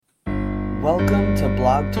Welcome to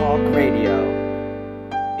Blog Talk Radio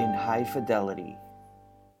in high fidelity.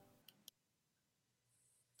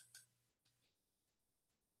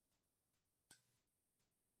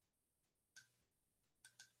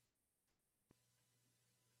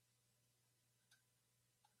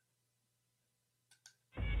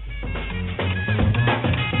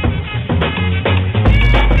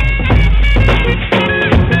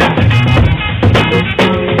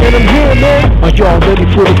 Are y'all ready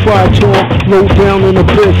for the fire talk? Low down in the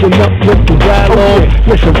biz and uplift the dialogue.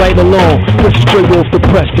 Listen right along, this is straight off the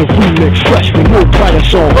press, the remix, freshman, no tighter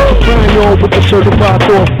song. Flying on with the certified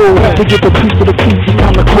thoughtful. To get the piece of the piece, it's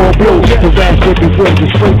time to call blows. The raspberry rings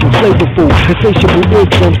is fragrant, flavorful. Insatiable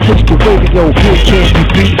eardrums, taste the radio. Here can't be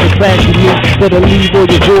beat, the class you need. Better leave all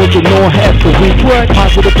your doors and all half the week.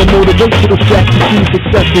 Positive and motivational strategies,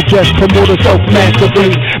 successful just promote a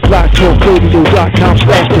self-mastery.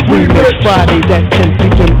 BlogTalkRadio.com/the remix. Fridays at 10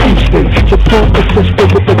 p.m. Eastern. Support the sister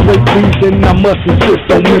with a great reason. I must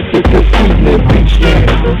insist on miss it this evening. Beachland.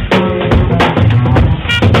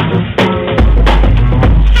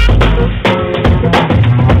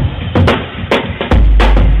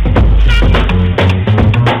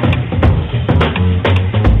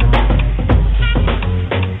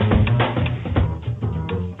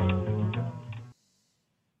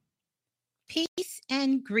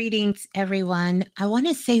 Greetings, everyone. I want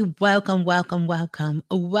to say welcome to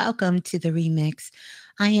the remix.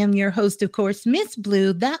 I am your host, of course,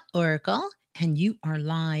 Ms.Blue, the Oracle, and you are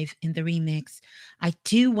live in the remix. I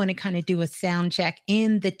do want to kind of do a sound check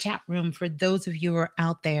in the chat room for those of you who are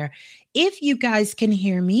out there. If you guys can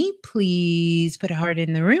hear me, please put a heart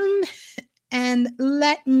in the room and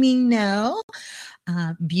let me know.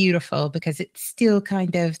 Beautiful, because it's still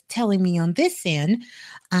kind of telling me on this end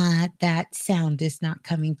that sound is not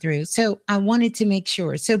coming through. So I wanted to make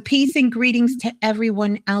sure. So peace and greetings to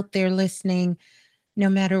everyone out there listening, no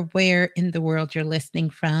matter where in the world you're listening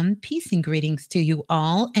from. Peace and greetings to you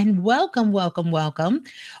all, and welcome to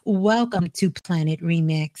Planet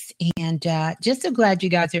Remix. And just so glad you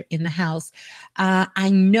guys are in the house. I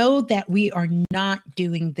know that we are not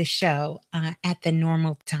doing the show at the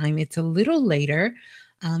normal time. It's a little later.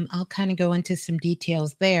 I'll kind of go into some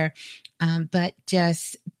details there. But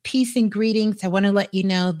just peace and greetings. I want to let you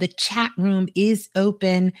know the chat room is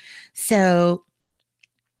open. So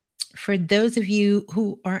for those of you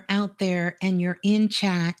who are out there and you're in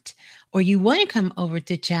chat, or you want to come over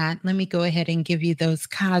to chat, let me go ahead and give you those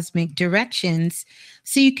cosmic directions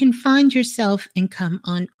so you can find yourself and come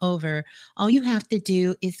on over. All you have to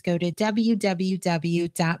do is go to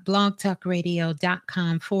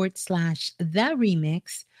www.blogtalkradio.com/the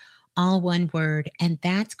remix, all one word, and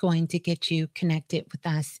that's going to get you connected with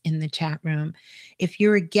us in the chat room. If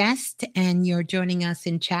you're a guest and you're joining us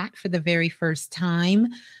in chat for the very first time,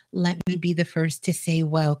 let me be the first to say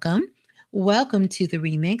welcome. Welcome to the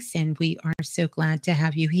remix, and we are so glad to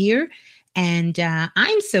have you here. And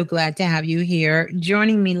I'm so glad to have you here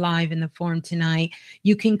joining me live in the forum tonight.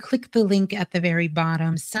 You can click the link at the very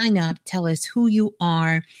bottom, sign up, tell us who you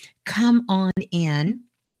are, come on in.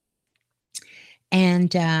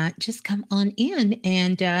 And just come on in,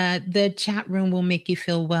 and the chat room will make you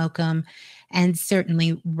feel welcome and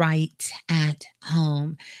certainly right at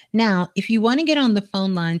home. Now, if you want to get on the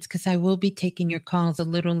phone lines, because I will be taking your calls a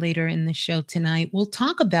little later in the show tonight, we'll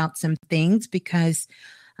talk about some things because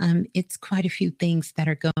it's quite a few things that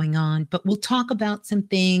are going on, but we'll talk about some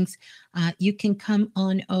things. You can come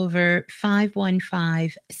on over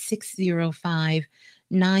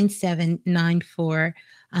 515-605-9794.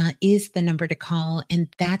 Is the number to call, and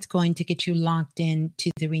that's going to get you locked in to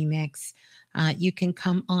the remix. You can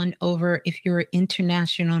come on over if you're an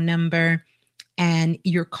international number and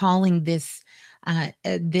you're calling this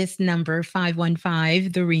number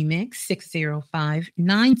 515 the remix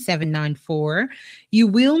 605-9794. You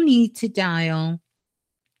will need to dial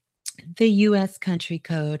the US country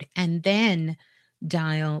code and then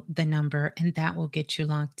dial the number, and that will get you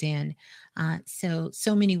locked in.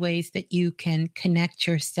 So many ways that you can connect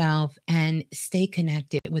yourself and stay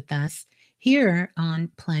connected with us here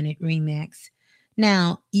on Planet Remix.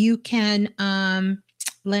 Now, you can,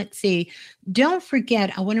 let's see, don't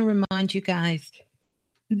forget, I want to remind you guys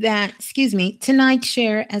that, tonight's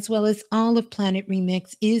share, as well as all of Planet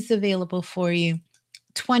Remix, is available for you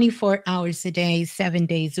 24 hours a day, 7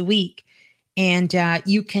 days a week. And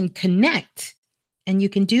you can connect. And you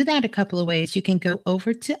can do that a couple of ways. You can go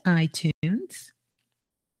over to iTunes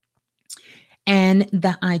and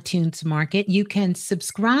the iTunes market. You can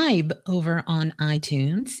subscribe over on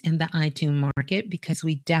iTunes in the iTunes market, because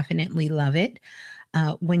we definitely love it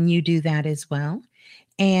when you do that as well.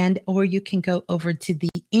 and or you can go over to the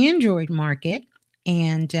Android market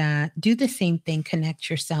and do the same thing, connect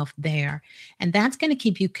yourself there. And that's going to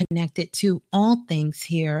keep you connected to all things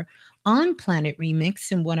here on Planet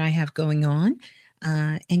Remix and what I have going on,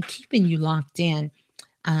 and keeping you locked in.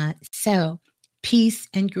 So, peace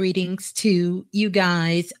and greetings to you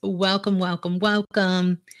guys. Welcome, welcome,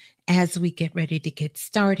 welcome. As we get ready to get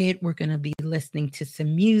started, we're going to be listening to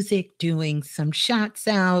some music, doing some shots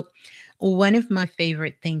out. One of my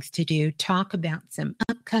favorite things to do, talk about some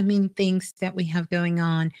upcoming things that we have going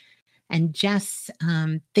on and just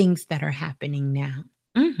things that are happening now.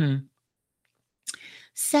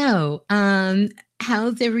 So,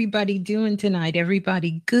 how's everybody doing tonight?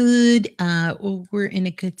 Everybody good? We're in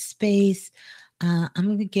a good space. I'm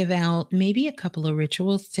going to give out maybe a couple of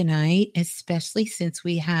rituals tonight, especially since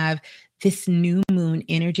we have this new moon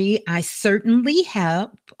energy. I certainly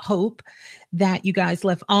hope that you guys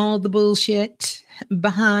left all the bullshit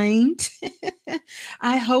behind.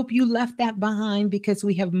 I hope you left that behind because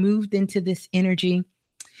we have moved into this energy.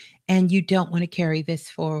 And you don't want to carry this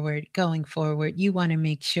forward, going forward. You want to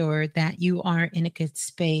make sure that you are in a good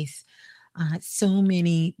space. So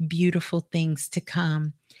many beautiful things to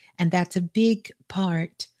come. And that's a big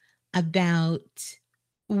part about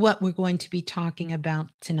what we're going to be talking about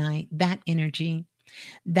tonight. That energy,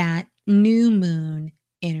 that new moon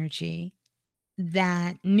energy,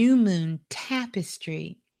 that new moon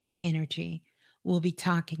tapestry energy we'll be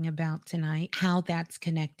talking about tonight, how that's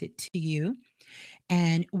connected to you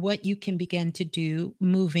and what you can begin to do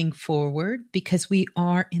moving forward because we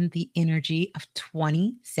are in the energy of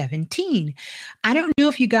 2017. I don't know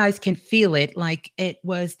if you guys can feel it, like it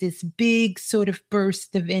was this big sort of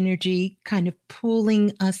burst of energy kind of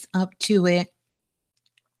pulling us up to it.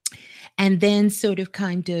 And then sort of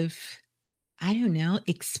kind of, I don't know,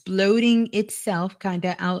 exploding itself kind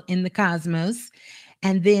of out in the cosmos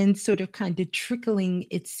and then sort of kind of trickling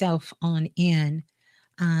itself on in.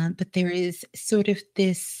 But there is sort of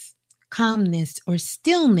this calmness or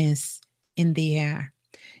stillness in the air,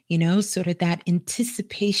 sort of that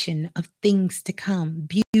anticipation of things to come,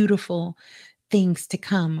 beautiful things to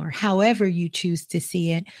come, or however you choose to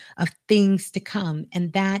see it, of things to come.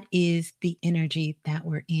 And that is the energy that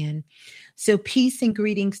we're in. So peace and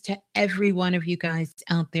greetings to every one of you guys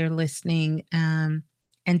out there listening and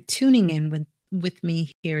tuning in with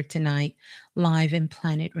me here tonight, live in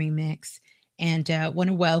Planet Remix. And want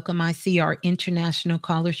to welcome, I see our international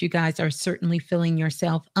callers. You guys are certainly filling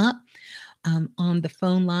yourself up on the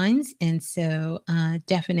phone lines. And so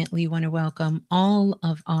definitely want to welcome all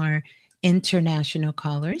of our international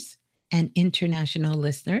callers and international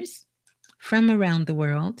listeners from around the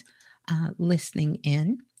world listening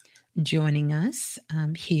in, joining us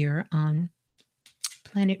here on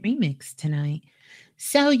Planet Remix tonight.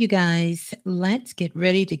 So you guys, let's get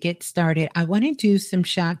ready to get started. I want to do some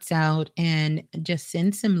shots out and just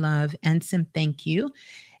send some love and some thank you.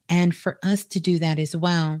 And for us to do that as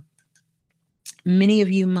well, many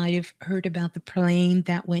of you might have heard about the plane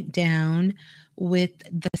that went down with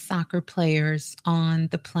the soccer players on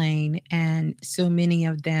the plane, and so many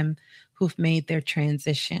of them who've made their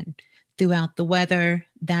transition throughout the weather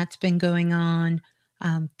that's been going on.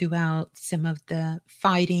 Throughout some of the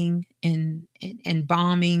fighting and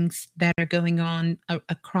bombings that are going on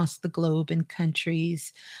across the globe in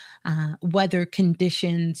countries, weather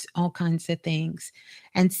conditions, all kinds of things.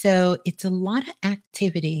 And so it's a lot of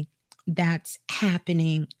activity that's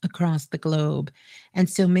happening across the globe. And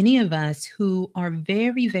so many of us who are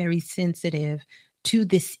very, very sensitive to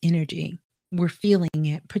this energy, we're feeling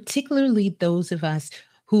it, particularly those of us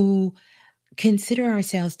who consider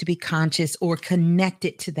ourselves to be conscious or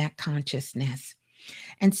connected to that consciousness.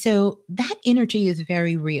 And so that energy is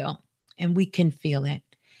very real and we can feel it.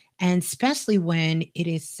 And especially when it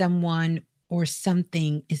is someone or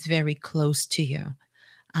something is very close to you.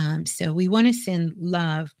 So we want to send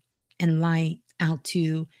love and light out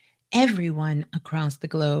to everyone across the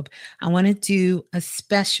globe. I want to do a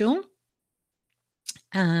special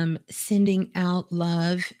sending out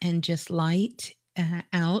love and just light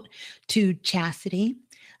out to Chastity.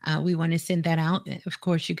 We want to send that out. Of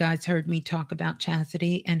course, you guys heard me talk about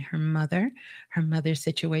Chastity and her mother's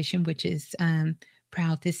situation, which is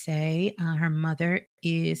proud to say her mother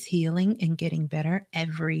is healing and getting better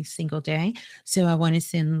every single day. So I want to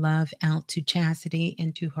send love out to Chastity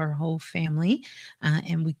and to her whole family.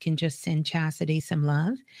 And we can just send Chastity some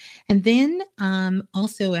love. And then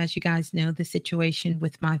also, as you guys know, the situation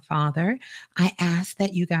with my father, I ask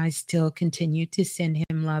that you guys still continue to send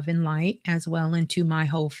him love and light as well, and to my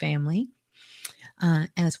whole family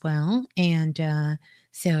as well. And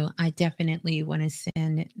So I definitely want to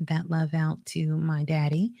send that love out to my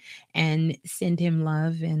daddy and send him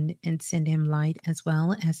love and send him light as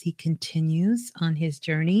well as he continues on his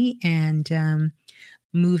journey and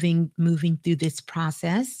moving through this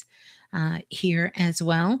process here as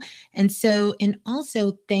well. And so, and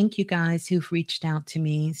also thank you guys who've reached out to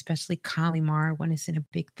me, especially Kalimar. I want to send a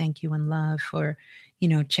big thank you and love for,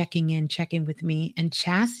 checking with me, and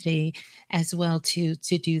Chastity as well to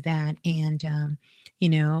do that. And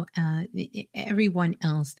everyone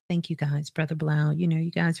else, thank you guys, Brother Blau,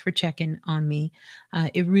 you guys for checking on me.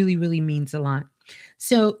 It really, really means a lot.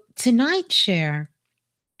 So tonight's share,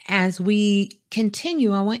 as we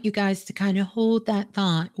continue, I want you guys to kind of hold that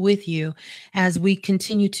thought with you as we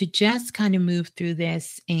continue to just kind of move through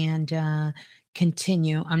this and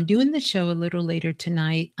continue. I'm doing the show a little later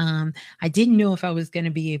tonight. I didn't know if I was going to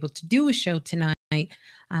be able to do a show tonight,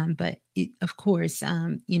 but of course,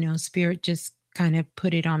 Spirit just kind of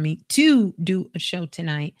put it on me to do a show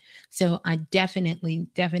tonight. So I definitely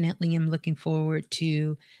am looking forward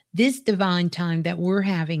to this divine time that we're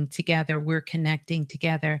having together. We're connecting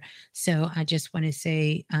together. So I just want to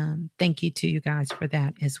say thank you to you guys for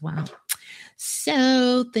that as well.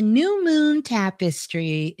 So the new Moon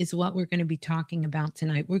Tapestry is what we're going to be talking about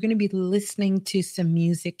tonight. We're going to be listening to some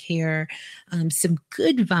music here, some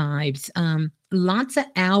good vibes. Lots of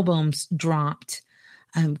albums dropped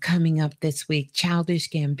coming up this week. Childish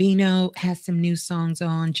Gambino has some new songs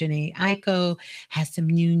on. Janae Aiko has some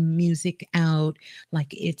new music out.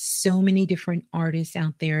 Like, it's so many different artists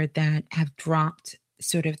out there that have dropped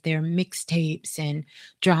sort of their mixtapes and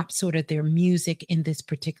dropped sort of their music in this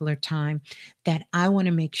particular time, that I want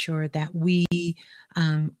to make sure that we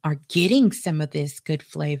are getting some of this good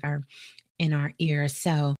flavor in our ear.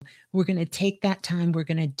 So we're going to take that time. We're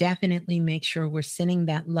going to definitely make sure we're sending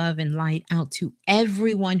that love and light out to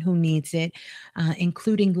everyone who needs it,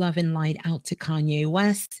 including love and light out to Kanye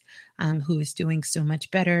West, who is doing so much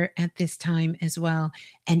better at this time as well,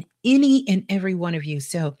 and any and every one of you.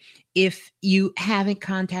 So if you haven't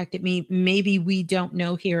contacted me, maybe we don't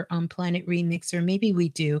know here on Planet Remix, or maybe we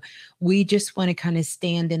do. We just want to kind of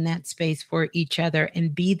stand in that space for each other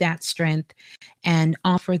and be that strength and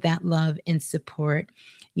offer that love and support,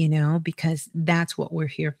 because that's what we're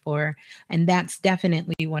here for. And that's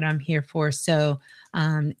definitely what I'm here for. So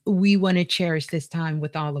we want to cherish this time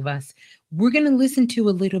with all of us. We're going to listen to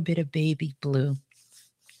a little bit of Baby Blue.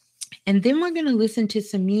 And then we're going to listen to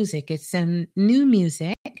some music. It's some new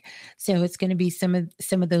music. So it's going to be some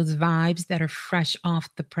of those vibes that are fresh off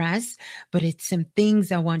the press, but it's some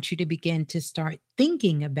things I want you to begin to start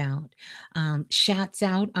thinking about. Shouts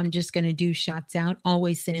out. I'm just going to do shouts out.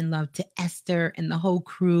 Always sending love to Esther and the whole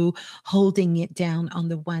crew holding it down on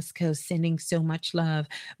the West Coast, sending so much love.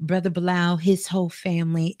 Brother Bilal, his whole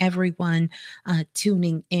family, everyone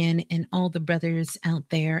tuning in, and all the brothers out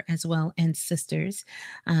there as well, and sisters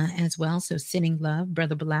as well. So sending love,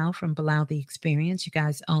 Brother Bilal from Bilal the Experience, you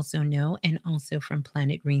guys also know, and also from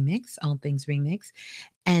Planet Remix, All Things Remix,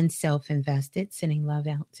 and Self-Invested, sending love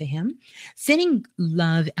out to him. Sending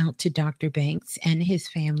love out to Dr. Banks and his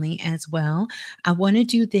family as well. I want to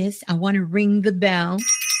do this. I want to ring the bell.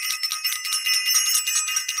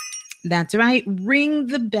 That's right. Ring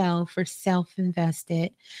the bell for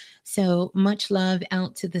Self-Invested. So much love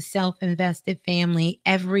out to the Self-Invested family.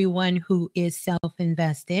 Everyone who is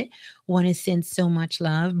self-invested, want to send so much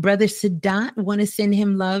love. Brother Sadat, want to send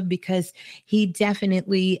him love because he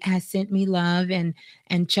definitely has sent me love and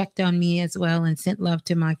checked on me as well, and sent love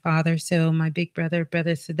to my father. So my big brother,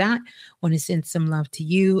 Brother Sadat, want to send some love to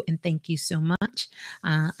you and thank you so much.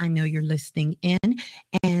 I know you're listening in.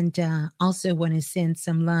 And also want to send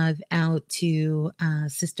some love out to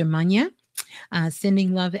Sister Manya.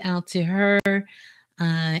 Sending love out to her,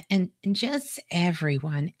 and just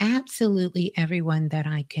everyone, absolutely everyone that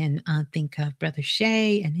I can think of. Brother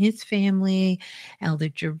Shay and his family, Elder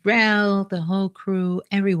Jarrell, the whole crew,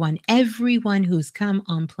 everyone who's come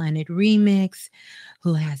on Planet Remix,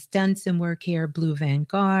 who has done some work here. Blue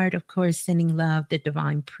Vanguard, of course, sending love. The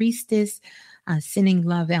Divine Priestess, sending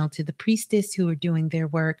love out to the priestess who are doing their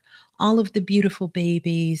work. All of the beautiful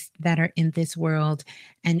babies that are in this world.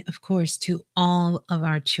 And of course, to all of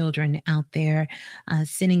our children out there,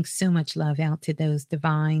 sending so much love out to those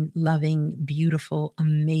divine, loving, beautiful,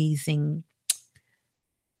 amazing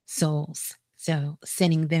souls. So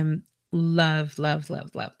sending them love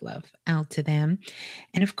out to them.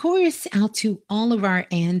 And of course, out to all of our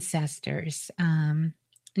ancestors.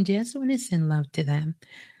 Just want to send love to them.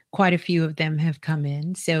 Quite a few of them have come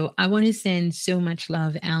in. So I want to send so much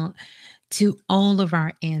love out to all of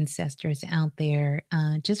our ancestors out there,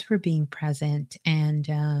 just for being present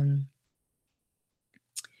and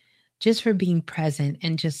just for being present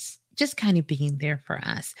and just kind of being there for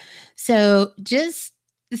us. So just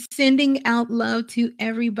sending out love to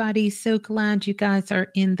everybody. So glad you guys are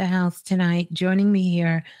in the house tonight, joining me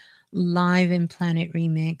here live in Planet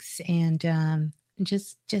Remix, and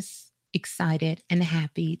just excited and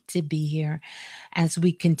happy to be here as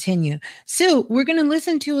we continue. So we're going to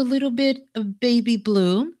listen to a little bit of Baby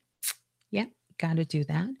Blue. Yeah, got to do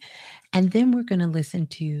that. And then we're going to listen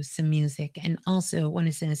to some music. And also want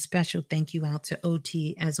to send a special thank you out to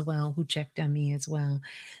OT as well, who checked on me as well.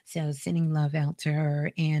 So sending love out to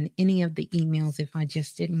her, and any of the emails, if I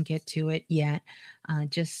just didn't get to it yet,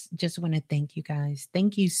 just want to thank you guys.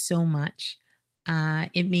 Thank you so much.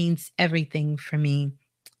 It means everything for me,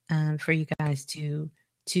 for you guys to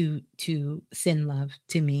send love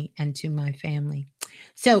to me and to my family.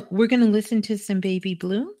 So we're going to listen to some Baby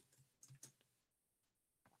Blue.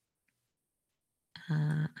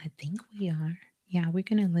 I think we are. Yeah, we're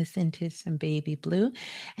going to listen to some Baby Blue,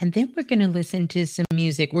 and then we're going to listen to some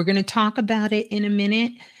music. We're going to talk about it in a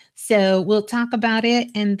minute. So we'll talk about it,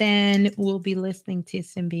 and then we'll be listening to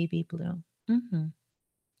some Baby Blue. Mm-hmm.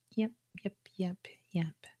 Yep.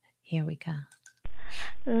 Here we go.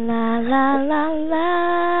 La la la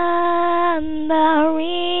la, the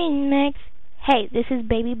remix. Hey, this is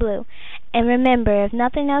Baby Blue. And remember, if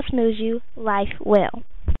nothing else moves you, life will.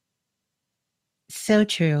 So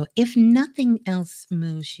true. If nothing else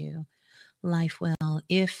moves you, life will.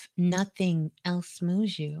 If nothing else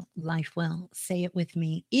moves you, life will. Say it with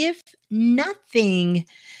me. If nothing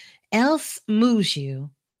else moves you,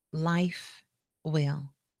 life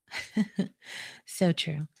will. So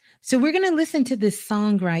true. So we're going to listen to this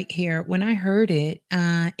song right here. When I heard it,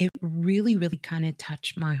 it really, really kind of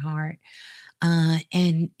touched my heart.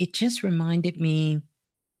 And it just reminded me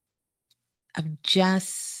of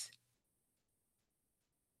just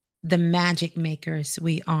the magic makers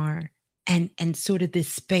we are, and sort of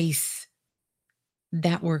this space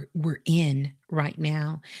that we're in right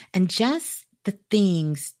now, and just the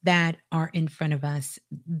things that are in front of us,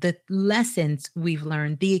 the lessons we've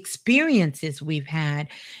learned, the experiences we've had.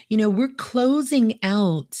 You know, we're closing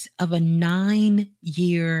out of a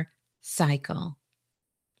 9-year cycle,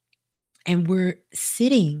 and we're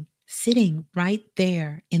sitting right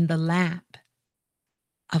there in the lap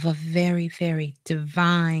of a very, very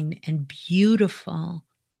divine and beautiful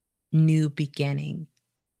new beginning.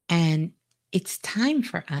 And it's time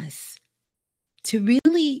for us to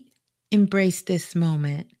really embrace this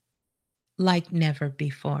moment like never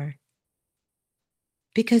before.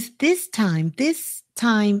 Because this time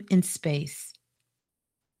and space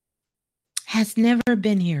has never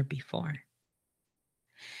been here before.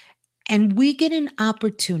 And we get an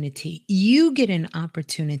opportunity, you get an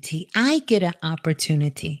opportunity, I get an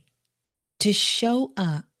opportunity to show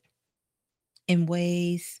up in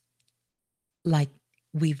ways like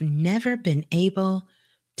we've never been able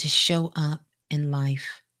to show up in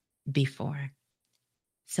life before.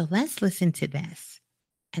 So let's listen to this,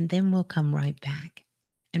 and then we'll come right back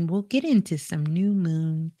and we'll get into some new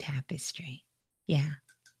Moon Tapestry. Yeah.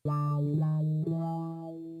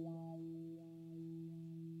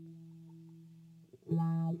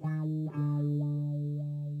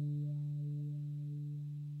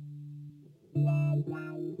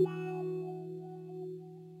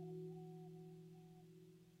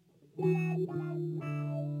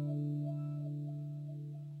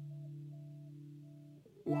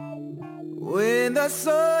 When the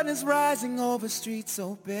sun is rising over streets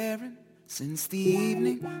so barren, since the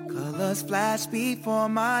evening colors flash before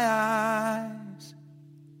my eyes,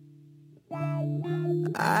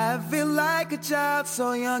 I feel like a child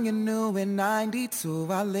so young and new. In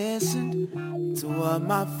 92 I listened to what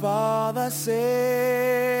my father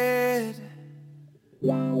said.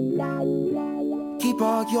 Keep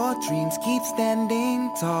all your dreams, keep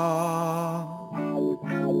standing tall.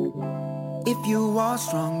 If you are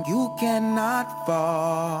strong, you cannot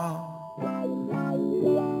fall.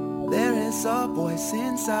 There is a voice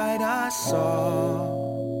inside us all.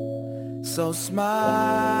 So smile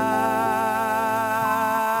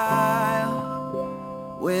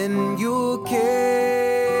when you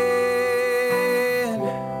can,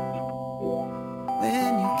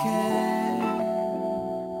 when you can.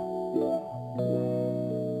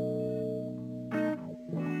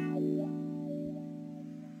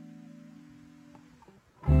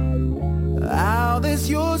 How this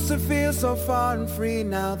used to feel so far and free,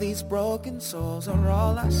 now these broken souls are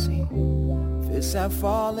all I see. Fists have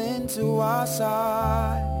fallen to our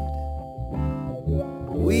side.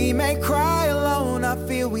 We may cry alone, I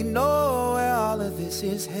feel we know where all of this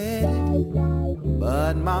is headed.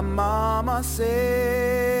 But my mama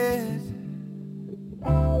said,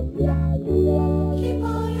 Keep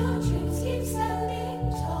all your dreams, keep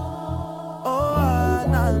standing tall. Oh,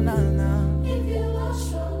 nah, nah, nah. If you are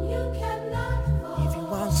strong, you cannot fall. If you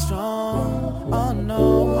are strong, oh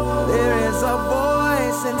no. There is a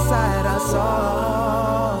voice inside us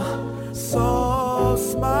all. So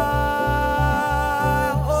smile,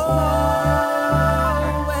 oh,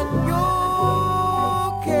 when you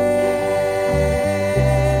can,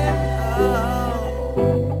 oh,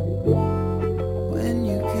 when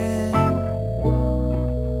you can.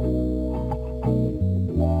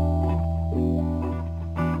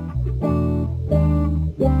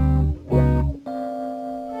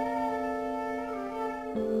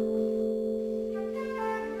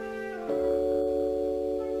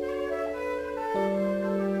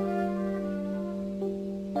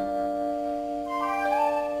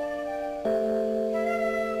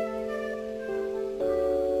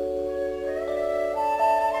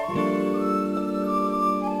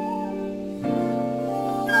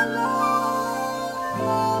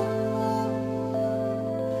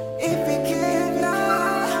 If you can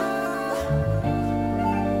now,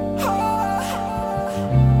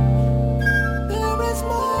 there is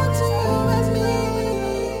more to you and me.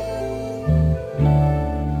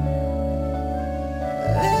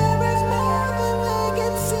 There is more than we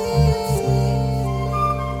can see.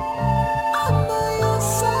 I'm by your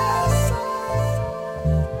side.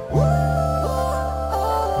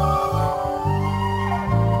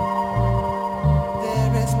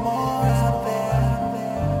 There is more out there,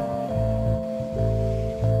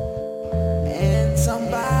 and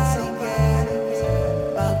somebody cares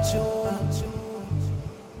about you.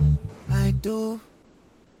 I do.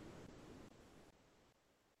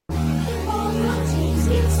 All your dreams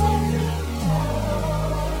keep standing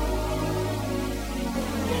tall.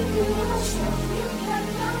 If you are strong, you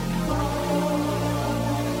cannot fall.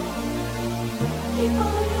 Keep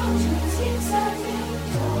all your dreams keep standing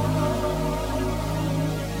tall.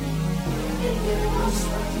 If you are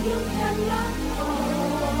strong, you cannot fall.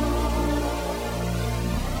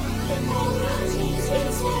 Keep all your dreams keep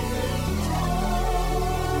standing tall.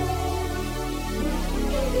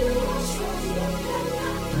 If you are strong, you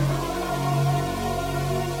cannot fall.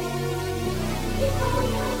 Keep all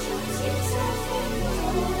your dreams keep standing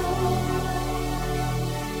tall.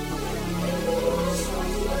 If you are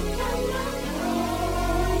strong, you cannot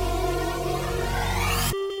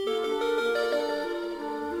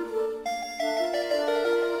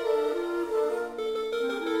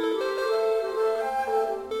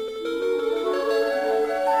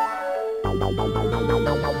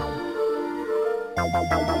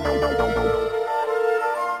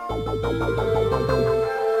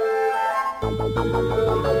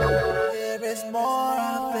There is more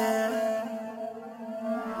out there.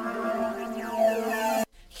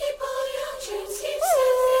 Keep all your dreams, keep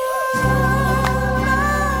standing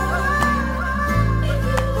tall. If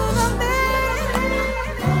you wanna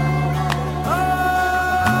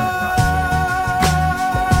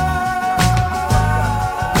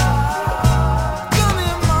give me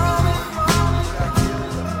a moment.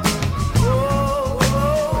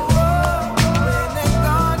 When they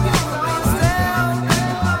gone, you will be still.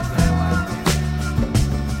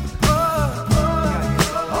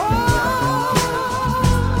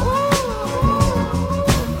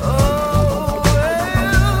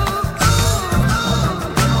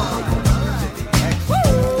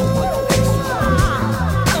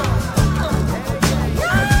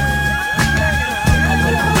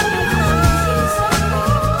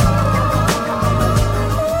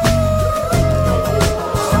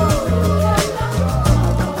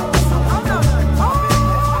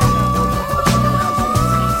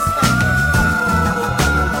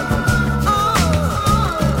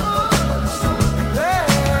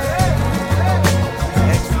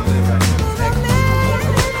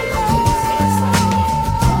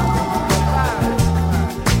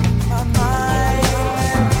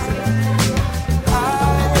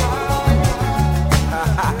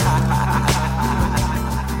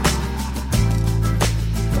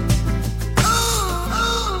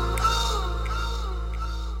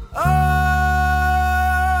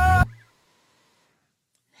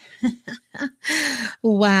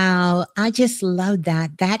 Wow, I just love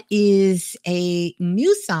that. That is a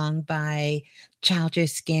new song by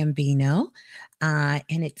Childish Gambino, and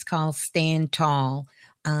it's called Stand Tall.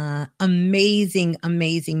 Amazing,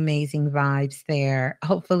 amazing, amazing vibes there.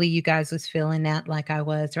 Hopefully, you guys was feeling that like I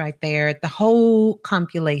was right there. The whole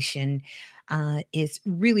compilation is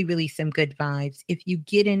really, really some good vibes. If you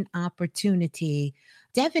get an opportunity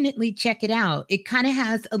definitely check it out. It kind of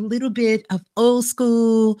has a little bit of old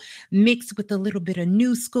school mixed with a little bit of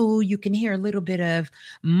new school. You can hear a little bit of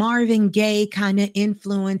Marvin Gaye kind of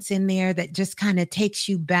influence in there that just kind of takes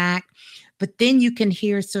you back. But then you can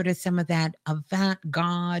hear sort of some of that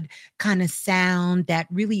avant-garde kind of sound that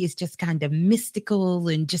really is just kind of mystical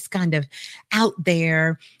and just kind of out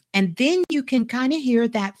there. And then you can kind of hear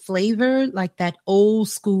that flavor, like that old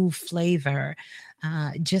school flavor,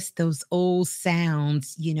 just those old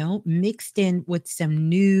sounds, mixed in with some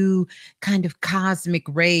new kind of cosmic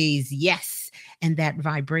rays. Yes. And that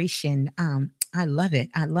vibration. I love it.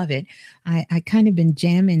 I love it. I kind of been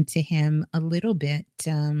jamming to him a little bit.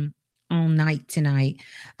 All night tonight.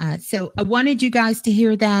 So I wanted you guys to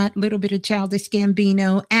hear that little bit of Childish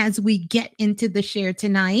Gambino as we get into the share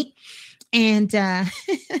tonight. And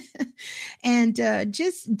and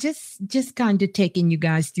just kind of taking you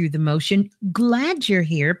guys through the motion. Glad you're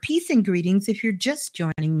here. Peace and greetings. If you're just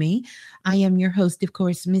joining me, I am your host, of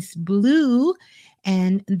course, Ms.Blue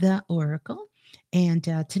and the Oracle. And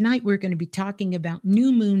tonight we're going to be talking about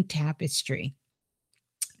New Moon Tapestry.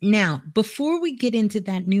 Now, before we get into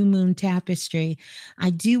that New Moon Tapestry, I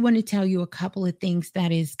do want to tell you a couple of things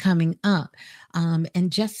that is coming up,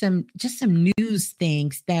 and just some news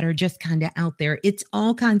things that are just kind of out there. It's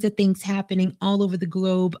all kinds of things happening all over the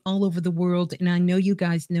globe, all over the world, and I know you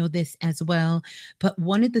guys know this as well. But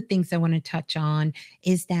one of the things I want to touch on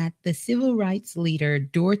is that the civil rights leader,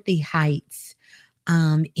 Dorothy Heights,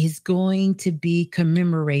 is going to be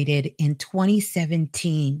commemorated in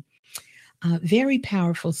 2017. Very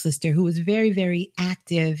powerful sister who was very, very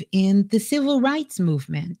active in the civil rights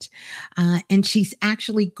movement. And she's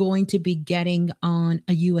actually going to be getting on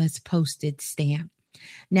a U.S. postage stamp.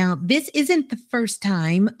 Now, this isn't the first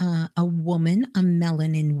time a woman, a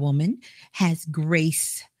melanin woman, has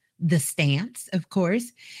graced the stamps, of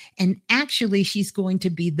course. And actually, she's going to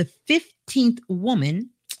be the 15th woman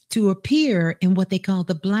to appear in what they call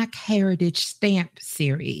the Black Heritage Stamp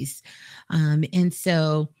Series. And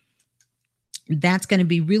so that's going to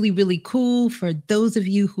be really, really cool for those of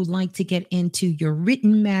you who like to get into your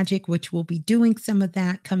written magic, which we'll be doing some of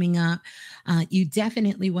that coming up. You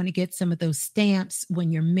definitely want to get some of those stamps when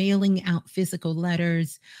you're mailing out physical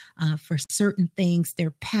letters for certain things.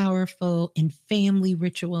 They're powerful in family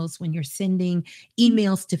rituals when you're sending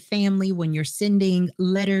emails to family, when you're sending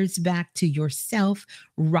letters back to yourself,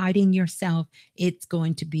 writing yourself. It's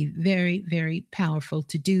going to be very, very powerful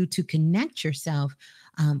to do to connect yourself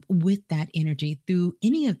with that energy through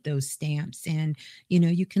any of those stamps. And,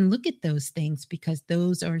 you can look at those things because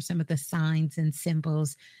those are some of the signs and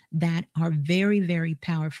symbols that are very, very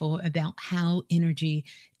powerful about how energy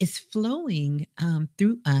is flowing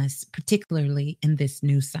through us, particularly in this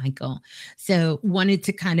new cycle. So wanted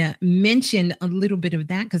to kind of mention a little bit of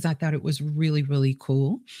that because I thought it was really, really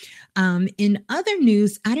cool. In other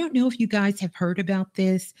news, I don't know if you guys have heard about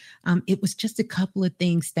this. It was just a couple of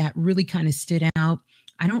things that really kind of stood out.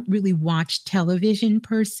 I don't really watch television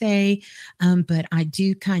per se, but I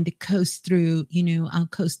do kind of coast through, I'll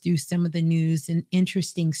coast through some of the news and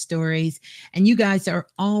interesting stories. And you guys are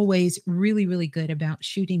always really, really good about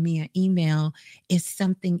shooting me an email if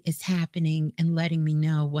something is happening and letting me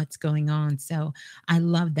know what's going on. So I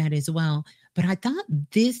love that as well. But I thought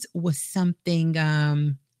this was something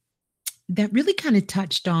that really kind of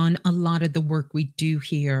touched on a lot of the work we do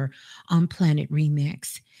here on Planet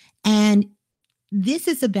Remix. And this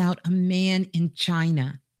is about a man in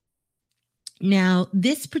China. Now,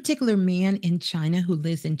 this particular man in China who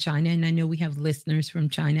lives in China, and I know we have listeners from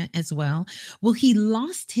China as well. Well, he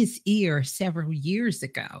lost his ear several years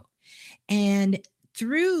ago. And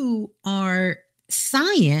through our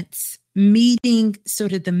science meeting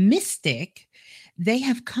sort of the mystic, they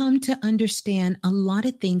have come to understand a lot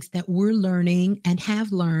of things that we're learning and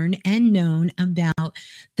have learned and known about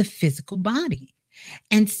the physical body.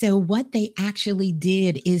 And so what they actually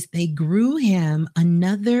did is they grew him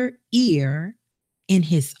another ear in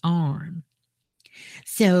his arm.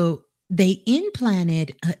 So they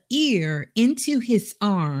implanted an ear into his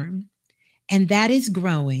arm, and that is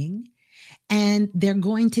growing. And they're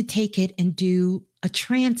going to take it and do a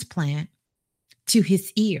transplant to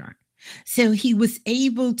his ear. So he was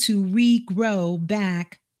able to regrow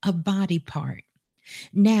back a body part.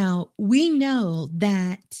 Now, we know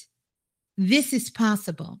that this is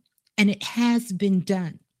possible, and it has been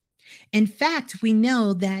done. In fact, we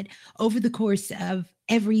know that over the course of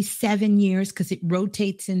every 7 years, because it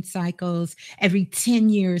rotates in cycles, every 10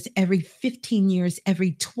 years, every 15 years,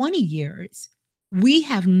 every 20 years, we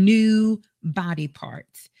have new body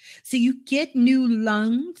parts. So you get new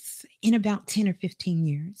lungs in about 10 or 15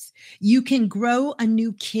 years. You can grow a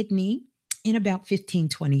new kidney in about 15,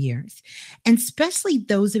 20 years. And especially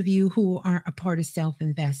those of you who are a part of Self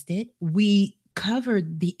Invested, we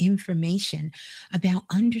covered the information about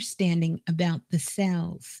understanding about the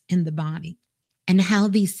cells in the body and how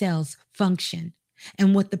these cells function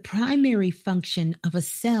and what the primary function of a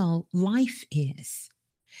cell life is.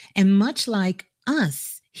 And much like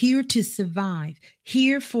us, here to survive,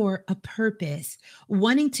 here for a purpose,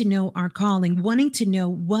 wanting to know our calling, wanting to know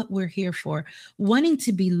what we're here for, wanting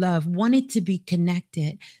to be loved, wanting to be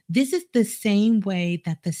connected. This is the same way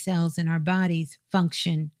that the cells in our bodies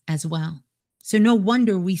function as well. So no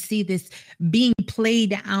wonder we see this being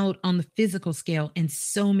played out on the physical scale in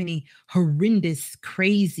so many horrendous,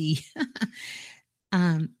 crazy,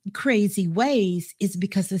 crazy ways, is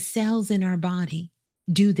because the cells in our body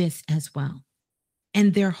do this as well.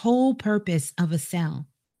 And their whole purpose of a cell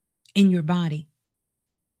in your body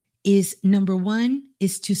is, number one,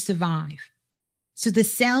 is to survive. So the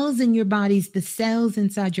cells in your bodies, the cells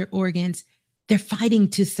inside your organs, they're fighting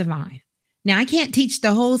to survive. Now, I can't teach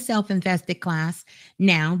the whole self-invested class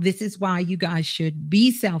now. This is why you guys should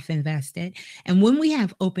be self-invested. And when we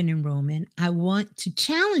have open enrollment, I want to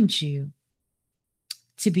challenge you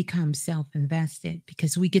to become self-invested,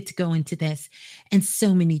 because we get to go into this in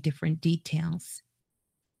so many different details.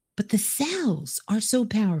 But the cells are so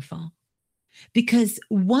powerful, because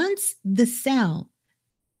once the cell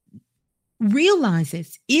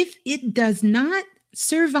realizes if it does not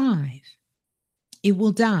survive, it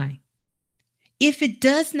will die. If it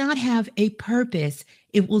does not have a purpose,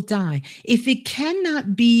 it will die. If it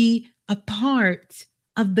cannot be a part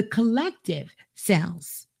of the collective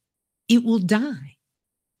cells, it will die.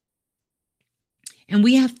 And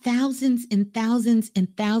we have thousands and thousands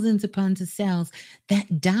and thousands upon the cells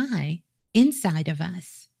that die inside of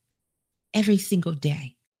us every single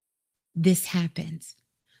day. This happens.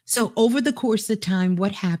 So over the course of time,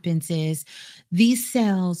 what happens is these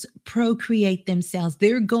cells procreate themselves.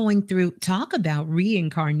 They're going through, talk about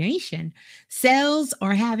reincarnation. Cells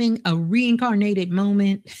are having a reincarnated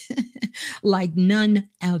moment like none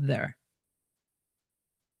other.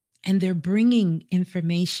 And they're bringing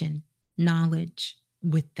information, knowledge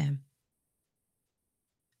with them.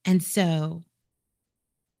 And so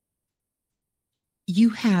you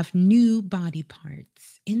have new body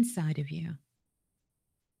parts inside of you.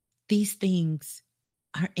 These things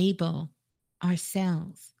are able, our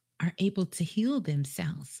cells are able to heal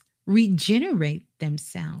themselves, regenerate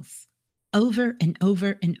themselves over and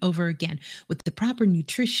over and over again with the proper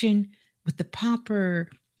nutrition, with the proper,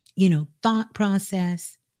 thought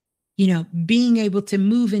process, being able to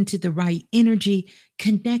move into the right energy,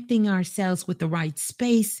 connecting ourselves with the right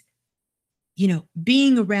space,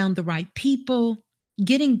 being around the right people,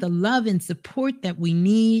 getting the love and support that we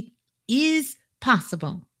need is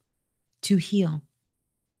possible to heal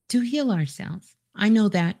ourselves. I know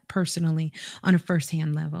that personally on a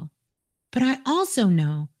firsthand level, but I also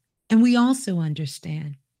know, and we also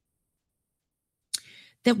understand,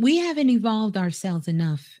 that we haven't evolved ourselves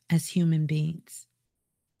enough as human beings,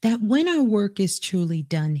 that when our work is truly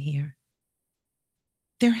done here,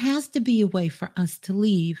 there has to be a way for us to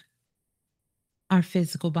leave our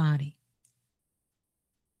physical body.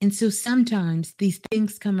 And so sometimes these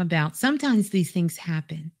things come about, sometimes these things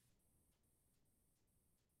happen.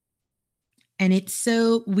 And it's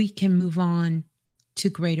so we can move on to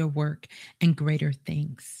greater work and greater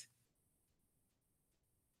things.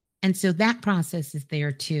 And so that process is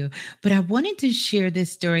there too. But I wanted to share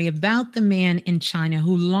this story about the man in China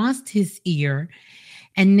who lost his ear,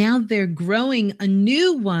 and now they're growing a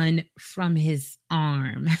new one from his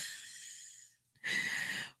arm.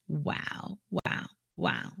 Wow.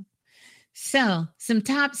 So some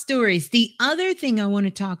top stories. The other thing I want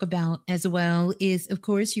to talk about as well is, of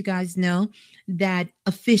course, you guys know that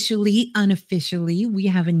officially, unofficially, we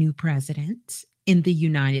have a new president in the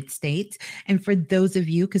United States. And for those of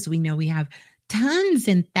you, because we know we have tons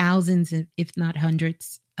and thousands, if not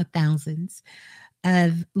hundreds of thousands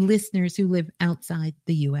of listeners who live outside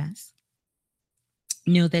the U.S.,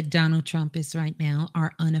 know that Donald Trump is right now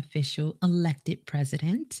our unofficial elected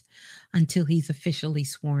president until he's officially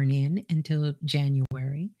sworn in until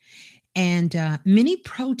January. And many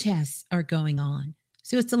protests are going on.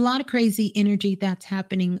 So it's a lot of crazy energy that's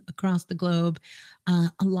happening across the globe. A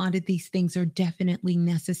lot of these things are definitely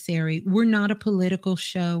necessary. We're not a political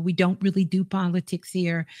show. We don't really do politics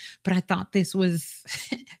here, but I thought this was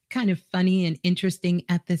kind of funny and interesting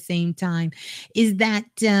at the same time, is that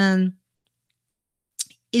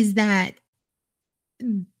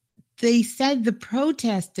they said the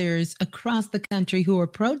protesters across the country who are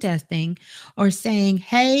protesting are saying,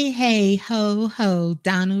 hey, ho, ho,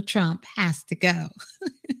 Donald Trump has to go.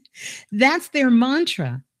 That's their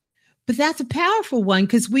mantra. But that's a powerful one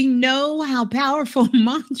because we know how powerful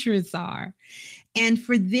mantras are. And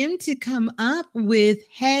for them to come up with,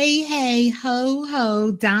 hey, hey, ho,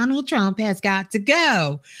 ho, Donald Trump has got to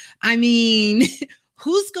go. I mean,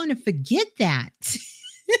 who's going to forget that?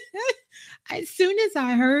 As soon as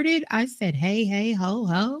I heard it, I said, hey, hey, ho,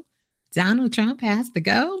 ho, Donald Trump has to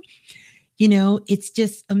go. You know, it's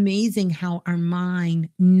just amazing how our mind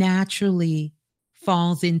naturally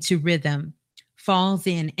falls into rhythm, falls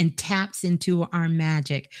in and taps into our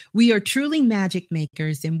magic. We are truly magic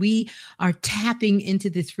makers, and we are tapping into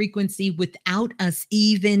this frequency without us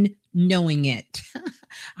even knowing it.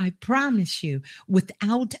 I promise you,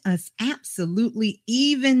 without us absolutely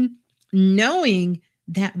even knowing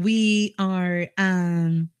that we are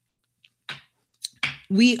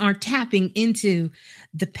tapping into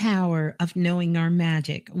the power of knowing our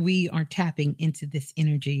magic. We are tapping into this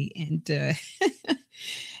energy,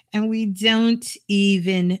 and we don't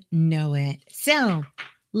even know it. So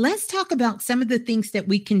let's talk about some of the things that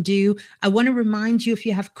we can do. I want to remind you, if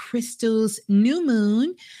you have crystals, new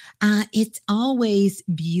moon, it's always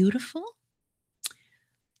beautiful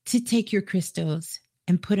to take your crystals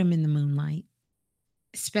and put them in the moonlight,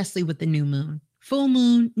 especially with the new moon. Full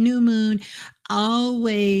moon, new moon,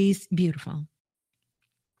 always beautiful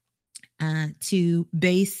to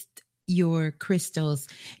base your crystals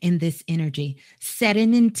in this energy. Set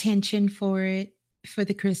an intention for it, for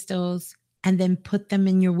the crystals, and then put them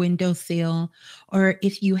in your windowsill. Or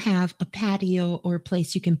if you have a patio or a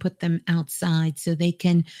place, you can put them outside so they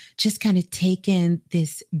can just kind of take in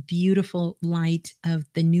this beautiful light of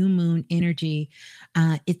the new moon energy.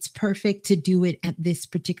 It's perfect to do it at this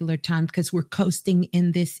particular time because we're coasting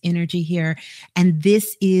in this energy here. And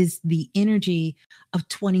this is the energy of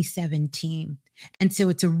 2017. And so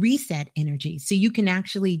it's a reset energy. So you can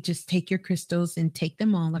actually just take your crystals and take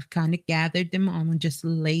them all. I've kind of gathered them all and just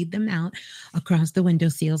laid them out across the window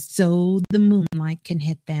sills so the moonlight can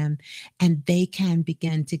hit them and they can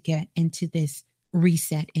begin to get into this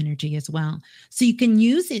reset energy as well. So you can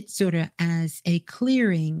use it sort of as a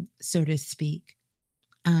clearing, so to speak,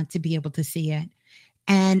 to be able to see it.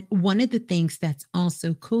 And one of the things that's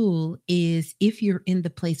also cool is if you're in the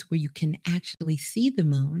place where you can actually see the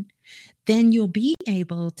moon, then you'll be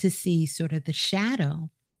able to see sort of the shadow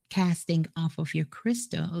casting off of your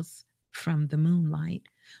crystals from the moonlight,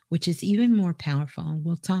 which is even more powerful.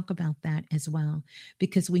 We'll talk about that as well,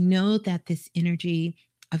 because we know that this energy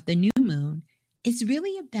of the new moon is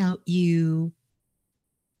really about you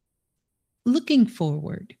looking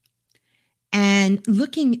forward and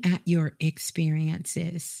looking at your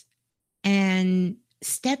experiences and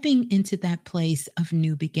stepping into that place of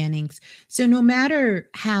new beginnings. So no matter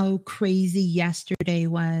how crazy yesterday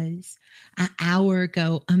was, an hour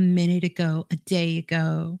ago, a minute ago, a day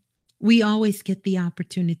ago, we always get the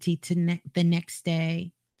opportunity to the next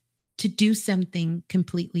day to do something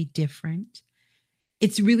completely different.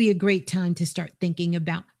 It's really a great time to start thinking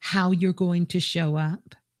about how you're going to show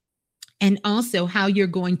up and also how you're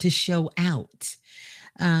going to show out.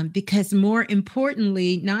 Because more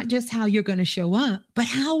importantly, not just how you're going to show up, but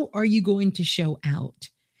how are you going to show out?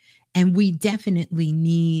 And we definitely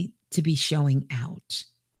need to be showing out.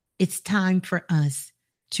 It's time for us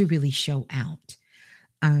to really show out.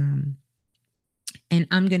 And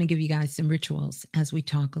I'm going to give you guys some rituals as we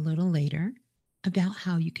talk a little later about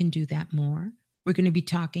how you can do that more. We're going to be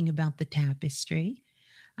talking about the tapestry.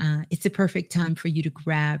 It's a perfect time for you to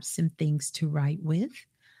grab some things to write with.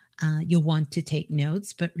 You'll want to take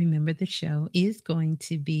notes, but remember the show is going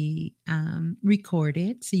to be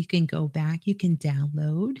recorded, so you can go back, you can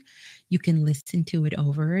download, you can listen to it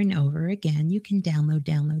over and over again. You can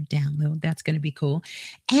download. That's going to be cool.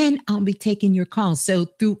 And I'll be taking your calls. So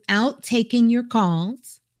throughout taking your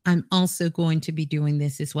calls, I'm also going to be doing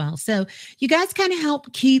this as well. So you guys kind of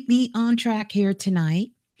help keep me on track here tonight.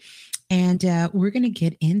 And we're going to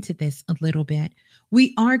get into this a little bit.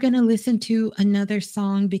 We are going to listen to another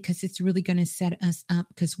song because it's really going to set us up,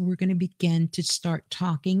 because we're going to begin to start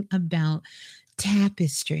talking about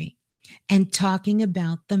tapestry and talking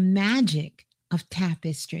about the magic of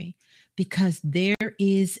tapestry, because there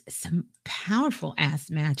is some powerful ass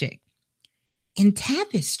magic in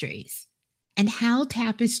tapestries and how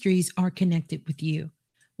tapestries are connected with you.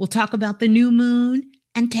 We'll talk about the new moon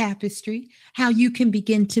and tapestry, how you can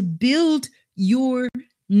begin to build your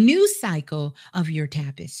new cycle of your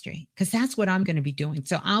tapestry, because that's what I'm going to be doing.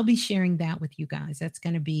 So I'll be sharing that with you guys. That's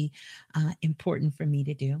going to be important for me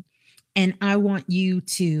to do. And I want you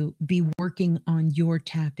to be working on your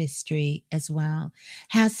tapestry as well.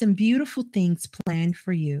 Have some beautiful things planned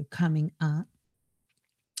for you coming up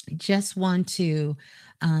just want to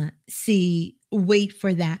wait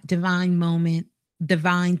for that divine moment,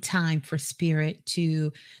 divine time for spirit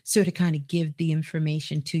to sort of kind of give the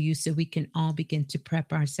information to you so we can all begin to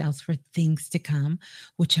prep ourselves for things to come,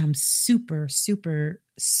 which I'm super, super,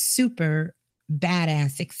 super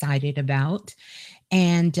badass excited about.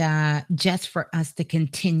 And just for us to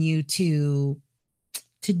continue to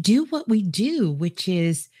do what we do, which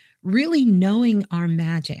is really knowing our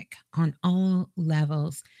magic on all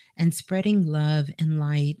levels and spreading love and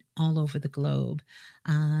light all over the globe.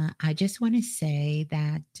 I just want to say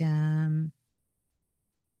that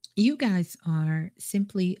you guys are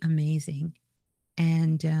simply amazing,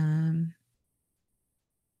 and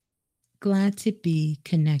glad to be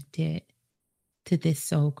connected to this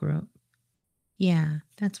soul group. Yeah,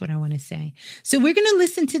 that's what I want to say. So we're going to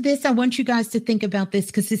listen to this. I want you guys to think about this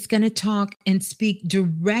because it's going to talk and speak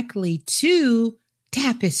directly to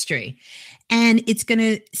Tapestry. And it's going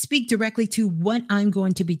to speak directly to what I'm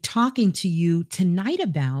going to be talking to you tonight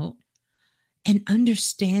about, and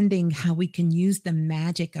understanding how we can use the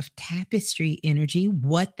magic of tapestry energy,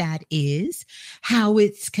 what that is, how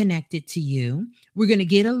it's connected to you. We're going to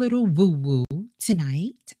get a little woo-woo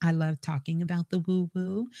tonight. I love talking about the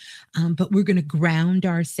woo-woo, but we're going to ground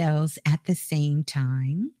ourselves at the same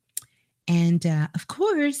time. And of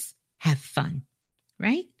course, have fun,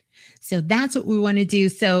 right? So that's what we want to do.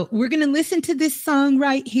 So we're going to listen to this song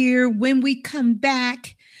right here. When we come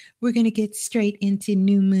back, we're going to get straight into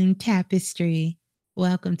New Moon Tapestry.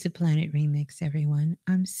 Welcome to Planet Remix, everyone.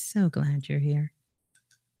 I'm so glad you're here.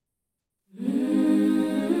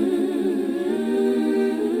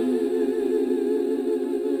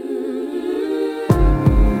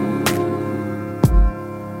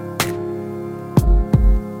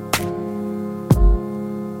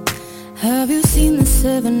 Have you seen the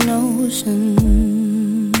 7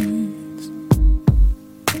 oceans?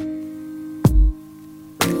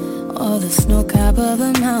 Or the snow cap of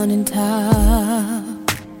a mountain top?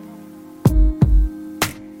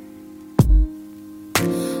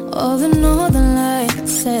 Or the northern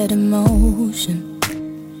lights set in motion?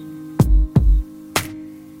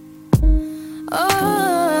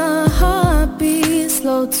 Oh, a heartbeat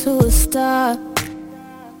slow to a stop.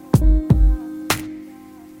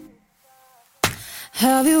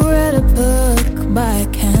 Have you read a book by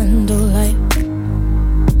candlelight?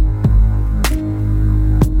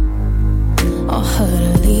 Or heard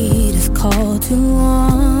a leader's call to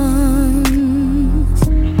arms?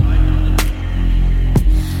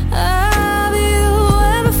 Have you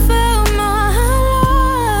ever felt my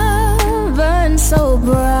love burn so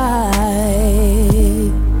bright,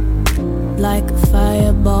 like a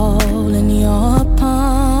fireball in your palm?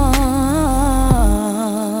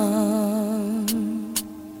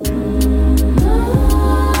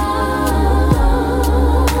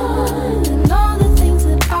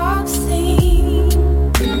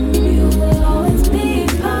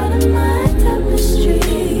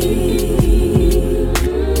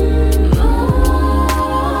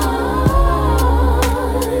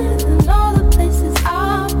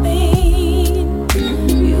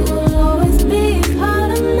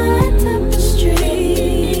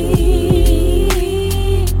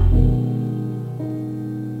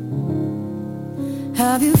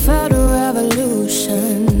 Have you felt a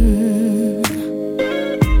revolution?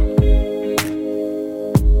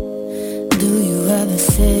 Do you ever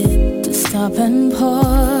sit to stop and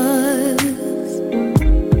pause,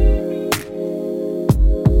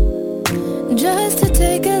 just to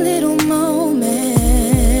take a little moment,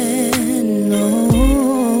 no,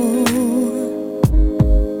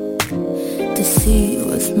 to see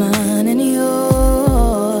what's mine and yours?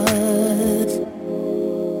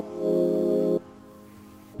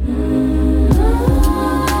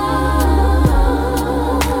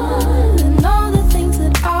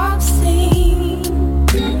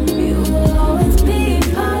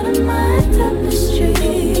 Part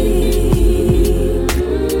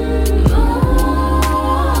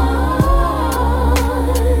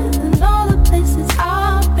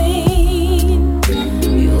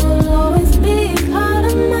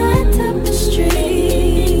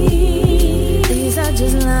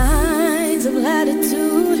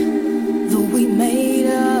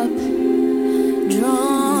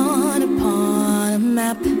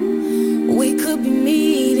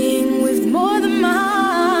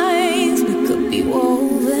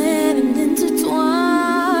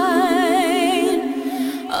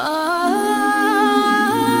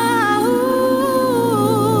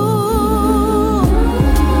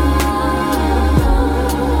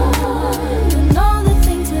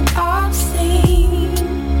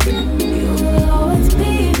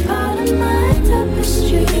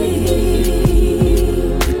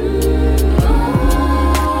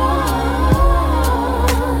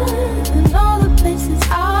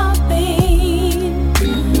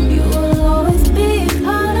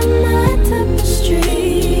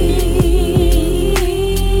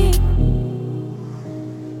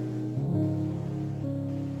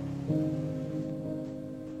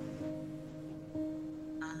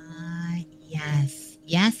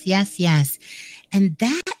yes, yes. And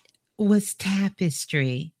that was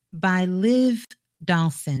Tapestry by Liv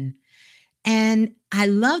Dawson. And I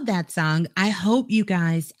love that song. I hope you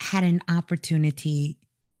guys had an opportunity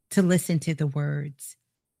to listen to the words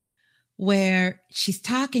where she's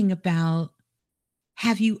talking about,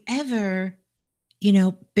 have you ever,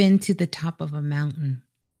 been to the top of a mountain?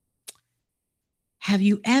 Have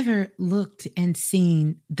you ever looked and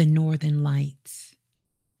seen the northern lights?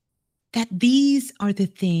 That these are the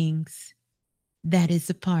things that is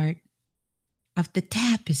a part of the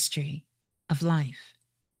tapestry of life.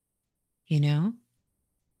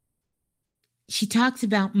 She talks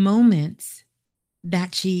about moments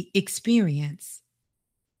that she experienced.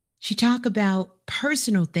 She talks about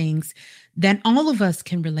personal things that all of us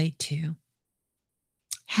can relate to.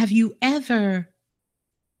 Have you ever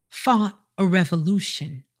fought a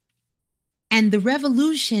revolution? And the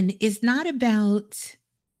revolution is not about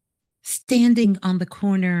standing on the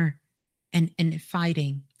corner and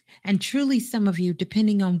fighting. And truly, some of you,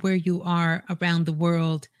 depending on where you are around the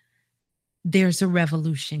world, there's a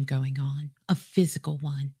revolution going on, a physical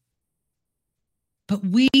one. But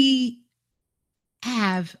we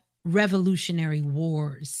have revolutionary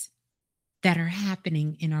wars that are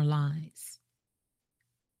happening in our lives.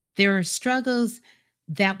 There are struggles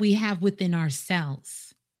that we have within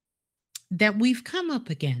ourselves that we've come up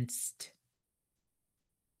against.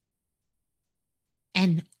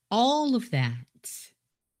 And all of that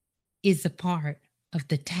is a part of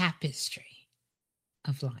the tapestry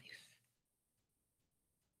of life.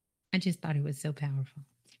 I just thought it was so powerful.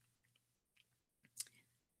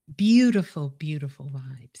 Beautiful, beautiful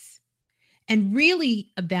vibes. And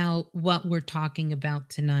really about what we're talking about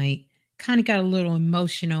tonight. Kind of got a little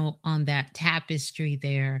emotional on that tapestry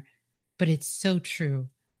there, but it's so true.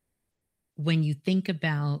 When you think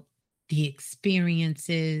about the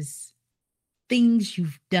experiences, things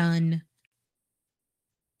you've done,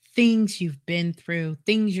 things you've been through,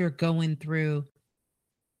 things you're going through,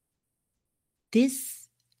 this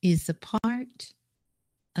is a part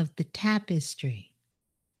of the tapestry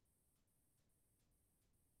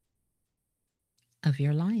of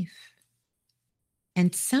your life.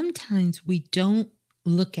 And sometimes we don't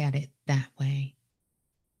look at it that way.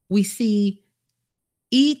 We see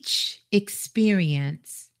each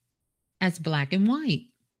experience as black and white.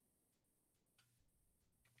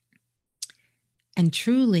 And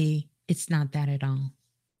truly, it's not that at all.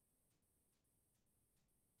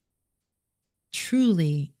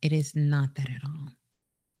 Truly, it is not that at all.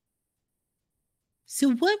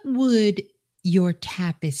 So, what would your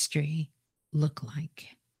tapestry look like?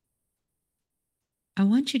 I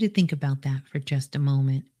want you to think about that for just a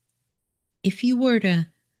moment. If you were to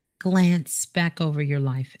glance back over your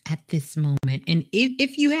life at this moment, and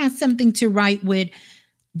if you have something to write with,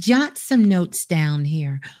 jot some notes down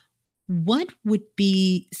here. What would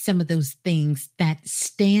be some of those things that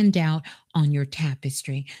stand out on your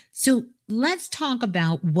tapestry? So let's talk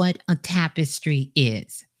about what a tapestry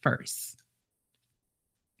is first.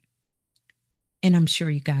 And I'm sure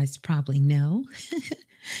you guys probably know,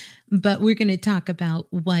 but we're going to talk about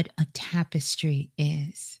what a tapestry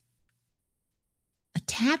is. A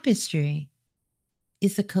tapestry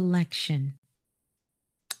is a collection.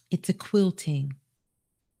 It's a quilting.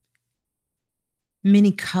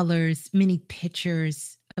 Many colors, many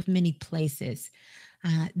pictures of many places.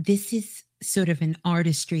 This is sort of an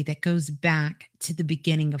artistry that goes back to the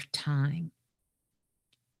beginning of time,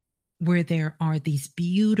 where there are these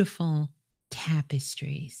beautiful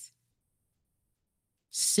tapestries,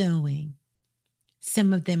 sewing.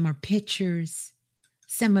 Some of them are pictures.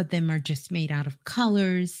 Some of them are just made out of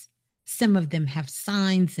colors. Some of them have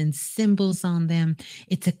signs and symbols on them.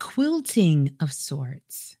 It's a quilting of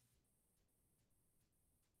sorts.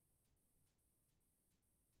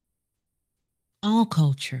 All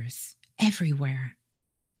cultures, everywhere.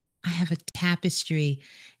 I have a tapestry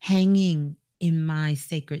hanging in my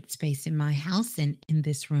sacred space in my house and in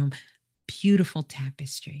this room. Beautiful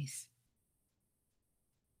tapestries.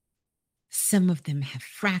 Some of them have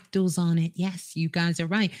fractals on it. Yes, you guys are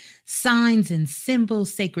right. Signs and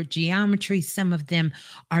symbols, sacred geometry. Some of them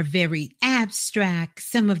are very abstract.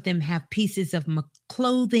 Some of them have pieces of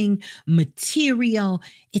clothing, material.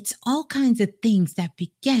 It's all kinds of things that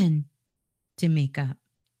begin to make up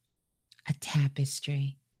a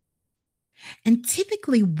tapestry. And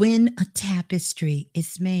typically when a tapestry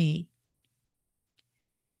is made,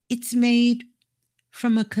 it's made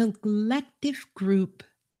from a collective group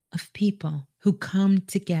of people who come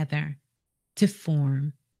together to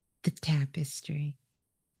form the tapestry.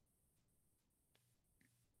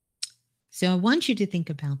 So I want you to think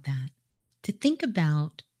about that, to think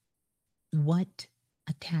about what a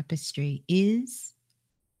a tapestry is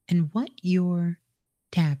and what your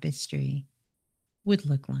tapestry would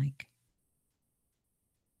look like.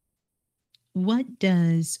 What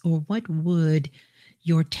does or what would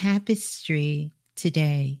your tapestry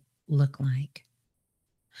today look like?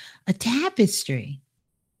 A tapestry,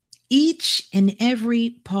 each and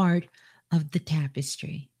every part of the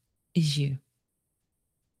tapestry is you.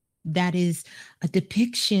 That is a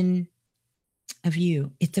depiction of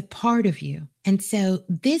you. It's a part of you. And so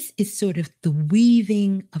this is sort of the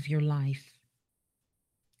weaving of your life.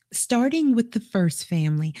 Starting with the first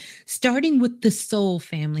family, starting with the soul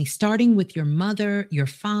family, starting with your mother, your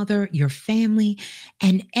father, your family,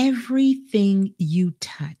 and everything you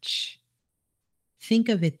touch. Think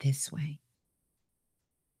of it this way.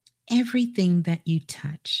 Everything that you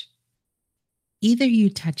touch, either you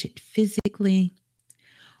touch it physically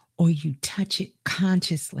or you touch it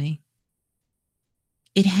consciously,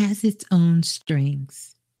 it has its own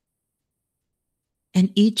strings.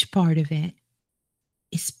 And each part of it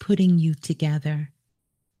is putting you together.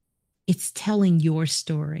 It's telling your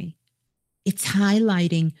story. It's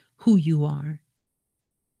highlighting who you are.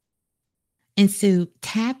 And so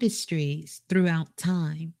tapestries throughout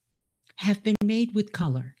time have been made with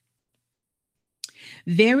color.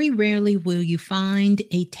 Very rarely will you find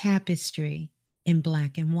a tapestry in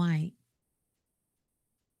black and white.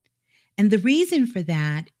 And the reason for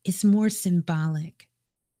that is more symbolic.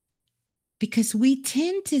 Because we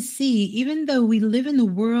tend to see, even though we live in a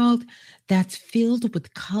world that's filled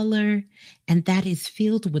with color and that is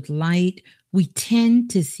filled with light, we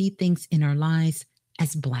tend to see things in our lives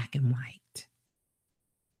as black and white.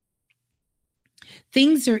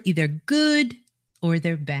 Things are either good or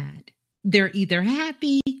they're bad. They're either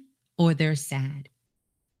happy or they're sad.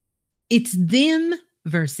 It's them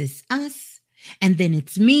versus us, and then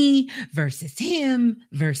it's me versus him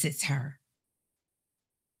versus her.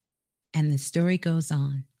 And the story goes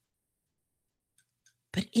on.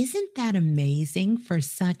 But isn't that amazing for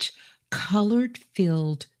such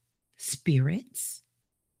colored-filled spirits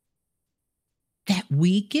that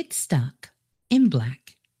we get stuck in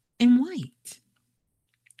black and white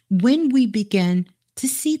when we begin to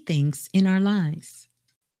see things in our lives?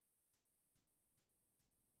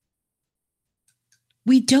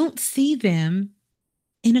 We don't see them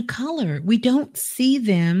in a color. We don't see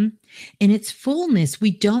them in its fullness.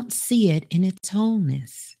 We don't see it in its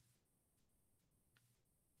wholeness.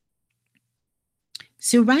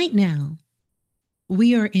 So right now,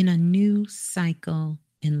 we are in a new cycle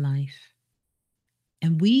in life.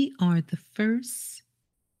 And we are the first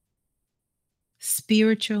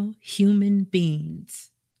spiritual human beings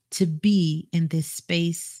to be in this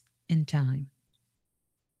space and time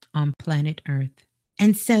on planet Earth.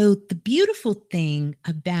 And so the beautiful thing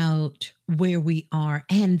about where we are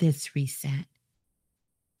and this reset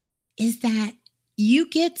is that you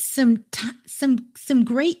get some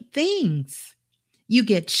great things. You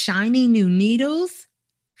get shiny new needles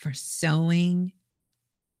for sewing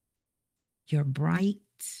your bright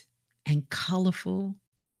and colorful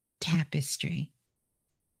tapestry.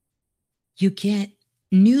 You get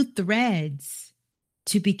new threads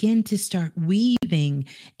to begin to start weaving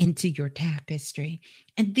into your tapestry.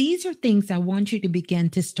 And these are things I want you to begin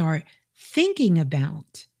to start thinking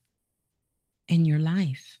about in your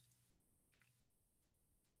life.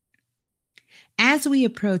 As we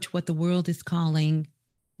approach what the world is calling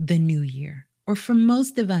the new year, or for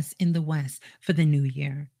most of us in the West, for the new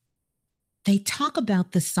year, they talk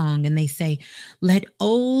about the song and they say, let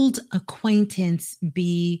old acquaintance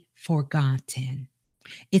be forgotten.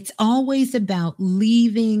 It's always about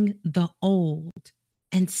leaving the old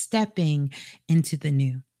and stepping into the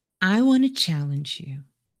new. I want to challenge you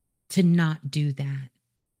to not do that,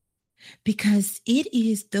 because it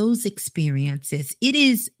is those experiences, it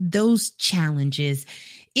is those challenges,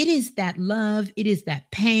 it is that love, it is that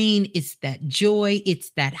pain, it's that joy, it's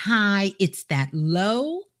that high, it's that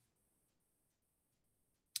low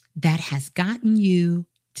that has gotten you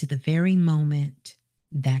to the very moment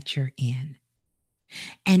that you're in.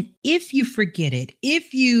 And if you forget it,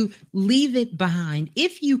 if you leave it behind,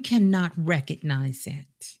 if you cannot recognize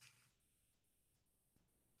it,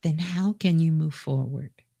 then how can you move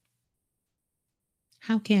forward?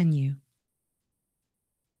 How can you?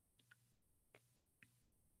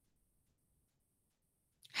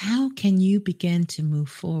 How can you begin to move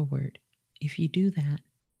forward if you do that?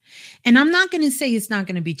 And I'm not going to say it's not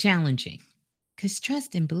going to be challenging, because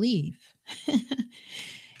trust and believe.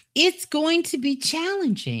 It's going to be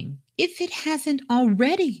challenging if it hasn't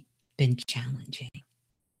already been challenging.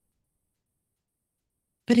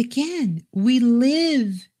 But again, we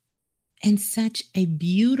live in such a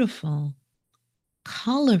beautiful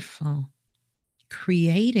colorful,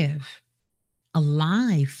 creative,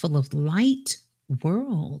 alive, full of light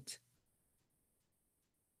world.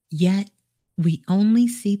 Yet we only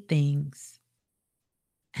see things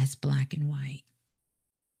as black and white.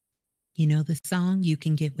 You know the song, you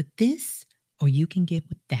can get with this or you can get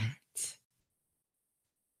with that.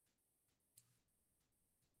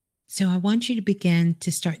 So I want you to begin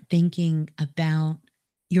to start thinking about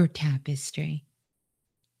your tapestry.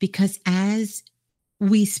 Because as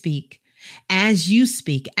we speak, as you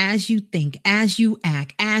speak, as you think, as you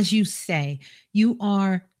act, as you say, you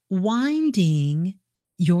are winding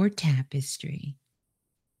your tapestry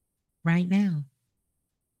right now.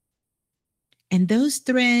 And those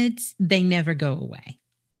threads, they never go away.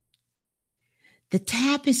 The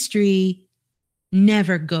tapestry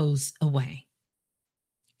never goes away.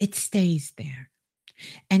 It stays there.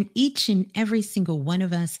 And each and every single one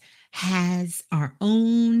of us has our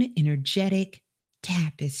own energetic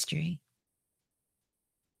tapestry.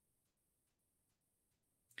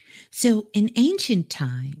 So in ancient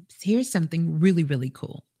times, here's something really, really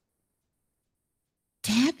cool.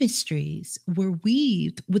 Tapestries were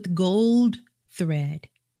weaved with gold thread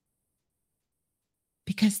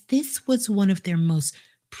because this was one of their most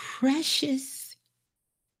precious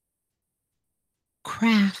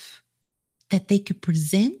craft that they could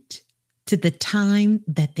present to the time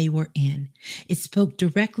that they were in. It spoke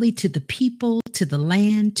directly to the people, to the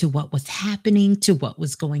land, to what was happening, to what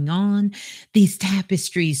was going on. These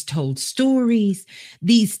tapestries told stories.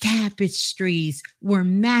 These tapestries were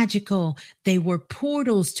magical. They were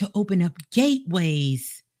portals to open up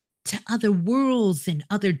gateways to other worlds and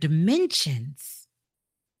other dimensions.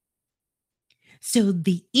 So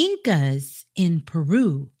the Incas in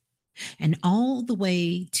Peru and all the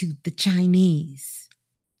way to the Chinese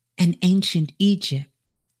and ancient Egypt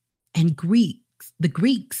and the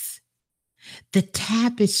Greeks, the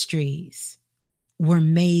tapestries were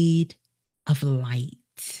made of light.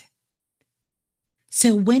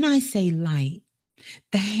 So when I say light,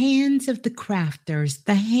 the hands of the crafters,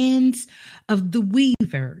 the hands of the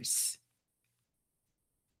weavers,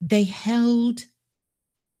 they held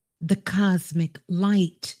the cosmic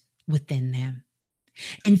light within them.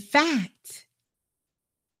 In fact,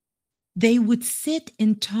 they would sit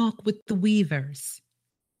and talk with the weavers,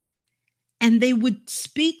 and they would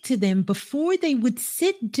speak to them before they would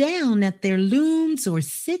sit down at their looms or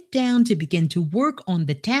sit down to begin to work on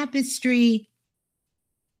the tapestry.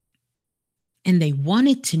 And they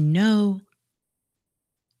wanted to know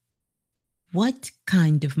what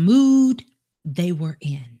kind of mood they were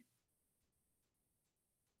in.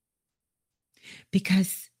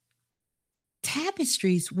 Because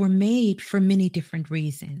tapestries were made for many different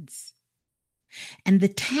reasons. And the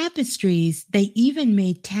tapestries, they even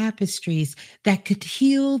made tapestries that could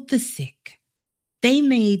heal the sick. They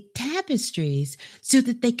made tapestries so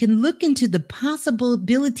that they can look into the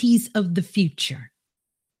possibilities of the future.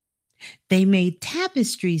 They made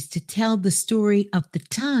tapestries to tell the story of the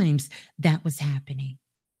times that was happening.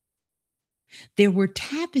 There were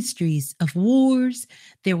tapestries of wars,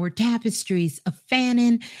 there were tapestries of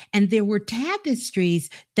famine, and there were tapestries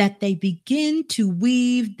that they begin to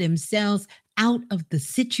weave themselves out of the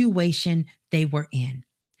situation they were in.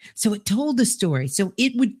 So it told the story. So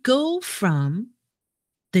it would go from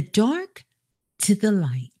the dark to the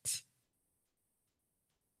light.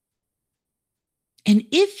 And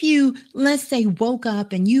if you, let's say, woke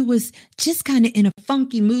up and you was just kind of in a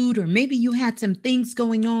funky mood, or maybe you had some things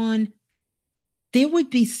going on, there would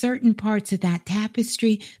be certain parts of that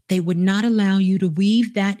tapestry, they would not allow you to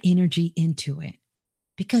weave that energy into it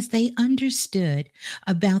because they understood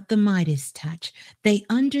about the Midas touch. They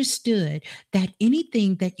understood that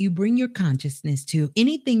anything that you bring your consciousness to,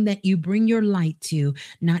 anything that you bring your light to,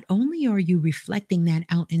 not only are you reflecting that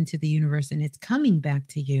out into the universe and it's coming back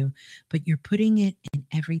to you, but you're putting it in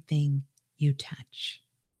everything you touch.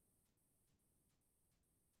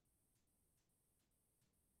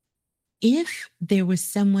 If there was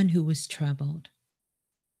someone who was troubled,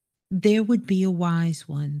 there would be a wise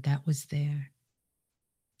one that was there,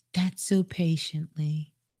 that so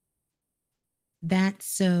patiently, that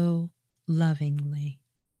so lovingly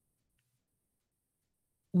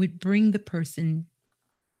would bring the person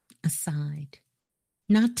aside,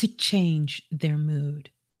 not to change their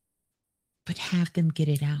mood, but have them get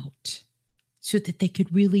it out so that they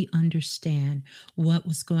could really understand what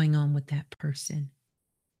was going on with that person.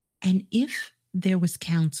 And if there was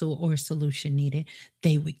counsel or solution needed,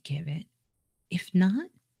 they would give it. If not,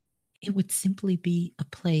 it would simply be a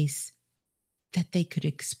place that they could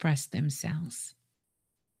express themselves.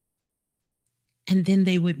 And then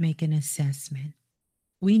they would make an assessment.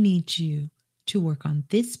 We need you to work on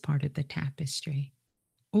this part of the tapestry,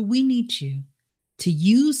 or we need you to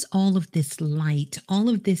use all of this light, all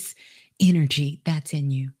of this energy that's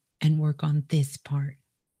in you, and work on this part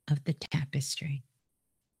of the tapestry.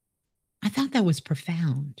 I thought that was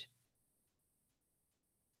profound.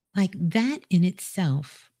 Like that in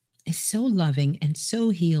itself is so loving and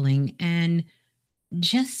so healing and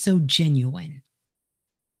just so genuine.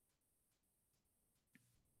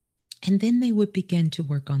 And then they would begin to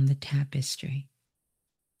work on the tapestry.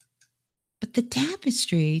 But the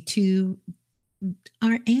tapestry, to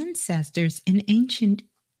our ancestors in ancient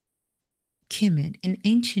Kemet, in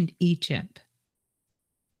ancient Egypt,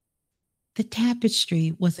 the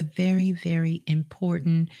tapestry was a very, very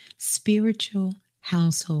important spiritual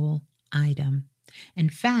household item. In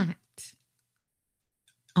fact,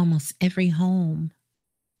 almost every home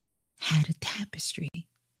had a tapestry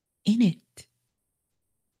in it.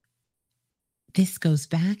 This goes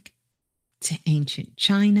back to ancient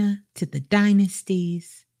China, to the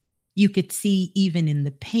dynasties. You could see even in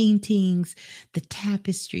the paintings, the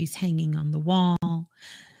tapestries hanging on the wall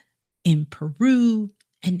in Peru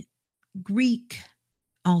and Greek,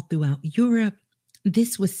 all throughout Europe.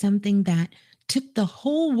 This was something that took the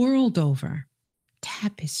whole world over.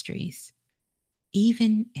 Tapestries,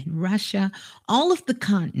 even in Russia, all of the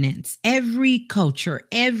continents, every culture,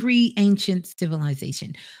 every ancient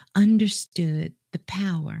civilization understood the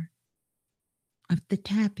power of the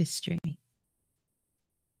tapestry,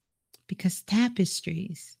 because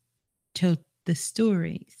tapestries told the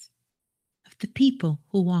stories of the people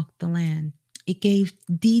who walked the land. It gave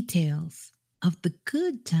details of the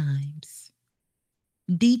good times,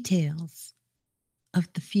 details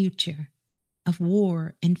of the future, of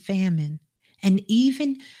war and famine, and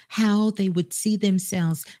even how they would see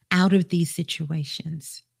themselves out of these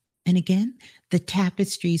situations. And again, the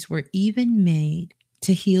tapestries were even made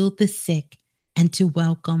to heal the sick and to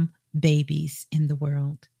welcome babies in the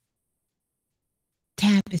world.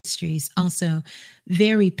 Tapestries also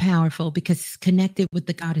very powerful because it's connected with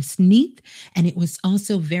the goddess Neith, and it was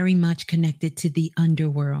also very much connected to the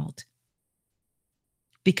underworld,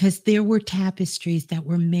 because there were tapestries that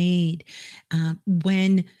were made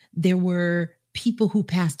when there were people who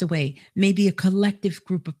passed away, maybe a collective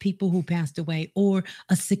group of people who passed away, or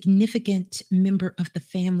a significant member of the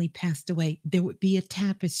family passed away. There would be a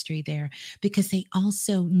tapestry there because they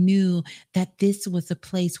also knew that this was a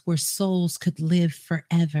place where souls could live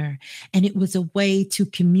forever. And it was a way to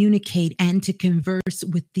communicate and to converse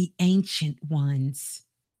with the ancient ones.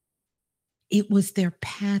 It was their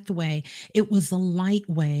pathway. It was a light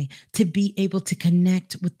way to be able to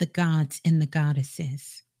connect with the gods and the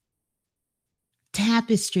goddesses.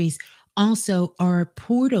 Tapestries also are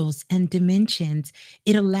portals and dimensions.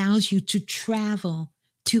 It allows you to travel,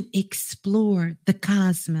 to explore the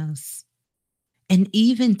cosmos, and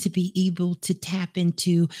even to be able to tap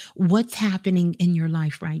into what's happening in your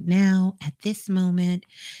life right now at this moment,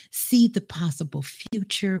 see the possible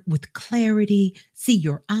future with clarity, see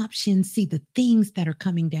your options, see the things that are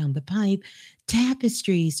coming down the pipe.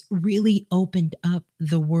 Tapestries really opened up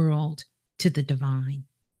the world to the divine.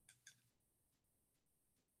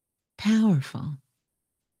 Powerful,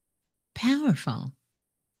 powerful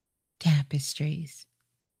tapestries.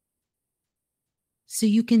 So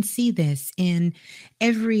you can see this in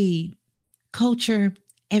every culture,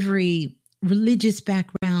 every religious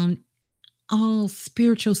background, all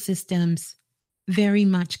spiritual systems very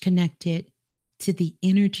much connected to the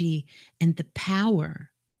energy and the power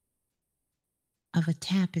of a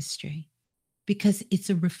tapestry, because it's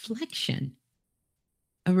a reflection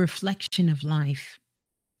of life.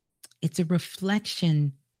 It's a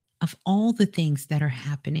reflection of all the things that are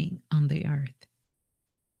happening on the earth.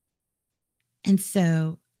 And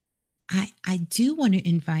so I do want to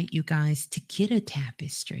invite you guys to get a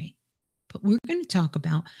tapestry, but we're going to talk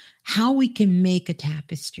about how we can make a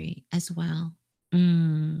tapestry as well.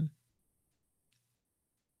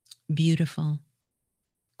 Beautiful.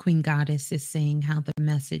 Queen Goddess is saying how the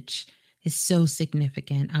message is so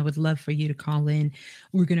significant. I would love for you to call in.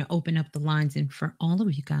 We're going to open up the lines and for all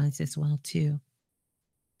of you guys as well too.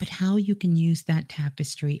 But how you can use that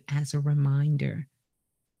tapestry as a reminder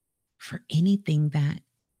for anything that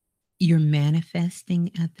you're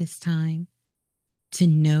manifesting at this time, to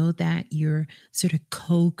know that you're sort of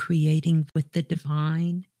co-creating with the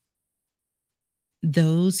divine.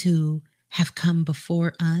 Those who have come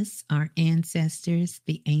before us, our ancestors,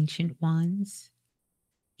 the ancient ones,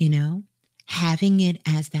 having it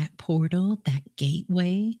as that portal, that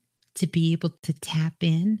gateway to be able to tap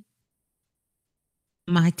in.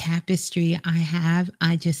 My tapestry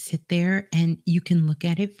I just sit there and you can look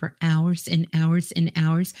at it for hours and hours and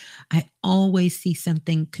hours. I always see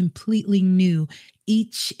something completely new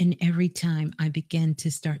each and every time I begin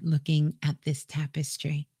to start looking at this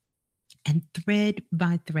tapestry. And thread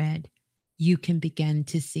by thread, you can begin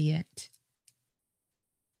to see it.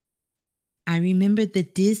 I remember the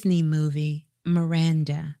Disney movie,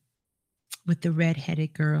 Miranda, with the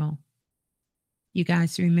redheaded girl. You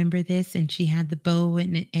guys remember this? And she had the bow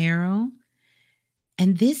and an arrow.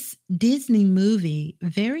 And this Disney movie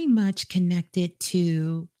very much connected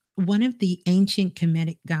to one of the ancient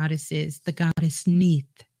Kemetic goddesses, the goddess Neith.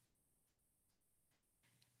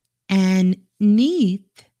 And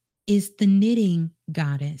Neith is the knitting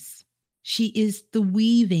goddess. She is the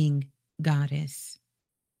weaving goddess.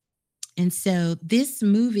 And so this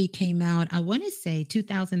movie came out, I want to say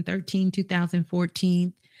 2013,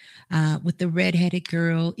 2014, with the redheaded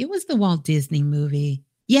girl. It was the Walt Disney movie.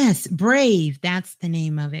 Yes, Brave. That's the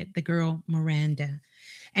name of it. The girl Miranda.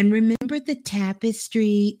 And remember the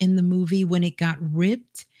tapestry in the movie when it got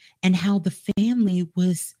ripped and how the family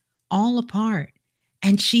was all apart.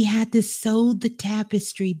 And she had to sew the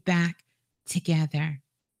tapestry back together,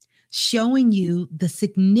 showing you the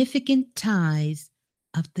significant ties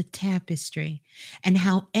of the tapestry and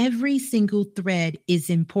how every single thread is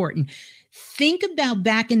important. Think about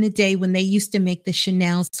back in the day when they used to make the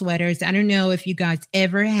Chanel sweaters. I don't know if you guys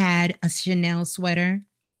ever had a Chanel sweater,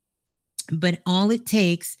 but all it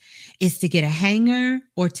takes is to get a hanger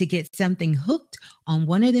or to get something hooked on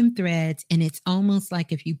one of them threads. And it's almost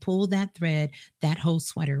like if you pull that thread, that whole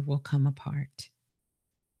sweater will come apart.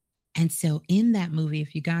 And so in that movie,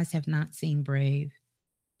 if you guys have not seen Brave,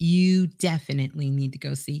 you definitely need to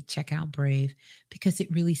go check out Brave, because it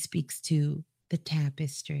really speaks to the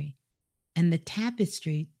tapestry. And the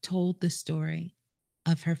tapestry told the story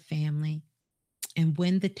of her family. And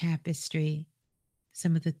when the tapestry,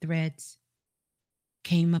 some of the threads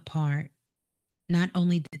came apart, not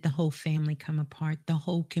only did the whole family come apart, the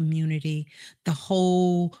whole community, the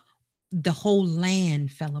whole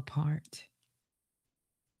land fell apart.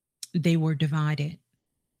 They were divided.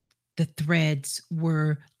 The threads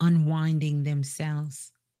were unwinding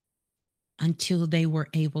themselves until they were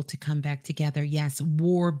able to come back together. Yes,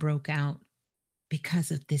 war broke out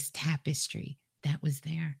because of this tapestry that was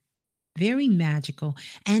there. Very magical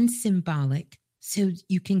and symbolic, so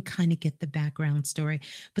you can kind of get the background story.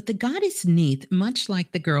 But the goddess Neith, much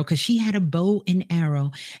like the girl, because she had a bow and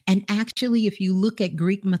arrow. And actually, if you look at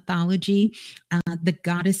Greek mythology, the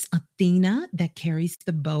goddess Athena that carries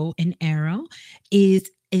the bow and arrow is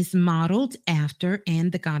modeled after,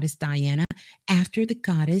 and the goddess Diana, after the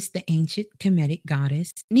goddess, the ancient Kemetic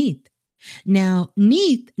goddess Neith. Now,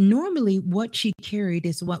 Neith, normally what she carried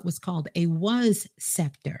is what was called a was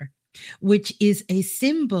scepter, which is a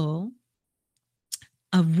symbol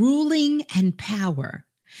of ruling and power.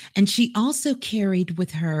 And she also carried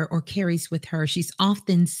with her, or carries with her, she's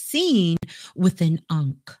often seen with an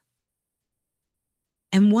ankh.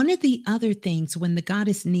 And one of the other things, when the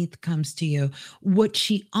goddess Neith comes to you, what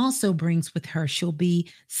she also brings with her, she'll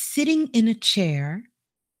be sitting in a chair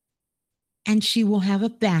and she will have a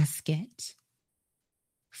basket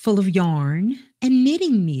full of yarn and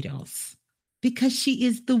knitting needles, because she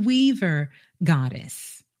is the weaver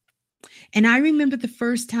goddess. And I remember the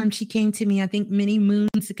first time she came to me, I think many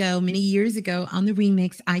years ago on the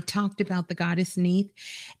remix, I talked about the goddess Neith,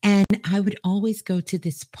 and I would always go to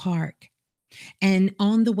this park. And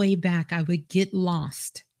on the way back, I would get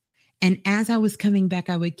lost. And as I was coming back,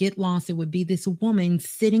 I would get lost. It would be this woman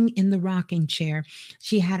sitting in the rocking chair.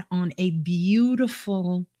 She had on a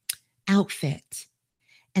beautiful outfit.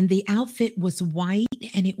 And the outfit was white,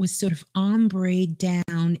 and it was sort of ombre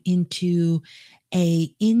down into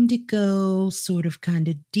a indigo, sort of kind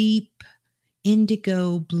of deep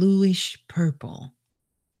indigo, bluish purple.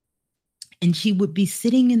 And she would be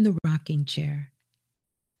sitting in the rocking chair,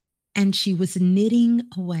 and she was knitting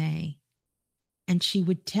away, and she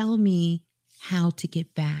would tell me how to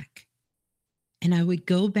get back. And I would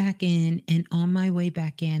go back in, and on my way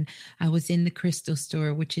back in, I was in the crystal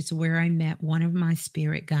store, which is where I met one of my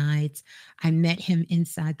spirit guides. I met him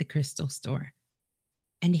inside the crystal store,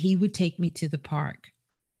 and he would take me to the park,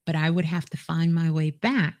 but I would have to find my way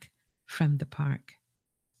back from the park.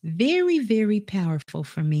 Very, very powerful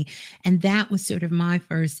for me. And that was sort of my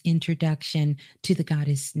first introduction to the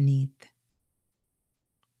goddess Neith.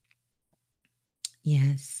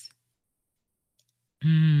 Yes.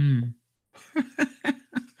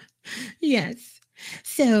 Yes.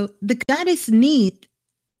 So the goddess Neith,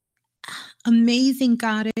 amazing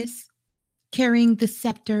goddess, carrying the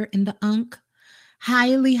scepter and the ankh.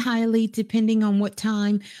 highly, highly, depending on what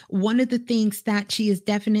time. One of the things that she is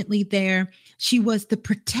definitely there, she was the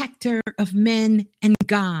protector of men and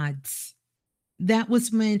gods. That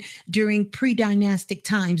was when, during pre-dynastic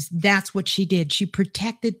times, that's what she did. She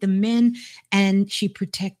protected the men and she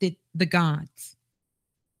protected the gods.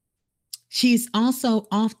 She's also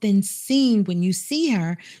often seen, when you see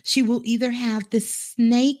her, she will either have the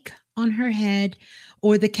snake on her head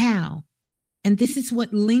or the cow. And this is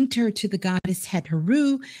what linked her to the goddess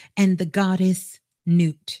Het-Heru and the goddess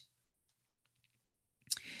Nut.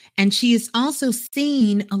 And she is also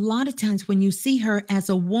seen a lot of times when you see her as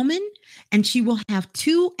a woman, and she will have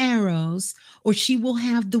two arrows, or she will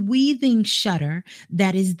have the weaving shutter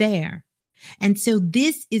that is there. And so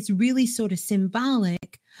this is really sort of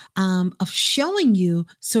symbolic of showing you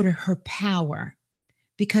sort of her power,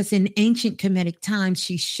 because in ancient Kemetic times,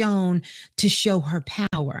 she's shown to show her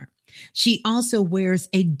power. She also wears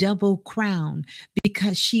a double crown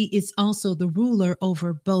because she is also the ruler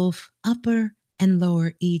over both Upper and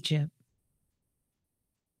Lower Egypt.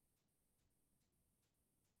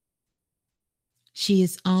 She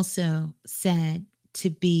is also said to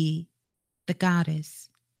be the goddess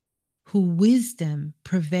who wisdom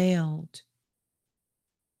prevailed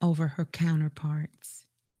over her counterparts.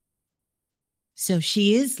 So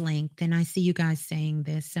she is linked, and I see you guys saying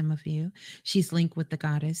this, some of you. She's linked with the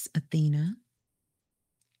goddess Athena,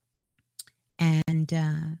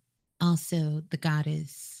 and also the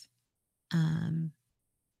goddess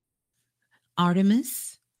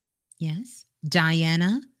Artemis, yes,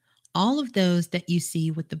 Diana. All of those that you see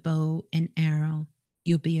with the bow and arrow,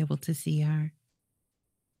 you'll be able to see her.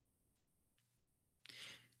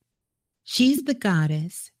 She's the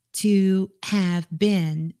goddess to have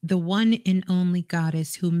been the one and only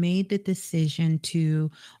goddess who made the decision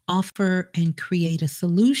to offer and create a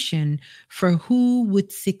solution for who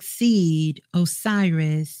would succeed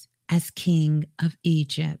Osiris as king of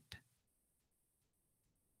Egypt.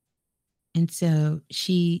 And so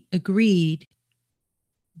she agreed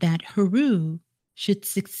that Heru should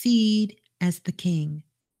succeed as the king.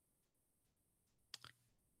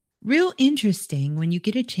 Real interesting when you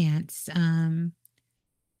get a chance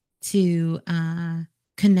to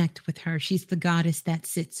connect with her. She's the goddess that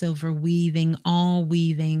sits over weaving, all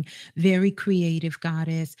weaving, very creative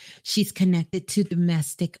goddess. She's connected to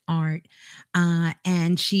domestic art.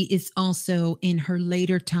 And she is also, in her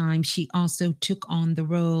later time, she also took on the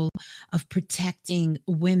role of protecting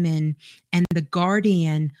women and the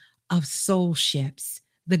guardian of soul ships,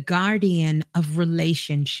 the guardian of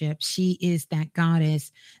relationships. She is that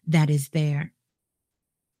goddess that is there.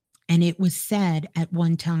 And it was said at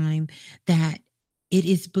one time that it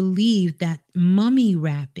is believed that mummy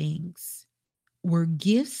wrappings were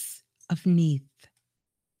gifts of Neith,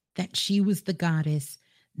 that she was the goddess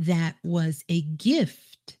that was a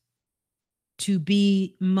gift to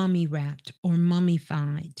be mummy wrapped or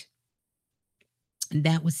mummified. And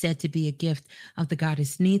that was said to be a gift of the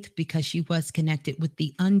goddess Neith because she was connected with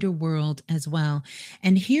the underworld as well.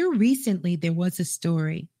 And here recently, there was a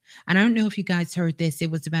story. I don't know if you guys heard this.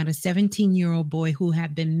 It was about a 17-year-old boy who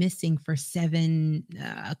had been missing for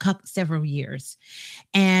several years.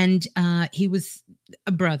 And he was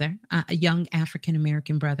a brother, a young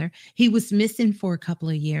African-American brother. He was missing for a couple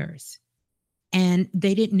of years. And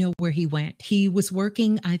they didn't know where he went. He was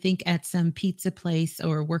working, I think, at some pizza place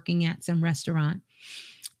or working at some restaurant.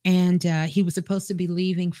 And he was supposed to be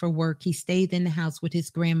leaving for work. He stayed in the house with his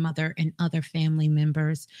grandmother and other family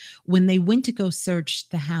members. When they went to go search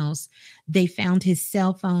the house, they found his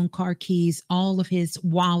cell phone, car keys, all of his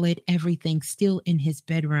wallet, everything still in his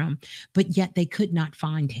bedroom, but yet they could not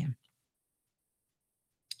find him.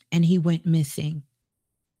 And he went missing.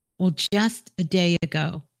 Well, just a day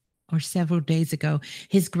ago or several days ago,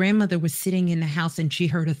 his grandmother was sitting in the house and she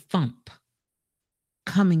heard a thump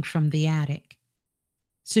coming from the attic.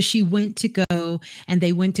 So she went to go, and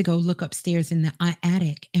they went to go look upstairs in the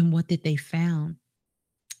attic. And what did they found?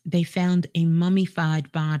 They found a mummified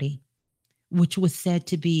body, which was said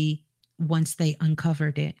to be, once they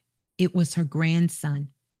uncovered it, it was her grandson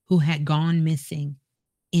who had gone missing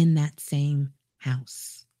in that same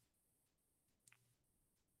house.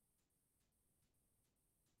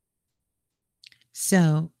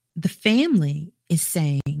 So the family is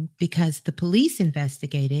saying, because the police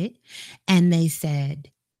investigated and they said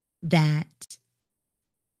that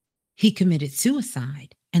he committed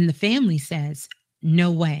suicide. And the family says,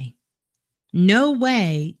 no way. No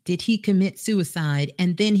way did he commit suicide.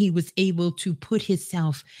 And then he was able to put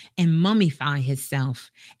himself and mummify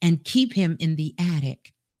himself and keep him in the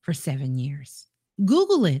attic for 7 years.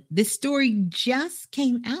 Google it. This story just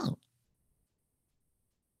came out.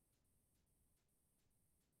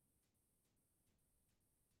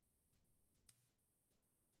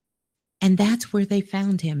 And that's where they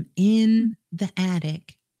found him, in the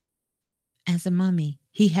attic as a mummy.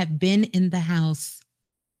 He had been in the house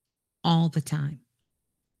all the time.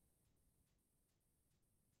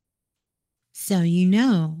 So you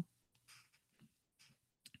know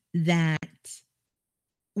that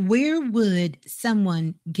where would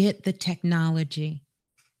someone get the technology?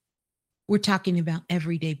 We're talking about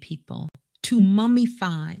everyday people to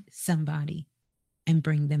mummify somebody and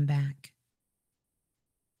bring them back.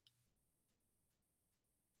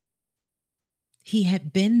 He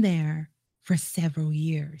had been there for several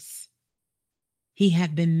years. He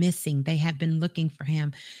had been missing. They had been looking for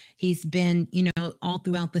him. He's been, all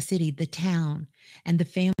throughout the city, the town. And the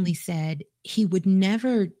family said he would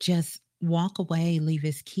never just walk away, leave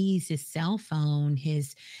his keys, his cell phone,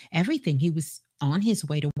 his everything. He was on his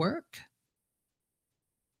way to work.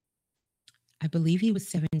 I believe he was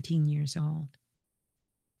 17 years old.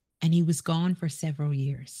 And he was gone for several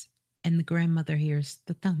years. And the grandmother hears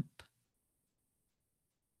the thump.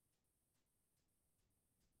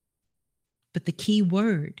 But the key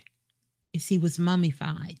word is he was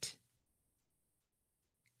mummified.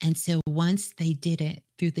 And so once they did it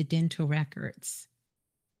through the dental records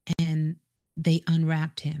and they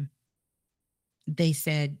unwrapped him, they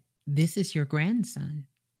said, "This is your grandson."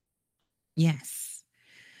 Yes.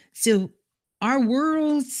 So our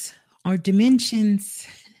worlds, our dimensions,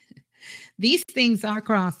 these things are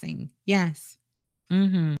crossing. Yes.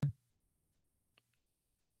 Mm-hmm.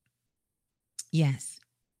 Yes.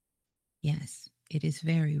 Yes. It is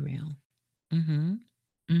very real. Mm-hmm.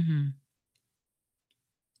 Mm-hmm.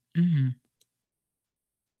 Mm-hmm.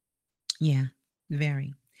 Yeah,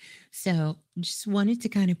 very. So just wanted to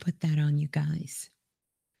kind of put that on you guys.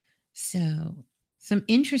 So some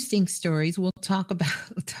interesting stories. We'll talk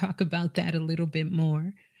about that a little bit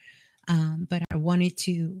more. But I wanted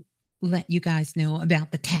to let you guys know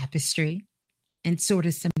about the tapestry and sort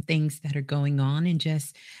of some things that are going on, and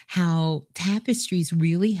just how tapestries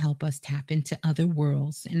really help us tap into other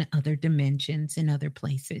worlds and other dimensions and other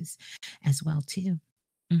places as well too.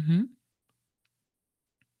 Mm-hmm.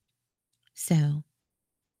 So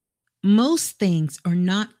most things are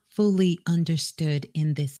not fully understood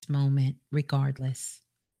in this moment, regardless.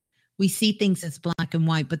 We see things as black and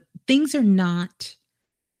white, but things are not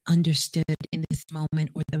understood in this moment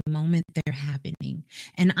or the moment they're happening.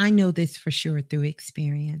 And I know this for sure through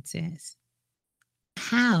experiences.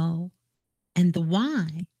 How and the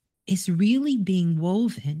why is really being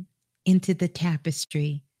woven into the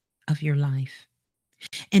tapestry of your life.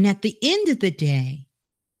 And at the end of the day,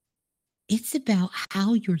 it's about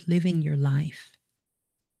how you're living your life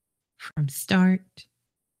from start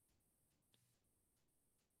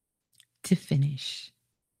to finish.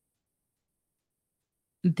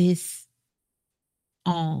 This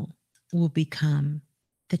all will become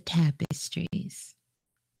the tapestries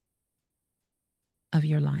of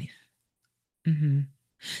your life. Mm-hmm.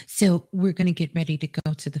 So we're going to get ready to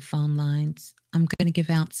go to the phone lines. I'm going to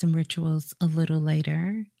give out some rituals a little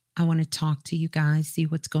later. I want to talk to you guys, see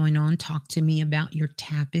what's going on. Talk to me about your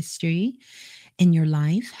tapestry in your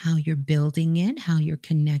life, how you're building it, how you're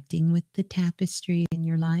connecting with the tapestry in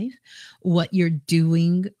your life, what you're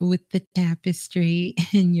doing with the tapestry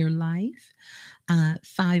in your life.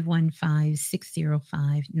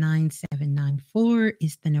 515-605-9794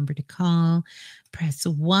 is the number to call. Press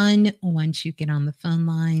 1 once you get on the phone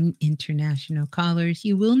line. International callers,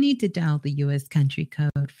 you will need to dial the U.S. country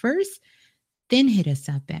code first, then hit us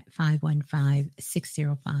up at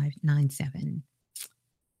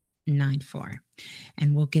 515-605-9794.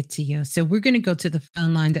 And we'll get to you. So we're going to go to the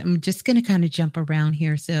phone line. I'm just going to kind of jump around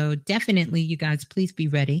here. So definitely, you guys, please be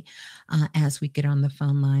ready as we get on the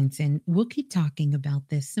phone lines. And we'll keep talking about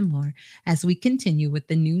this some more as we continue with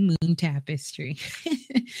the new Moon Tapestry.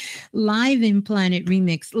 Live in Planet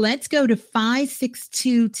Remix. Let's go to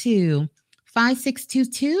 5622.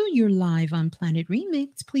 5622, you're live on Planet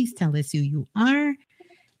Remix. Please tell us who you are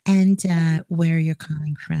and where you're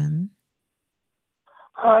calling from.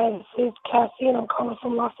 Hi, this is Cassie, and I'm calling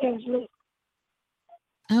from Los Angeles.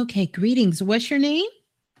 Okay, greetings. What's your name?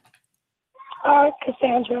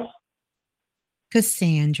 Cassandra.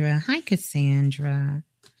 Cassandra. Hi, Cassandra.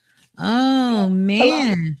 Oh, man.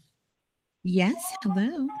 Hello. Yes,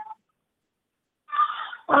 hello.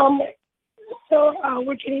 So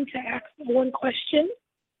we're getting to ask one question,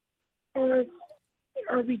 or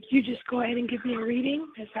you just go ahead and give me a reading?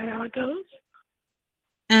 Is that how it goes?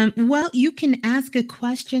 Well, you can ask a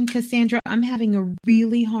question, Cassandra. I'm having a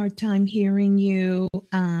really hard time hearing you.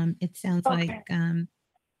 It sounds like, I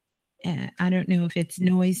don't know if it's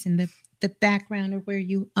noise in the background or where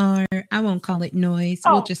you are. I won't call it noise.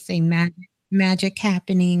 We'll just say magic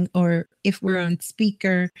happening or if we're on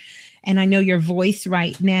speaker. And I know your voice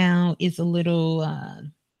right now is a little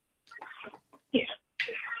Yeah.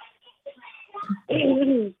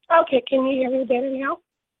 Okay, can you hear me better now?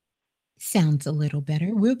 sounds a little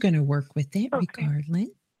better. We're going to work with it Okay. regardless.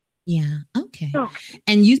 Yeah. Okay. Okay.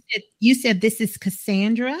 And you said this is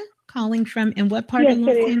Cassandra calling from in what part Yes, of it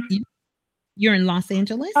Los is. Angeles? You're in Los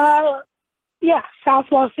Angeles? Yeah, South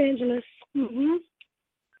Los Angeles.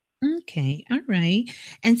 Okay. All right.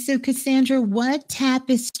 And so Cassandra, what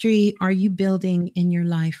tapestry are you building in your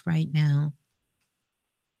life right now?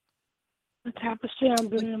 The tapestry I'm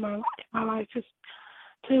building in my life is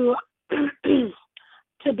to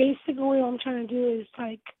to basically what I'm trying to do is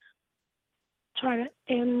like try to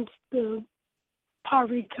end the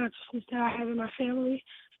poverty consciousness that I have in my family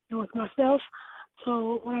and with myself.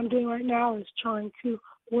 So what I'm doing right now is trying to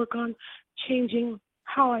work on changing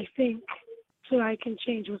how I think so that I can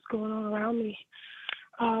change what's going on around me.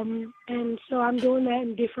 And so I'm doing that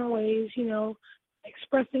in different ways,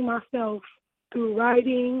 expressing myself through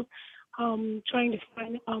writing, trying to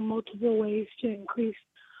find multiple ways to increase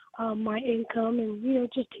my income and,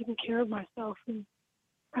 just taking care of myself. And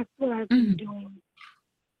that's what I've been doing.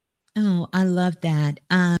 Oh, I love that.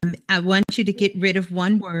 I want you to get rid of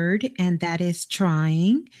one word, and that is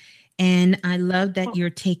trying. And I love that you're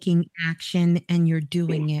taking action and you're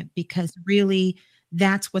doing it because really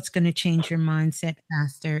that's what's going to change your mindset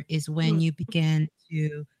faster is when you begin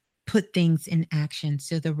to put things in action.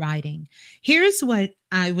 So the writing. Here's what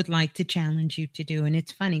I would like to challenge you to do. And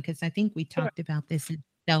it's funny because I think we talked about this in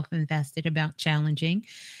Self-Invested about challenging.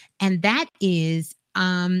 And that is,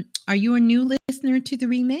 are you a new listener to the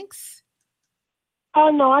remix? Oh,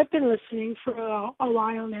 no, I've been listening for a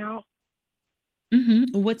while now.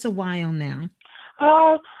 What's a while now?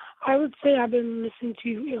 I would say I've been listening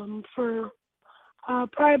to for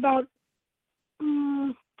probably about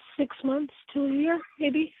 6 months to a year,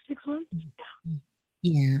 maybe 6 months.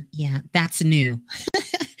 Yeah, that's new.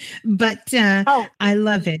 But I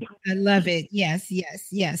love it. I love it. Yes.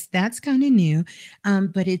 That's kind of new.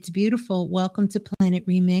 But it's beautiful. Welcome to Planet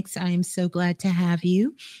Remix. I am so glad to have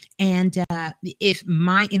you. And if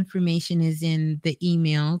my information is in the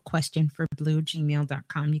email,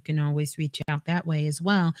 questionforblue@gmail.com, you can always reach out that way as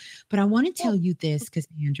well. But I want to tell you this,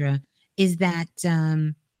 Cassandra, is that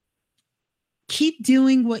keep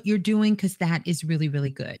doing what you're doing because that is really, really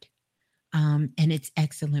good. And it's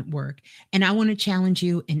excellent work. And I want to challenge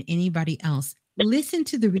you and anybody else. Listen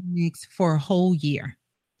to the remix for a whole year.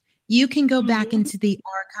 You can go back into the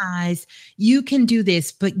archives. You can do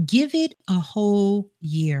this, but give it a whole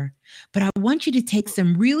year. But I want you to take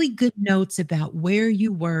some really good notes about where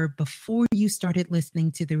you were before you started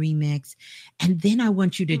listening to the remix. And then I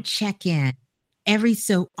want you to check in every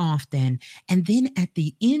so often. And then at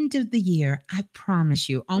the end of the year, I promise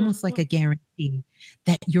you, almost like a guarantee,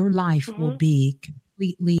 that your life will be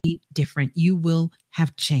completely different. You will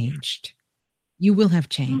have changed. You will have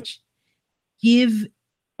changed. Give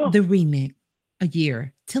the remix a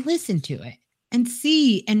year to listen to it and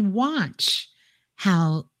see and watch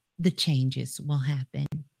how the changes will happen.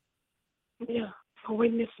 Yeah, to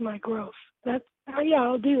witness my growth. That's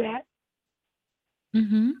I'll do that.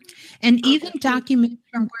 And even document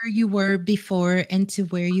from where you were before and to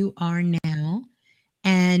where you are now,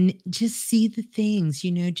 and just see the things,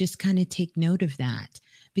 just kind of take note of that,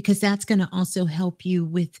 because that's going to also help you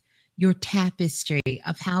with your tapestry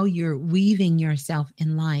of how you're weaving yourself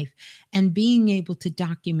in life and being able to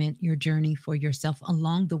document your journey for yourself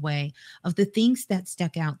along the way of the things that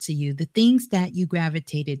stuck out to you, the things that you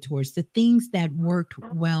gravitated towards, the things that worked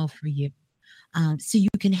well for you. So you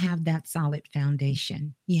can have that solid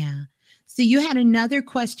foundation. Yeah. So you had another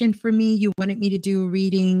question for me. You wanted me to do a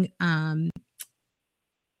reading.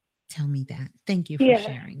 Tell me that. Thank you for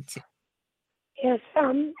sharing too. Yes.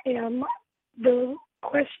 The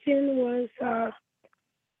question was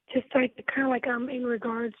just like kind of like in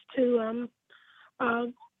regards to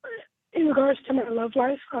my love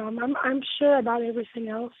life. I'm sure about everything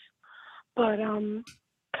else, but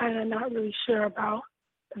kind of not really sure about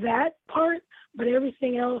that part. But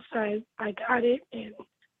everything else, I got it, and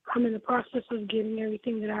I'm in the process of getting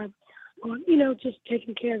everything that I've, just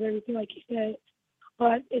taking care of everything like you said.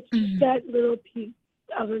 But it's just that little piece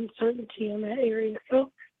of uncertainty in that area.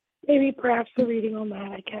 So maybe perhaps a reading on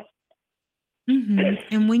that, I guess.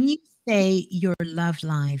 And when you say your love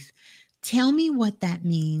life, tell me what that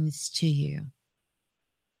means to you.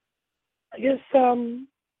 I guess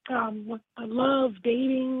I love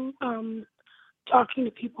dating, talking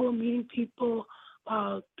to people, meeting people,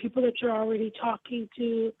 people that you're already talking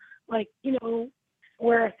to, like,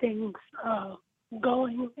 where are things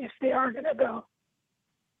going if they are going to go.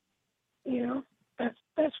 You know,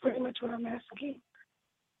 that's pretty much what I'm asking.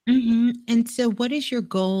 And so, what is your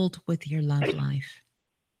goal with your love life?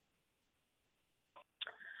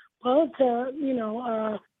 Well,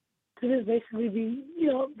 to just basically be,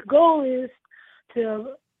 the goal is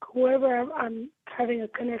to whoever I'm having a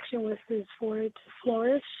connection with is for it to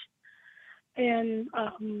flourish and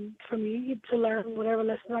for me to learn whatever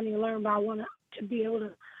lessons I need to learn. But I want to be able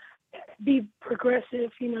to be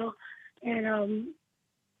progressive, and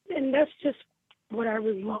that's just what I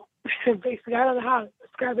really want. Basically, I don't know how to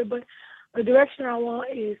describe it, but the direction I want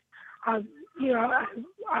is, I,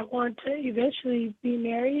 I want to eventually be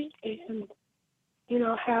married and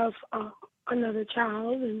have another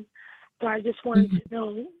child, and so I just wanted to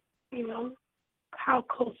know, how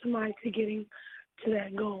close am I to getting to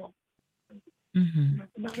that goal?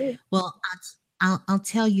 That's about it. Well, I'll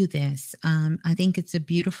tell you this. I think it's a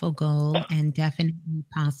beautiful goal and definitely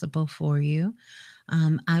possible for you.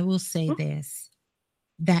 I will say this,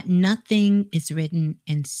 that nothing is written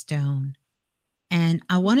in stone. And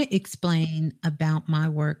I want to explain about my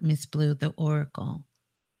work, Miss Blue, the Oracle.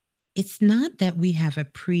 It's not that we have a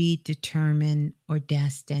predetermined or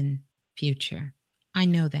destined future. I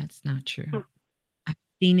know that's not true. I've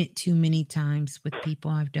seen it too many times with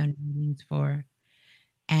people I've done readings for,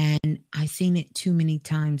 and I've seen it too many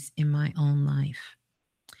times in my own life.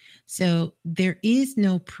 So there is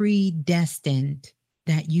no predestined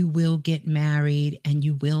that you will get married and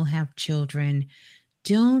you will have children.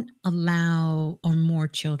 Don't allow, or more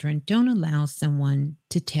children, don't allow someone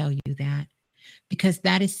to tell you that, because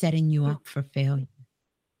that is setting you up for failure.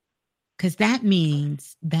 Because that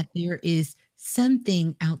means that there is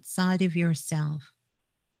something outside of yourself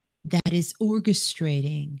that is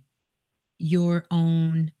orchestrating your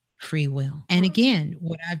own free will. And again,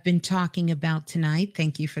 what I've been talking about tonight,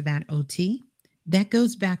 thank you for that, OT, that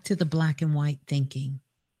goes back to the black and white thinking.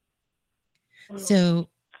 So,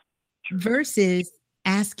 versus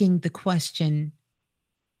asking the question,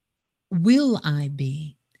 will I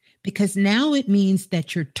be? Because now it means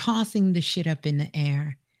that you're tossing the shit up in the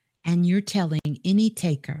air and you're telling any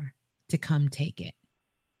taker to come take it.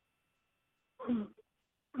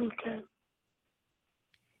 Okay.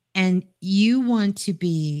 And you want to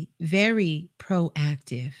be very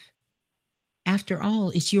proactive. After all,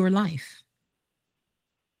 it's your life.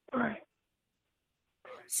 Right.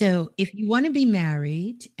 So if you want to be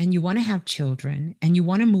married and you want to have children and you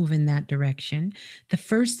want to move in that direction, the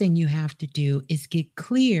first thing you have to do is get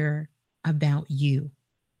clear about you.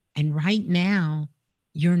 And right now,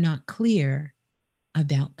 you're not clear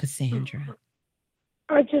about Cassandra.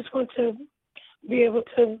 I just want to be able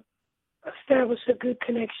to establish a good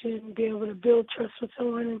connection, be able to build trust with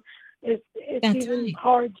someone, and it's That's even right.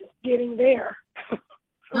 hard just getting there.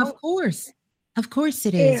 Of course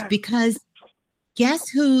it is, Yeah. because guess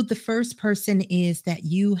who the first person is that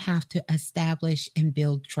you have to establish and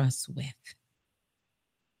build trust with?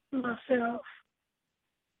 Myself.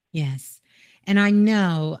 Yes. And I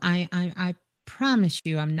know, I promise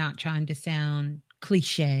you, I'm not trying to sound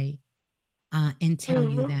cliche and tell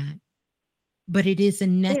you that, but it is a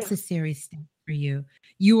necessary step for you.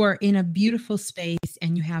 You are in a beautiful space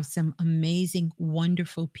and you have some amazing,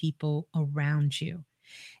 wonderful people around you.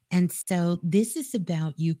 And so this is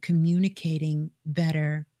about you communicating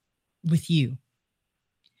better with you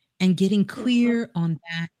and getting clear on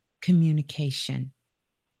that communication,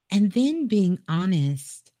 and then being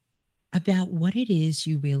honest about what it is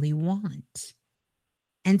you really want.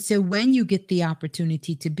 And so when you get the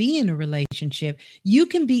opportunity to be in a relationship, you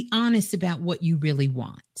can be honest about what you really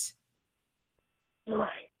want. Right.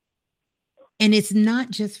 And it's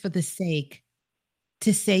not just for the sake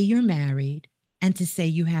to say you're married and to say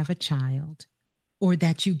you have a child or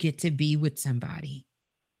that you get to be with somebody.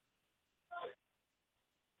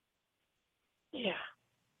 Yeah.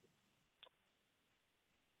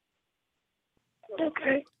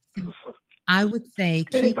 Okay. I would say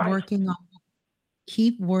Good keep advice.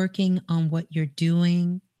 working on what you're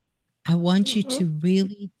doing. I want you to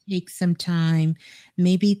really take some time,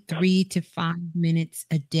 maybe 3 to 5 minutes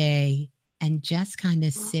a day, and just kind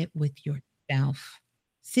of sit with yourself.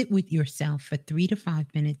 Sit with yourself for 3 to 5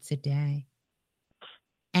 minutes a day.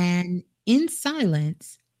 And in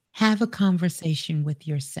silence, have a conversation with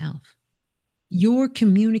yourself. Your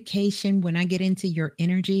communication, when I get into your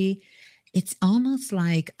energy, it's almost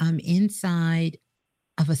like I'm inside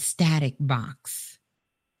of a static box.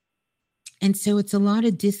 And so it's a lot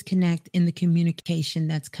of disconnect in the communication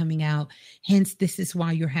that's coming out. Hence, this is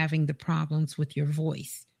why you're having the problems with your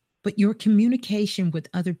voice. But your communication with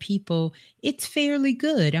other people, it's fairly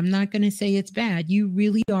good. I'm not going to say it's bad. You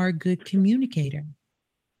really are a good communicator.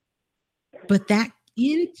 But that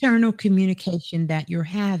internal communication that you're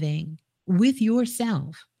having with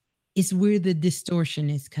yourself is where the distortion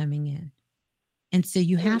is coming in. And so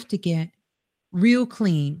you have to get real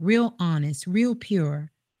clean, real honest, real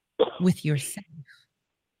pure with yourself.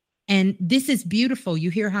 And this is beautiful. You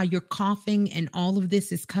hear how you're coughing and all of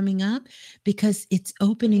this is coming up because it's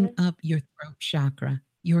opening up your throat chakra,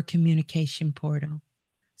 your communication portal,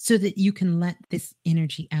 so that you can let this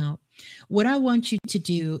energy out. What I want you to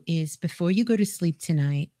do is before you go to sleep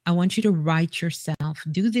tonight, I want you to write yourself,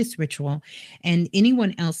 do this ritual, and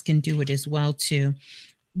anyone else can do it as well too.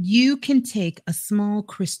 You can take a small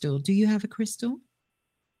crystal. Do you have a crystal?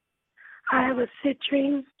 I have a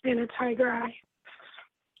citrine and a tiger eye.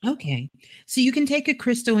 Okay. So you can take a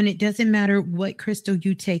crystal, and it doesn't matter what crystal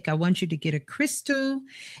you take. I want you to get a crystal,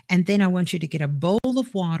 and then I want you to get a bowl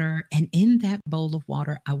of water. And in that bowl of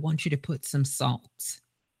water, I want you to put some salt.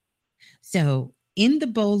 So in the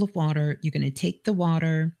bowl of water, you're going to take the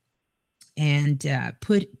water and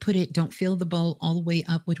put it, don't fill the bowl all the way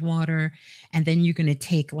up with water. And then you're going to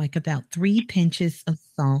take like about 3 pinches of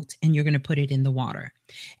salt, and you're going to put it in the water.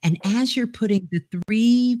 And as you're putting the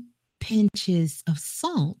 3 pinches of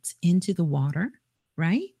salt into the water,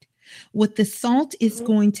 right? What the salt is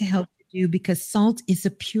going to help you do, because salt is a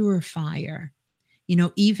purifier. You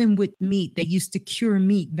know, even with meat, they used to cure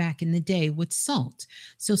meat back in the day with salt.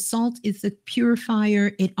 So salt is a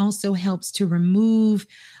purifier. It also helps to remove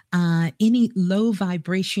any low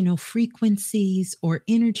vibrational frequencies or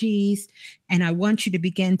energies. And I want you to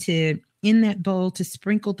begin to, in that bowl, to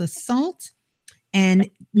sprinkle the salt.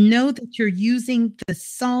 And know that you're using the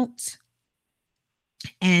salt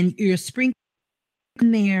and you're sprinkling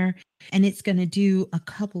there, and it's going to do a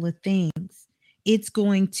couple of things. It's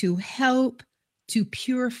going to help to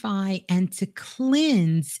purify and to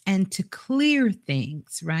cleanse and to clear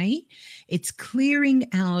things, right? It's clearing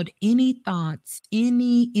out any thoughts,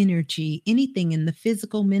 any energy, anything in the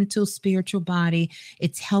physical, mental, spiritual body.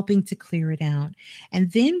 It's helping to clear it out.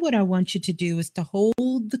 And then what I want you to do is to hold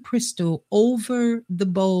the crystal over the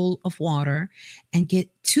bowl of water and get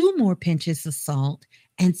 2 more pinches of salt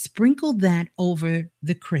and sprinkle that over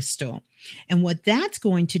the crystal. And what that's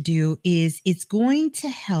going to do is it's going to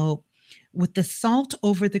help with the salt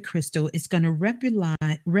over the crystal. It's going to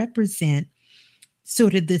represent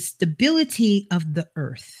sort of the stability of the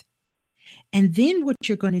earth. And then what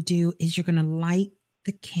you're going to do is you're going to light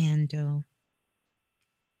the candle.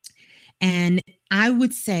 And I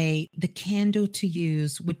would say the candle to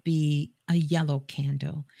use would be a yellow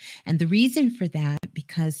candle. And the reason for that,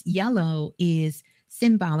 because yellow is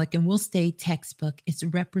symbolic, and we'll stay textbook, it's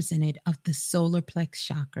representative of the solar plex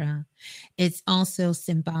chakra. It's also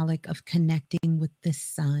symbolic of connecting with the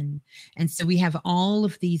sun. And so we have all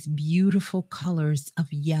of these beautiful colors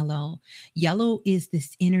of yellow. Yellow is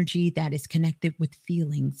this energy that is connected with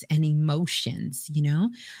feelings and emotions, you know.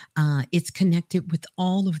 It's connected with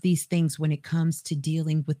all of these things when it comes to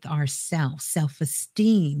dealing with our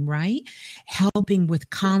self-esteem, right? Helping with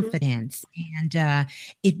confidence. And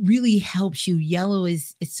it really helps you. Yellow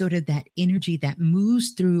is sort of that energy that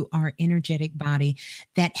moves through our energetic body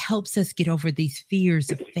that helps us get over these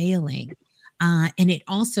fears of failing. And it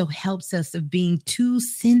also helps us of being too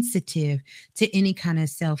sensitive to any kind of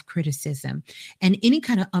self-criticism and any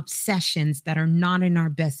kind of obsessions that are not in our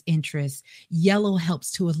best interest. Yellow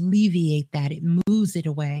helps to alleviate that. It moves it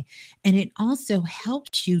away. And it also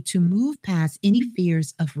helps you to move past any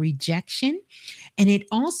fears of rejection. And it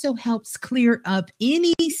also helps clear up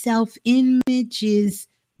any self-images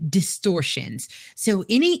distortions. So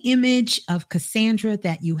any image of Cassandra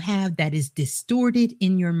that you have that is distorted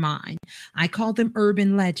in your mind, I call them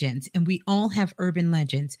urban legends, and we all have urban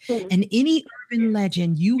legends. And any urban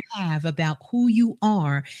legend you have about who you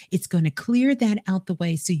are, it's going to clear that out the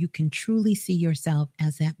way so you can truly see yourself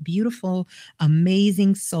as that beautiful,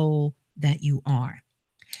 amazing soul that you are.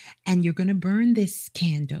 And you're going to burn this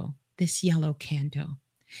candle, this yellow candle.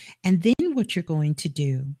 And then what you're going to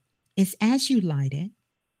do is, as you light it,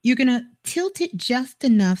 you're going to tilt it just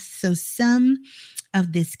enough so some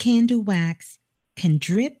of this candle wax can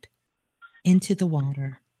drip into the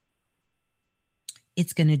water.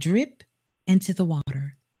 It's going to drip into the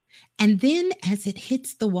water. And then as it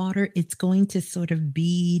hits the water, it's going to sort of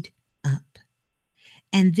bead up.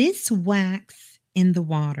 And this wax in the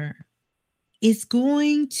water is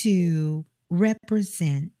going to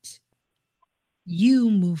represent you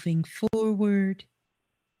moving forward,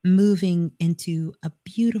 moving into a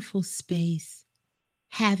beautiful space,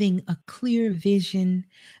 having a clear vision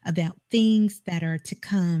about things that are to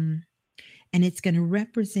come. And it's going to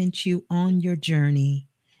represent you on your journey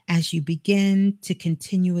as you begin to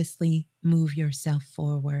continuously move yourself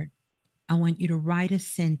forward. I want you to write a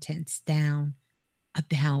sentence down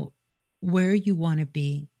about where you want to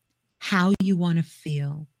be, how you want to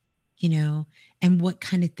feel, you know, and what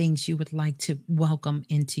kind of things you would like to welcome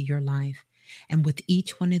into your life. And with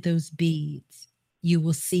each one of those beads, you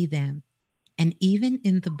will see them. And even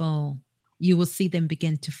in the bowl, you will see them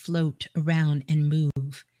begin to float around and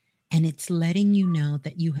move. And it's letting you know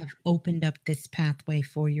that you have opened up this pathway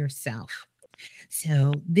for yourself.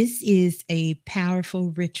 So, this is a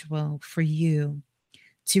powerful ritual for you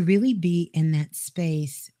to really be in that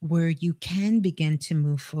space where you can begin to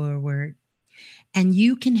move forward. And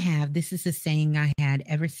you can have, this is a saying I had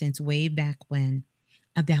ever since way back when,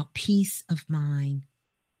 about peace of mind,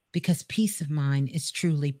 because peace of mind is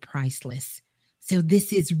truly priceless. So,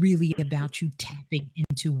 this is really about you tapping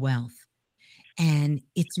into wealth. And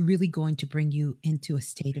it's really going to bring you into a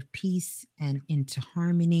state of peace and into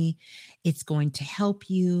harmony. It's going to help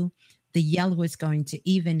you. The yellow is going to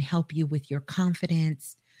even help you with your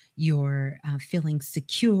confidence, your feeling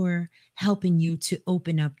secure, helping you to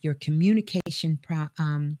open up your communication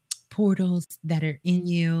portals that are in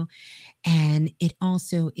you. And it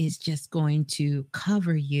also is just going to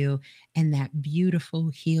cover you in that beautiful,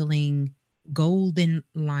 healing, golden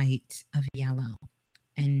light of yellow,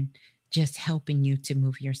 and just helping you to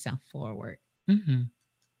move yourself forward. Mm-hmm.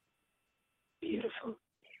 Beautiful.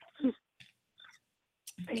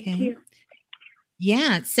 Thank Okay. you.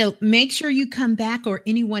 Yeah. So make sure you come back, or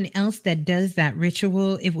anyone else that does that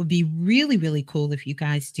ritual. It would be really, really cool if you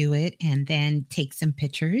guys do it and then take some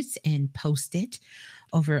pictures and post it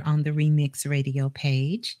over on the Remix Radio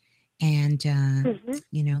page. And, Hmm.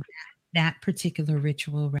 you know, that particular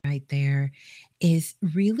ritual right there is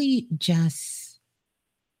really just,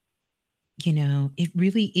 you know, it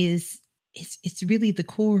really is, it's really the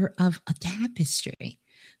core of a tapestry.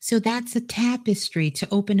 So that's a tapestry to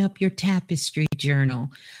open up your tapestry journey,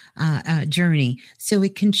 so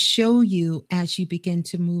it can show you as you begin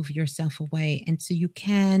to move yourself away, and so you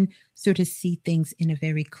can sort of see things in a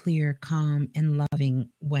very clear, calm, and loving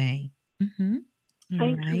way. Mm-hmm. All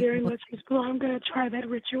Thank you right. very Well, much, Ms. Blue. I'm going to try that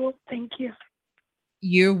ritual. Thank you.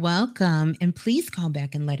 you're welcome, and please call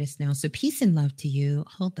back and let us know. So peace and love to you.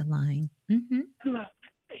 Hold the line. Mm-hmm. Love.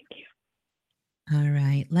 Thank you. All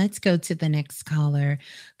right, let's go to the next caller.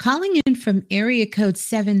 Calling in from area code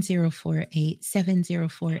 7048.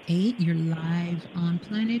 7048. You're live on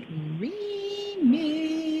Planet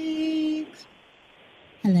Remix.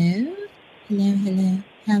 Hello? Hello, hello,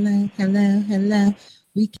 hello, hello, hello.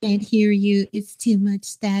 We can't hear you. It's too much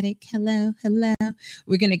static. Hello, hello.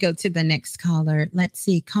 We're going to go to the next caller. Let's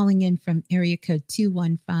see. Calling in from area code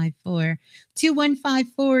 2154.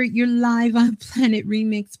 2154, you're live on Planet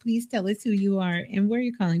Remix. Please tell us who you are and where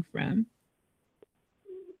you're calling from.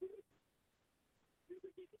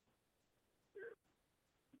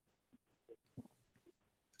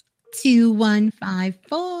 Two one five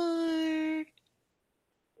four.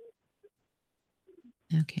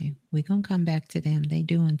 Okay, we're gonna come back to them. They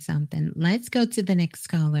doing something. Let's go to the next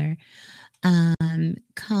caller.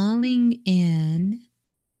 Calling in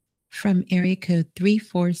from area code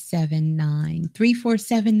 3479.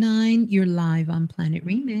 3479, you're live on Planet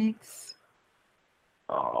Remix.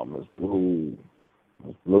 Oh, Ms.Blue,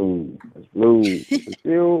 Ms.Blue, it's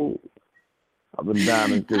you. I've been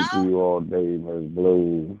dying to speak to you all day,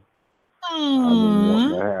 Ms.Blue. I've been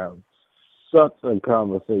wanting to have such a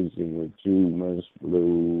conversation with you,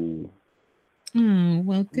 Ms.Blue. Oh,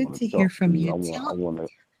 well, I good want to to hear talk to from you. you.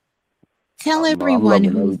 Tell I'm everyone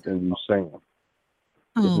loving who's. everything you're saying.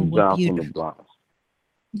 This Oh, is well, John from the beautiful. Bronx.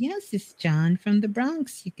 Yes, it's John from the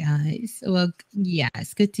Bronx, you guys. Well,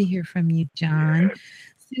 yes, good to hear from you, John.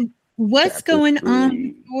 So what's going on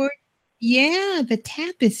Tapestry. before? Yeah, the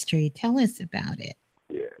tapestry. Tell us about it.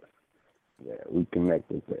 Yeah, we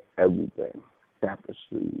connected to everything.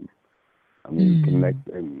 Tapestry. I mean,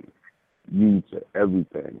 connecting you to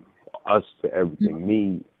everything, us to everything,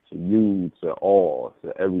 me to you to all,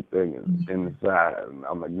 to everything is inside. And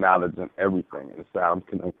I'm acknowledging everything inside.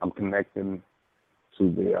 I'm connecting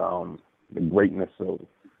to the greatness of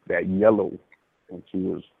that yellow that you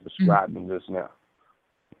was describing just now.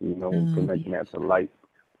 You know, connecting that to light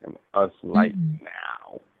and us light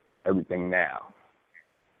now, everything now.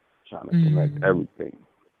 Trying to connect everything,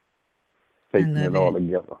 taking it all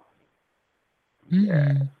together.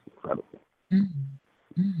 Yeah, incredible. Yeah.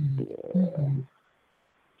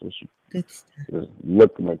 Good stuff. Just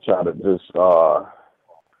looking to try to just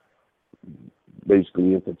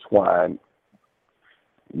basically intertwine,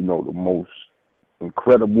 you know, the most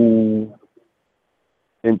incredible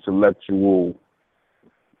intellectual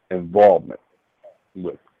involvement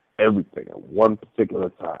with everything at one particular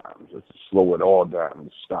time, just to slow it all down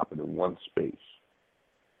and stop it in one space.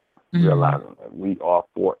 Realizing that we are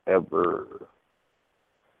forever.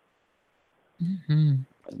 And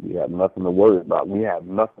we have nothing to worry about. We have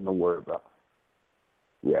nothing to worry about.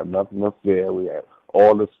 We have nothing to fear. We have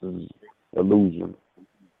all this is illusion.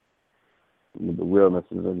 The realness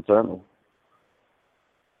is internal.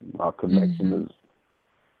 Our connection is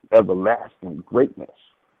everlasting greatness.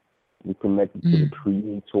 We connected to the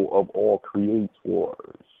creator of all creators,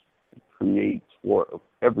 the creator of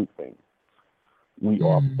everything. We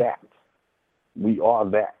are that. We are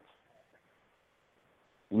that.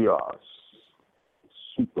 We are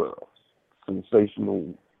super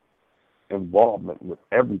sensational involvement with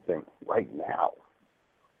everything right now.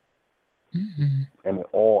 And it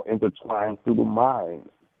all intertwines through the mind,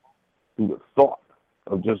 through the thought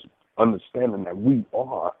of just understanding that we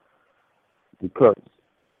are because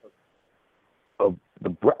of the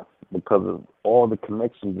breath, because of all the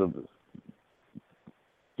connections of this,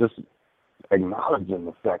 just acknowledging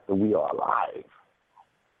the fact that we are alive.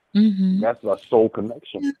 That's our soul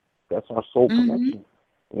connection. That's our soul connection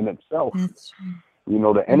in itself. That's true. You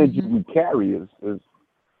know, the energy we carry is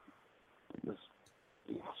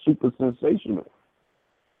super sensational.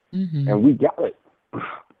 And we got it.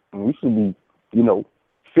 And we should be, you know,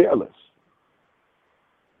 fearless.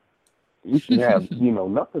 We should have, you know,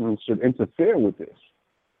 nothing should interfere with this.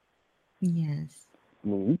 Yes. I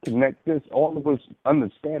mean, we connect this, all of us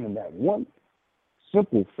understanding that one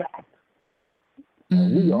simple fact.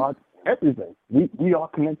 We are everything. We are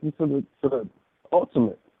connected to the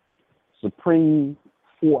ultimate, supreme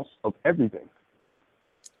force of everything.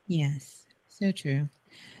 Yes. So true.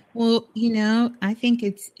 Well, you know, I think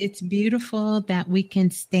it's beautiful that we can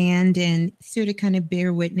stand and sort of kind of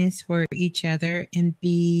bear witness for each other and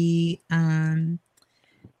be,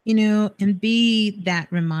 you know, and be that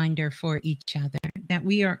reminder for each other that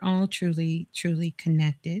we are all truly, truly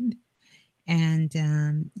connected and,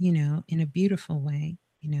 you know, in a beautiful way,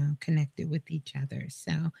 you know, connected with each other.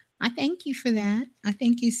 So I thank you for that. I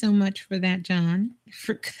thank you so much for that, John,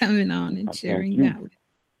 for coming on and sharing that with.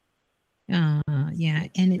 Yeah,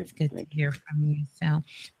 and it's good to hear from you. So,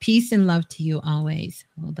 peace and love to you always.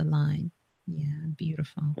 Hold the line. Yeah,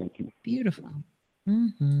 beautiful. Thank you. Beautiful.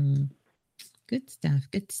 Good stuff.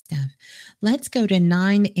 Good stuff. Let's go to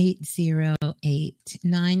 9808.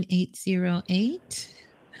 9808.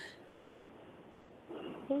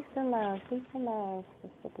 Peace and love, Sister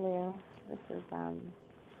Blue. This is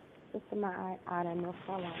Sister My out of North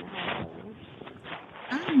Carolina. How are you?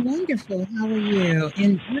 I'm wonderful. How are you?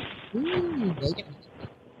 And ooh, wait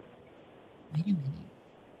a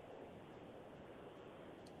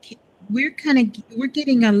minute. We're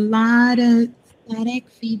getting a lot of static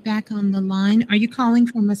feedback on the line. Are you calling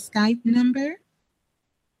from a Skype number?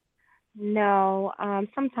 No,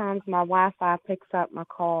 sometimes my Wi-Fi picks up my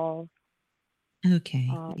calls. Okay.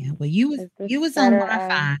 Yeah. Well, you was on better,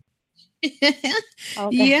 Wi-Fi. Okay.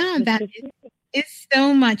 Yeah, that is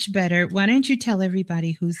so much better. Why don't you tell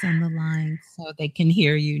everybody who's on the line so they can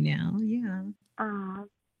hear you now? Yeah.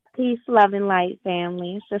 Peace, love, and light,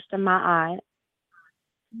 family. Sister My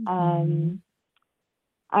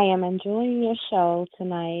I am enjoying your show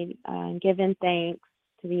tonight, giving thanks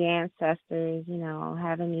to the ancestors, you know,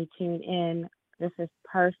 having me tune in. This is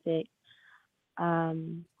perfect.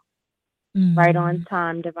 Right on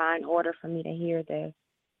time, divine order for me to hear this.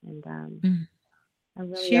 And I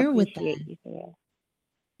really Share appreciate with you for that.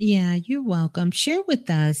 Yeah, you're welcome. Share with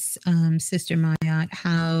us, Sister Mayat,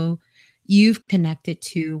 how you've connected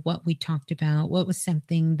to what we talked about. What was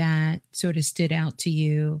something that sort of stood out to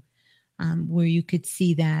you, where you could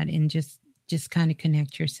see that and just kind of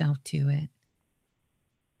connect yourself to it?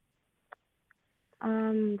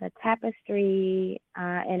 The tapestry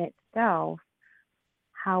in itself,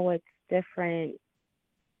 how it's different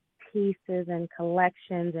pieces and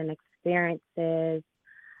collections and experiences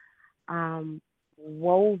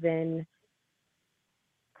woven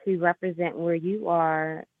to represent where you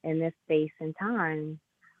are in this space and time.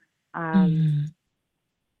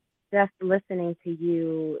 Just listening to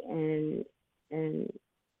you and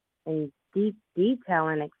deep detail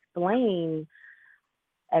and explain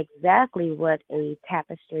exactly what a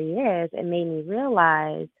tapestry is, it made me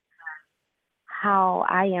realize how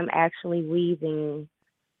I am actually weaving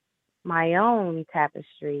my own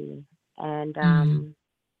tapestry. And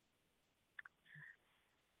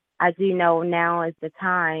I do know now is the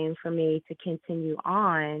time for me to continue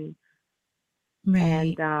on.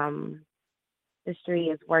 Right. And tapestry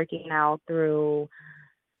is working out through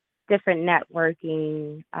different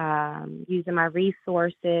networking, using my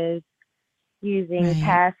resources using Right.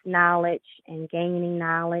 past knowledge and gaining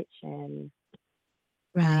knowledge and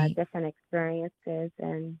Right. different experiences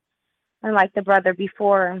and like the brother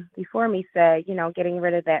before me said, getting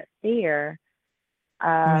rid of that fear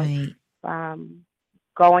of Right. um,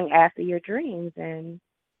 going after your dreams and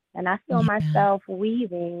I feel Yeah. myself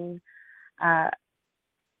weaving uh,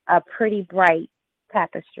 a pretty bright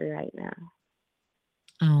tapestry right now.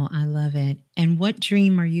 Oh, I love it. And what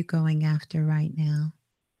dream are you going after right now?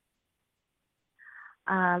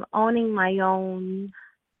 Owning my own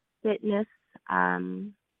fitness,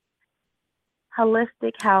 um,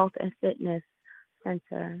 holistic health and fitness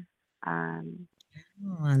center. Um,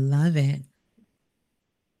 Oh, I love it.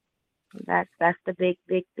 that's the big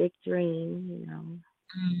dream.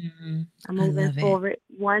 I'm I moving love it. forward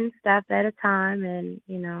one step at a time, and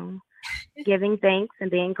giving thanks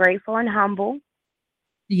and being grateful and humble,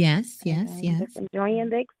 Yes, yes, and just yes. enjoying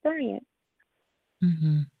the experience.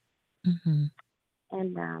 Mm-hmm. Mm-hmm.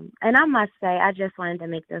 And I must say, I just wanted to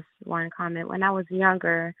make this one comment. When I was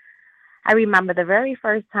younger, I remember the very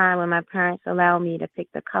first time when my parents allowed me to pick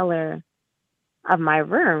the color of my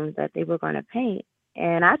room that they were going to paint,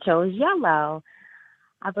 and I chose yellow.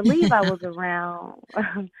 I believe I was around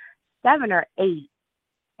 7 or 8,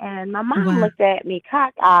 and my mom Wow. looked at me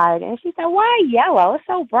cockeyed, and she said, "Why yellow? It's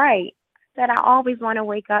so bright." I said, "I always want to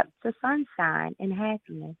wake up to sunshine and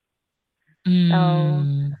happiness." So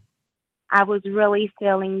Mm. I was really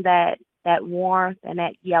feeling that warmth and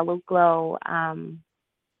that yellow glow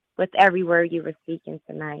with every word you were speaking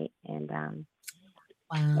tonight, and it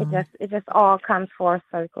Wow. just it just all comes full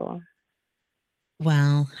circle.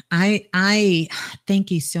 Well, I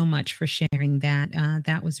thank you so much for sharing that.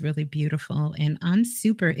 That was really beautiful, and I'm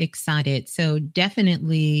super excited. So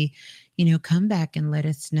definitely, come back and let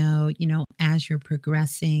us know, as you're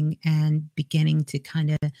progressing and beginning to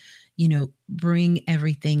kind of, bring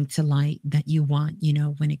everything to light that you want,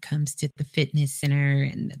 when it comes to the fitness center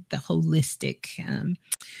and the holistic,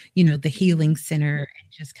 the healing center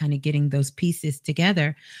and just kind of getting those pieces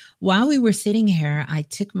together. While we were sitting here, I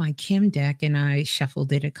took my Kim deck and I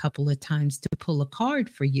shuffled it a couple of times to pull a card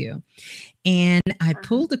for you. And I Uh-huh.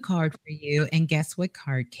 pulled a card for you, and guess what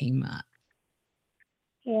card came up?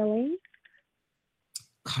 Healing.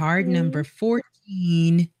 Card number Mm.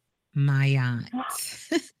 14, Mayat.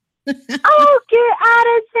 Oh, get out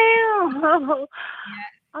of town!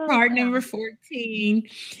 Oh Card number God. 14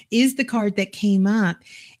 is the card that came up.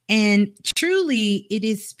 And truly, it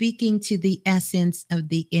is speaking to the essence of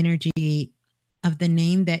the energy of the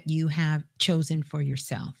name that you have chosen for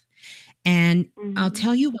yourself. And I'll Mhm.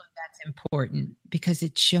 tell you why that's important, because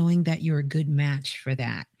it's showing that you're a good match for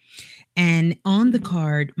that. And on the Mhm.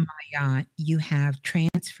 card, Maya, you have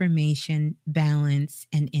transformation, balance,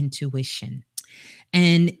 and intuition.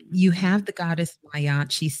 And you have the goddess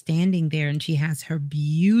Mayat. She's standing there and she has her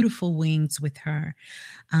beautiful wings with her.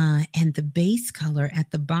 And the base color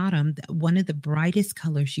at the bottom, one of the brightest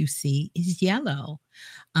colors you see is yellow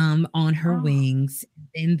on her Oh. wings.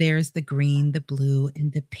 Then there's the green, the blue,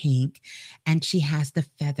 and the pink. And she has the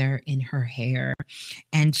feather in her hair.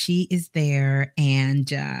 And she is there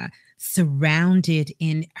and surrounded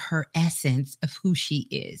in her essence of who she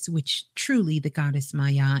is, which truly the goddess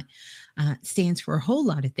Mayat stands for a whole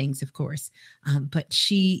lot of things, of course. But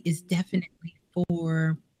she is definitely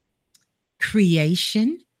for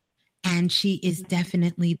creation, and she is Mhm.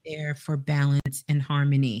 definitely there for balance and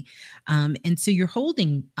harmony. And so you're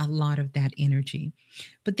holding a lot of that energy.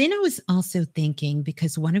 But then I was also thinking,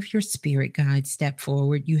 because one of your spirit guides stepped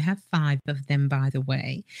forward, you have 5 of them, by the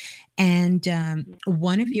way. And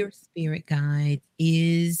one of your spirit guides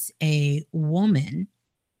is a woman,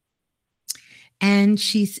 and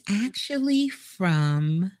she's actually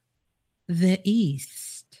from the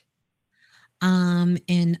East.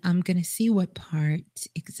 And I'm going to see what part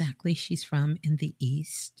exactly she's from in the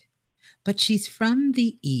East. But she's from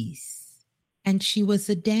the East and she was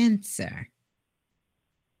a dancer.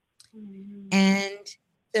 Mhm. And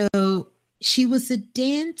so she was a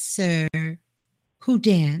dancer who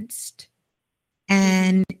danced, Mhm.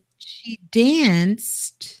 and she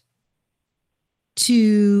danced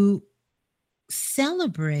to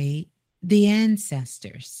celebrate the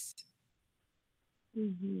ancestors.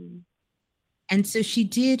 Mhm. And so she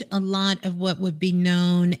did a lot of what would be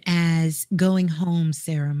known as going home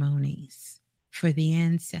ceremonies for the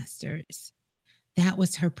ancestors. That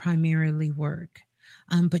was her primarily work.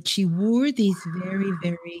 But she wore these very,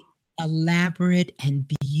 very elaborate and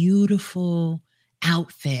beautiful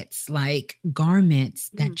outfits, like garments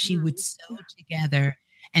that she would Mhm. sew together.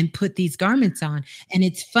 and put these garments on. And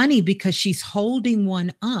it's funny because she's holding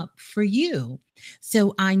one up for you.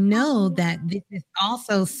 So I know that this is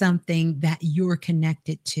also something that you're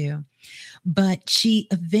connected to. But she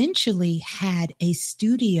eventually had a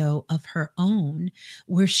studio of her own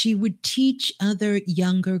where she would teach other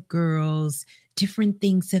younger girls different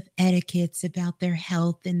things of etiquettes about their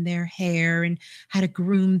health and their hair and how to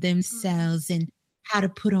groom themselves and how to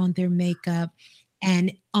put on their makeup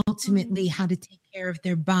and ultimately how to take care of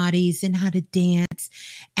their bodies and how to dance.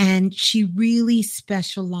 And she really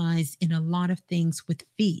specialized in a lot of things with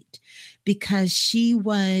feet because she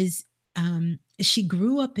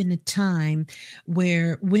grew up in a time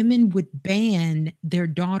where women would ban their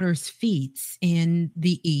daughters' feet in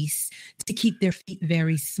the East to keep their feet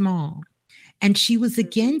very small. And she was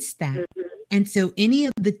against that. And so any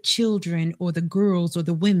of the children or the girls or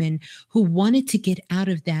the women who wanted to get out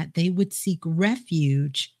of that, they would seek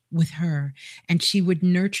refuge with her. And she would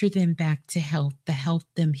nurture them back to health, to help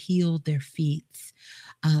them heal their feet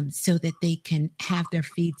so that they can have their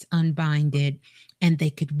feet unbinded and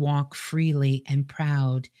they could walk freely and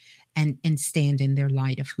proud and stand in their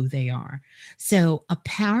light of who they are. So a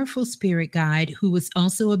powerful spirit guide who was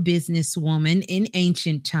also a businesswoman in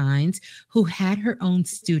ancient times, who had her own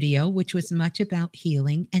studio, which was much about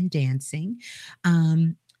healing and dancing,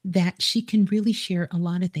 that she can really share a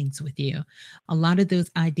lot of things with you, a lot of those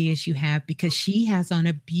ideas you have, because she has on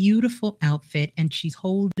a beautiful outfit and she's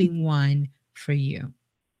holding one for you.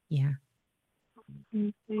 Yeah.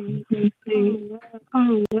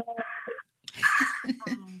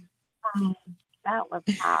 That was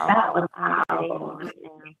powerful.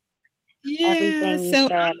 Yeah, Everything you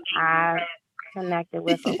said, I connected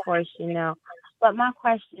with, of course, But my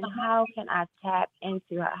question, how can I tap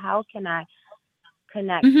into her? How can I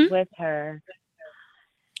connect with her?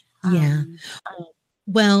 Yeah.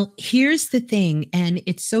 Well, here's the thing, and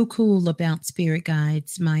it's so cool about spirit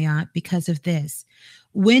guides, Maya, because of this.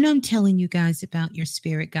 When I'm telling you guys about your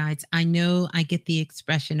spirit guides, I know I get the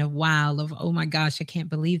expression of wow, of oh my gosh, I can't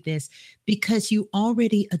believe this, because you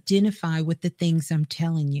already identify with the things I'm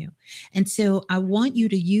telling you. And so I want you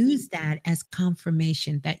to use that as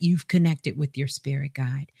confirmation that you've connected with your spirit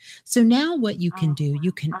guide. So now what you can do,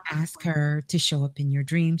 you can ask her to show up in your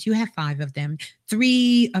dreams. You have 5 of them.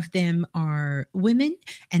 3 of them are women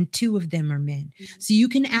and 2 of them are men. So you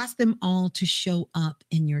can ask them all to show up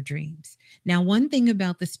in your dreams. Now, one thing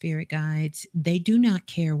about the spirit guides, they do not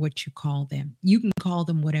care what you call them. You can call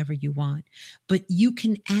them whatever you want, but you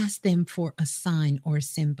can ask them for a sign or a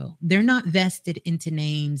symbol. They're not vested into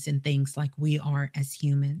names and things like we are as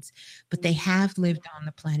humans, but they have lived on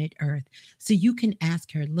the planet Earth. So you can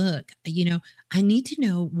ask her, look, I need to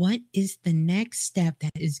know what is the next step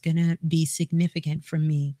that is going to be significant for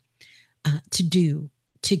me to do,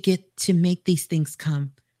 to get to make these things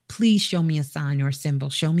come. Please show me a sign or a symbol.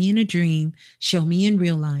 Show me in a dream. Show me in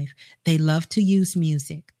real life. They love to use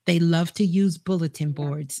music. They love to use bulletin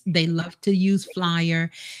boards. They love to use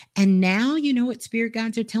flyer. And now, you know what spirit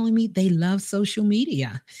guides are telling me? They love social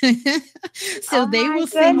media. So they will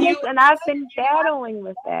send you. And I've been battling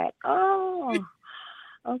with that. Oh.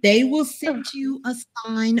 Okay. They will send you a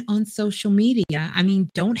sign on social media. I mean,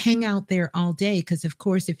 don't hang out there all day because, of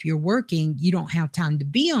course, if you're working, you don't have time to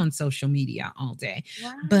be on social media all day.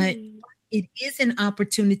 Right. But it is an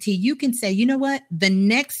opportunity. You can say, you know what? The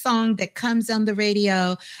next song that comes on the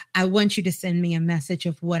radio, I want you to send me a message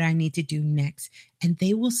of what I need to do next. And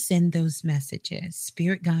they will send those messages.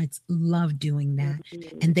 Spirit guides love doing that.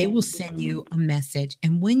 And they will send you a message.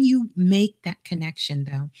 And when you make that connection,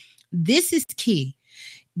 though, this is key.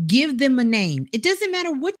 Give them a name. It doesn't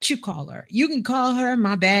matter what you call her. You can call her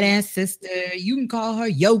my badass sister. You can call her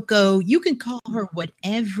Yoko. You can call her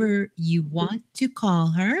whatever you want to call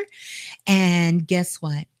her. And guess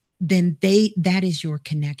what? Then that is your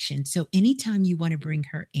connection. So anytime you want to bring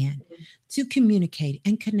her in to communicate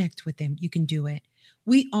and connect with them, you can do it.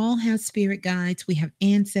 We all have spirit guides. We have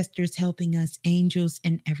ancestors helping us, angels,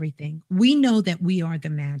 and everything. We know that we are the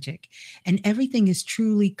magic and everything is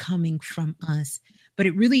truly coming from us. But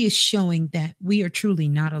it really is showing that we are truly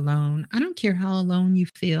not alone. I don't care how alone you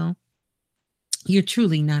feel. You're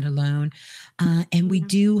truly not alone. And we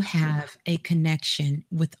do have a connection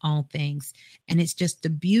with all things. And it's just a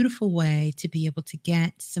beautiful way to be able to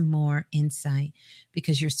get some more insight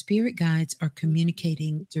because your spirit guides are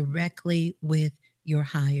communicating directly with your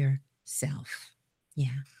higher self.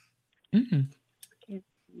 Yeah. Mm-hmm.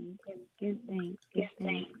 Good thing.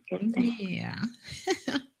 Yeah.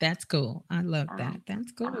 That's cool. I love that.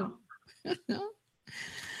 That's cool.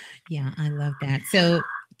 Yeah, I love that. So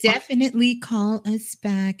definitely call us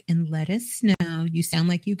back and let us know. You sound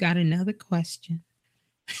like you got another question.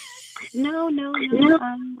 No, no, no.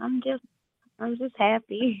 I'm just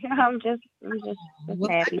happy. I'm just Well, I'm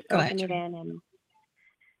happy glad soaking it you're. in and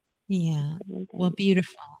Yeah. Well, everything.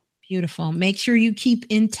 beautiful. Beautiful. Make sure you keep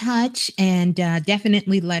in touch and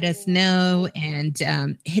definitely let us know and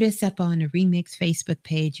hit us up on the Remix Facebook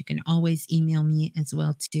page. You can always email me as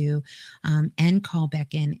well too, and call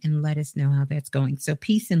back in and let us know how that's going. So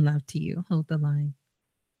peace and love to you. Hold the line.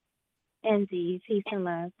 Indeed. Peace and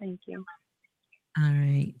love. Thank you. All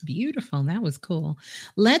right. Beautiful. That was cool.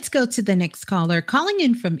 Let's go to the next caller. Calling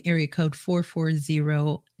in from area code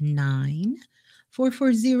 4409.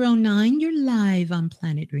 4409, you're live on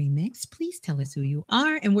Planet Remix. Please tell us who you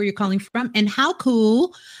are and where you're calling from and how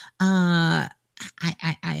cool. I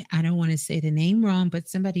don't want to say the name wrong, but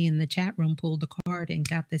somebody in the chat room pulled a card and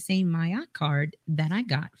got the same My Aunt card that I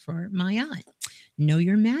got for my aunt. Know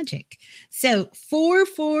your magic. So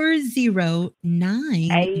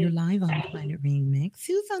 4409, you're Hey, live on Planet Remix.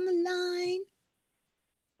 Who's on the line?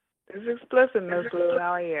 this is explicit, Ms.Blue.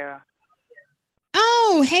 How are you?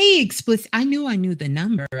 Oh, hey, explicit. I knew the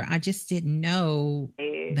number. I just didn't know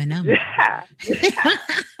the number. Yeah,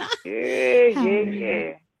 yeah, How yeah, are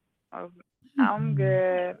you? yeah. I'm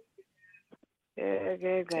good. Yeah,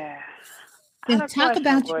 good, good. I So had a talk question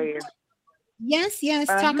about for you. yes.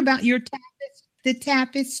 Talk Uh-huh. about your the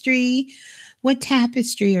tapestry. What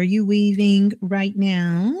tapestry are you weaving right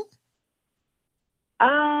now?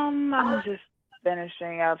 I'm just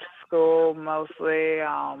finishing up school mostly.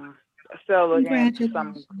 Still looking into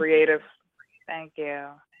some Congratulations. creative. Thank you.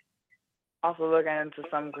 Also looking into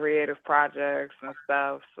some creative projects and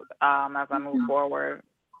stuff. As I move forward,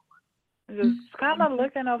 just kind of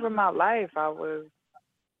looking over my life. I was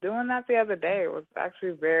doing that the other day. It was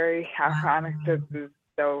actually very ironic that this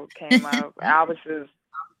show came up. I was just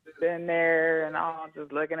sitting there and all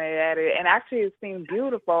just looking at it, and actually it seemed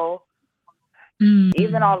beautiful,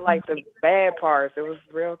 even Mm, all like the bad parts. It was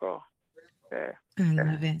real cool. Yeah. I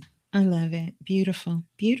love it. I love it. Beautiful.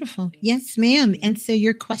 Beautiful. Yes, ma'am. And so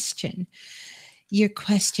your question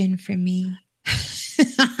for me. And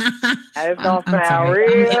it's gonna I'm sound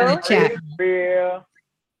sorry. I'm in the chat. real.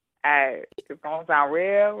 Hey, it's gonna sound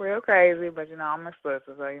real crazy, but I'm explicit,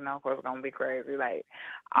 so of course it's gonna be crazy. Like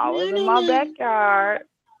I No, was in no, my no. backyard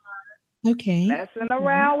Okay. messing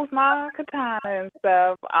around with my katana and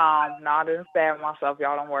stuff. No, I didn't stab myself.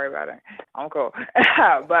 Y'all don't worry about it. I'm cool.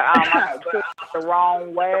 But I took it the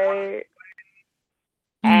wrong way,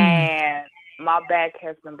 Mm, and my back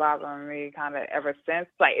has been bothering me kind of ever since.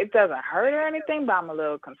 Like it doesn't hurt or anything, but I'm a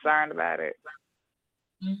little concerned about it.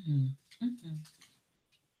 mhm, mhm,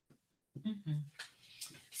 mhm.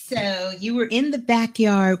 So you were in the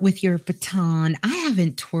backyard with your baton. I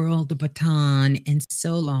haven't twirled the baton in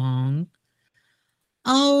so long.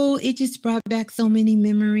 Oh, it just brought back so many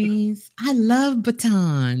memories. I love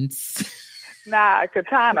batons. Nah,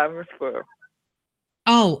 katana, Miss Blue.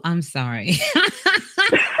 Oh, I'm sorry.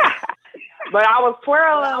 But I was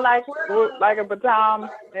twirling like a baton.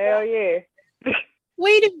 Hell yeah.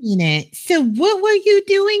 Wait a minute. So what were you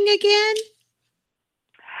doing again?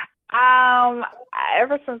 Um,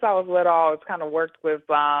 Ever since I was little, I always kind of worked with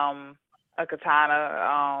a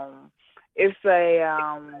katana. It's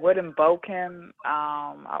a wooden boken.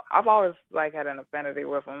 I've always like had an affinity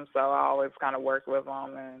with them, so I always kind of worked with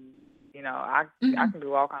them, and I Mhm. can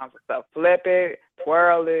do all kinds of stuff. Flip it,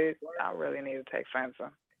 twirl it. I really need to take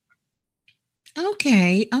fencing.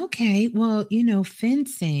 Okay, okay. Well,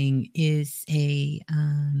 fencing is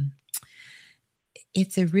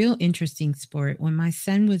it's a real interesting sport. When my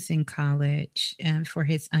son was in college for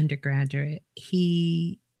his undergraduate,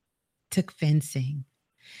 he took fencing.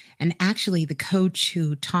 And actually, the coach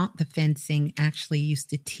who taught the fencing actually used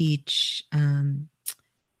to teach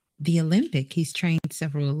the Olympic. He's trained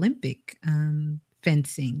several Olympic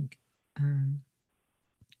fencing um,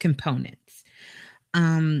 components.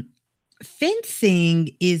 Um,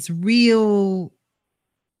 Fencing is real,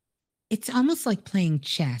 it's almost like playing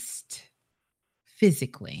chess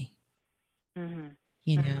physically, Mhm.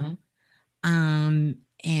 you know? And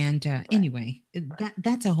anyway,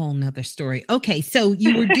 that's a whole nother story. Okay, so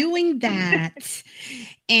you were doing that,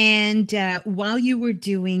 and while you were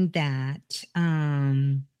doing that,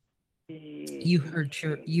 you hurt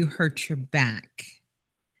your back.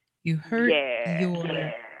 You hurt Yeah.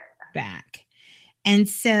 your back. And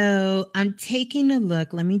so I'm taking a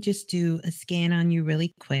look. Let me just do a scan on you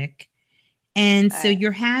really quick. And so Alright.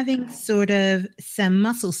 you're having sort of some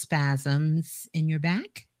muscle spasms in your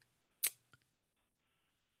back.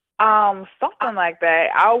 Something like that.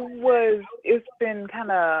 It's been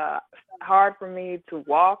kind of hard for me to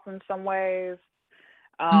walk in some ways.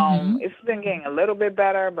 Mm-hmm. It's been getting a little bit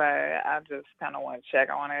better, but I just kind of want to check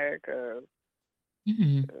on it because,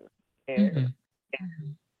 Mm-hmm. yeah. Mm-hmm.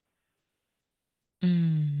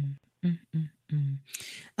 Mm, mm, mm, mm.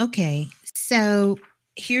 Okay, so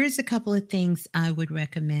here's a couple of things I would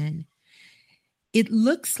recommend. It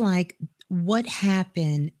looks like what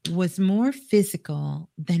happened was more physical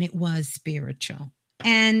than it was spiritual.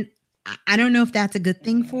 And I don't know if that's a good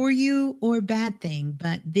thing Mm, for you or a bad thing,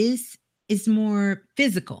 but this is more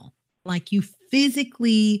physical. Like you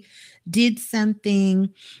physically did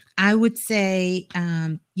something. I would say,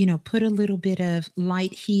 put a little bit of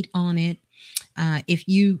light heat on it. If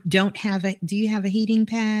you don't have do you have a heating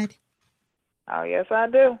pad? oh, yes, I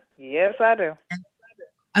do. Yes, I do.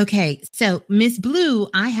 Okay, so Ms.Blue,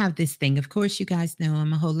 I have this thing. Of course, you guys know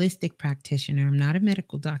I'm a holistic practitioner. I'm not a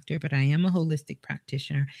medical doctor, but I am a holistic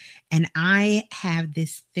practitioner. And I have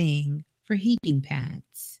this thing for heating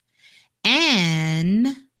pads. And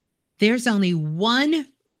there's only one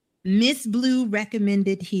Ms.Blue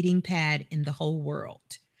recommended heating pad in the whole world.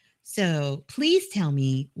 So please tell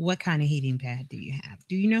me, what kind of heating pad do you have?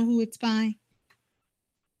 Do you know who it's by?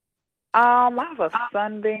 I have a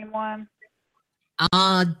Sunbeam one.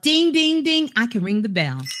 Ding, ding, ding. I can ring the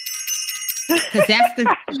bell. Because that's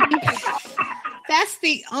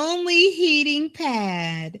the only heating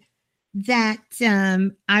pad that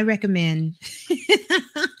I recommend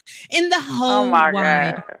in the Oh whole my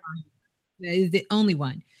wide. God. That is the only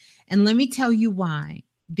one. And let me tell you why.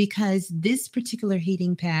 Because this particular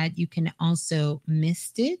heating pad, you can also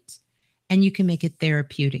mist it and you can make it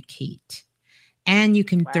therapeutic heat. And you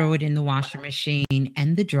can throw Wow. it in the washing machine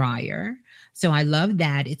and the dryer. So I love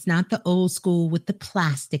that. It's not the old school with the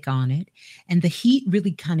plastic on it. And the heat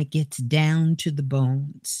really kind of gets down to the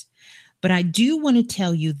bones. But I do want to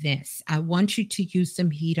tell you this. I want you to use some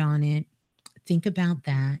heat on it. Think about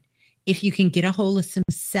that. If you can get a hold of some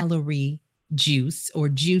celery juice or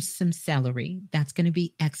juice some celery, that's going to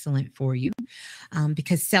be excellent for you,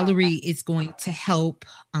 because celery Okay. is going to help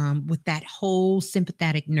with that whole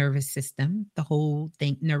sympathetic nervous system, the whole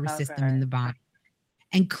nervous system in Okay. the body,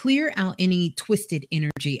 and clear out any twisted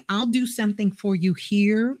energy. I'll do something for you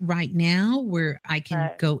here right now where I can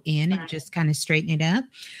Right. go in and just kind of straighten it up.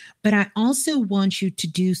 But I also want you to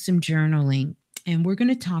do some journaling. And we're going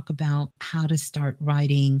to talk about how to start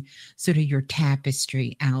writing sort of your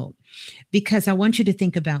tapestry out, because I want you to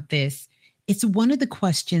think about this. It's one of the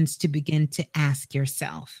questions to begin to ask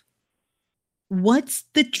yourself. What's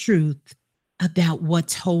the truth about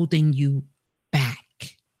what's holding you back?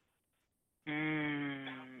 Mm,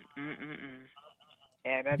 mm, mm, mm.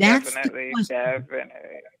 Yeah, that That's the definitely, question.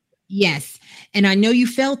 definitely. Yes. And I know you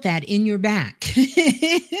felt that in your back. Yes,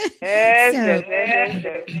 So yes, yes, yes,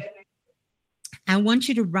 yes. I want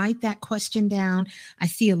you to write that question down. I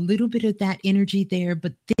see a little bit of that energy there,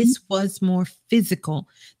 but this was more physical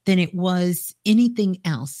than it was anything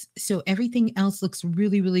else. So everything else looks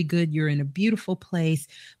really, really good. You're in a beautiful place,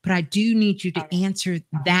 but I do need you to Okay. answer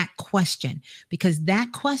that question, because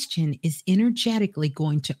that question is energetically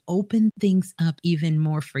going to open things up even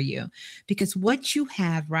more for you. Because what you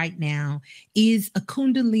have right now is a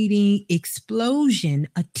Kundalini explosion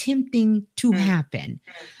attempting to Mm, happen.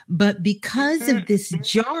 But because mm, of this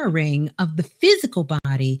jarring of the physical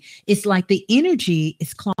body, it's like the energy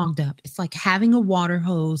is clogged up. It's like having a water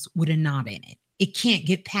hose with a knot in it. It can't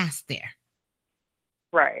get past there.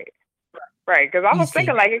 right, right. Because I You was see.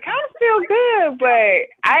 thinking, like, it kind of feels good, but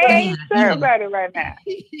I Yeah, ain't sure yeah. about it right now.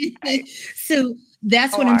 Like, So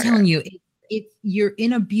that's oh what I'm my telling you. You're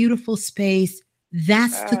in a beautiful space.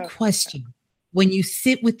 That's the God. question. When you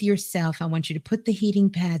sit with yourself, I want you to put the heating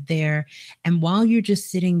pad there. And while you're just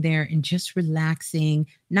sitting there and just relaxing,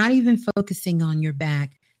 not even focusing on your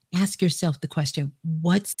back, ask yourself the question,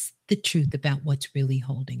 what's the truth about what's really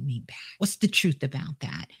holding me back? What's the truth about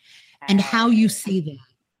that? And how you Right, see that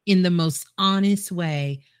in the most honest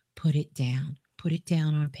way, put it down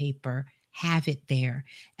on paper, have it there.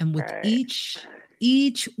 And with right,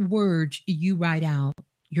 each word you write out,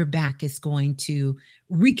 your back is going to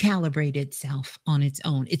recalibrate itself on its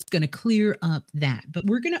own. It's going to clear up that. But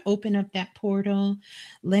we're going to open up that portal.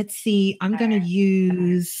 Let's see. I'm going to right.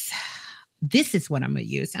 use, this is what I'm going to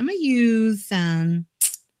use. I'm going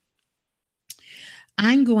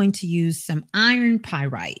to use some iron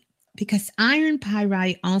pyrite, because iron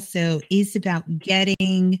pyrite also is about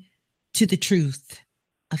getting to the truth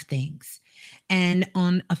of things. And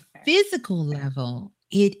on a physical level,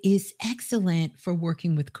 it is excellent for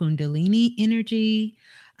working with Kundalini energy,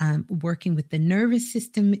 working with the nervous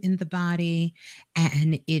system in the body,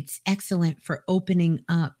 and it's excellent for opening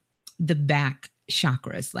up the back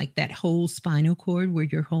chakras, like that whole spinal cord where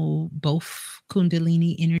your whole both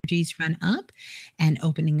Kundalini energies run up, and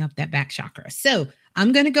opening up that back chakra. So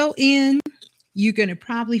I'm going to go in. You're going to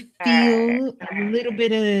probably feel a little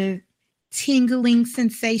bit of tingling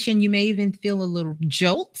sensation. You may even feel a little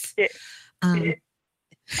jolt. Okay.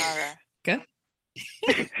 Go.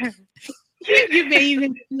 You may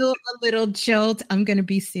even feel a little jolt. I'm going to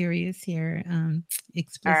be serious here.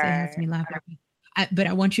 Explicit has me laughing. But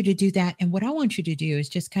I want you to do that. And what I want you to do is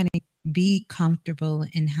just kind of be comfortable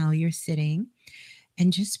in how you're sitting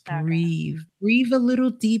and just breathe. Breathe a little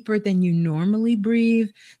deeper than you normally breathe.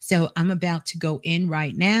 So I'm about to go in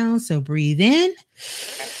right now. So breathe in.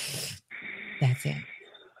 That's it.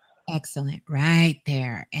 Excellent. Right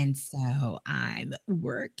there. And so I'm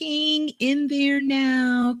working in there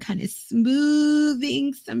now, kind of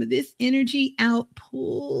smoothing some of this energy out,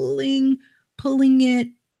 pulling it,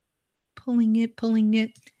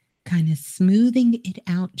 kind of smoothing it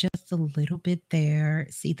out just a little bit there.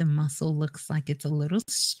 See, the muscle looks like it's a little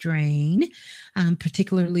strained,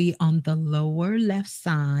 particularly on the lower left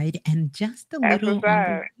side, and just a little on the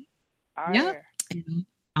right. Yep. And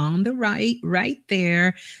on the right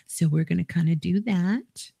there. So we're going to kind of do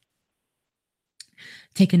that.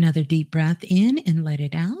 Take another deep breath in and let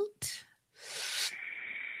it out.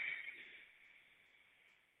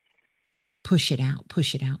 Push it out,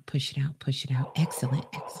 push it out, push it out, push it out. Excellent,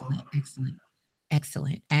 excellent, excellent,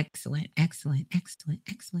 excellent, excellent, excellent, excellent,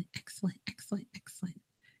 excellent, excellent, excellent, excellent.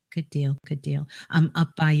 Good deal, good deal. I'm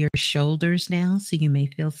up by your shoulders now, so you may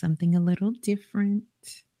feel something a little different.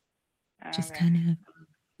 Just kind of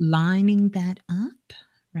lining that up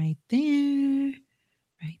right there,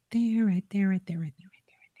 right there, right there, right there, right there, right there, right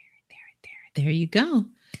there, right there, right there. There you go.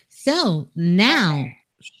 So now,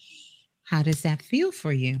 how does that feel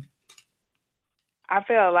for you? I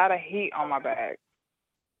feel a lot of heat on my back.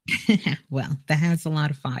 Well, that has a lot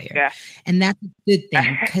of fire. Yeah. And that's a good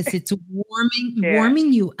thing because it's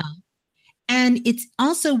warming you up. And it's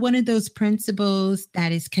also one of those principles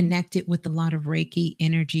that is connected with a lot of Reiki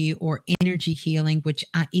energy or energy healing, which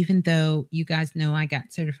even though you guys know I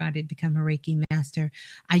got certified to become a Reiki master,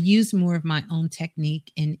 I use more of my own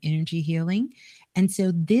technique in energy healing. And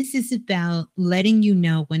so this is about letting you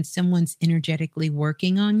know when someone's energetically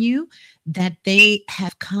working on you that they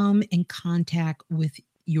have come in contact with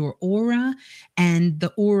your aura, and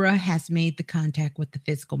the aura has made the contact with the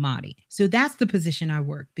physical body. So that's the position I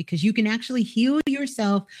work, because you can actually heal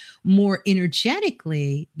yourself more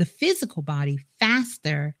energetically, the physical body,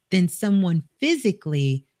 faster than someone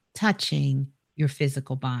physically touching your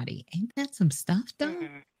physical body. Ain't that some stuff, though?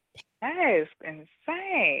 That is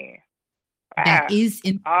insane. That is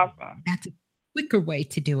awesome. That's a quicker way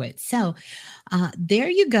to do it. So there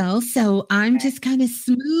you go. So I'm just kind of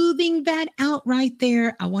smoothing that out right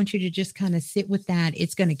there. I want you to just kind of sit with that.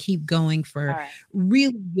 It's going to keep going for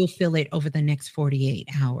really, you'll feel it over the next 48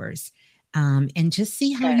 hours. And just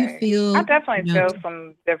see how you feel. I definitely feel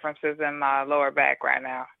some differences in my lower back right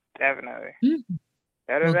now. Definitely. Mm-hmm.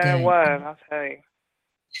 Better than it was, I'll tell you.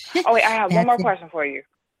 Oh, wait, I have one more question for you.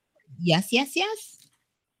 Yes.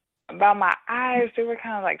 About my eyes, they were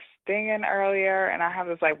kind of like stinging earlier, and I have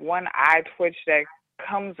this like one eye twitch that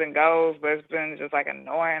comes and goes, but it's been just like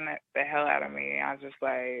annoying the hell out of me. I was just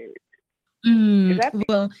like, is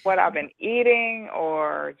that what I've been eating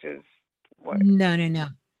or just what? No.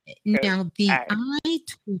 Now, the eye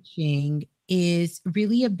twitching is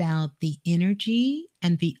really about the energy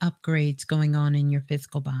and the upgrades going on in your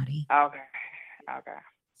physical body. Okay.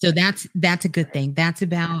 So that's a good thing. That's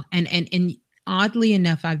about, and oddly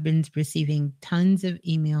enough, I've been receiving tons of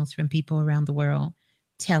emails from people around the world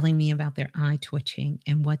telling me about their eye twitching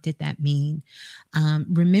and what did that mean.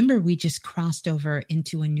 Remember, we just crossed over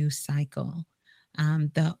into a new cycle.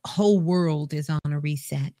 The whole world is on a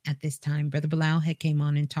reset at this time. Brother Bilal had came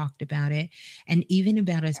on and talked about it, and even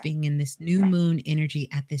about us being in this new moon energy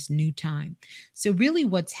at this new time. So really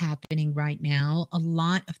what's happening right now, a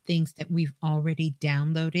lot of things that we've already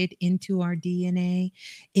downloaded into our DNA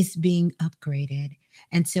is being upgraded.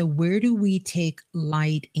 And so where do we take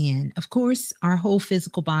light in? Of course, our whole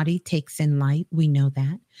physical body takes in light. We know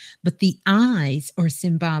that. But the eyes are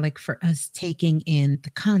symbolic for us taking in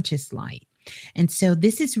the conscious light. And so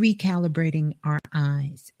this is recalibrating our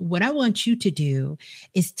eyes. What I want you to do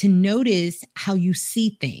is to notice how you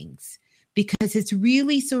see things, because it's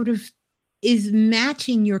really sort of is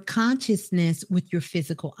matching your consciousness with your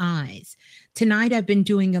physical eyes. Tonight, I've been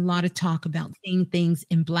doing a lot of talk about seeing things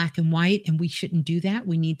in black and white, and we shouldn't do that.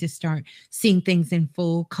 We need to start seeing things in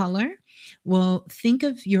full color. Well, think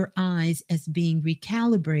of your eyes as being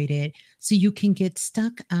recalibrated so you can get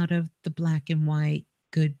stuck out of the black and white,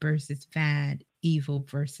 good versus bad, evil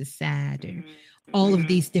versus sad, or all of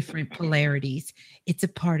these different polarities. It's a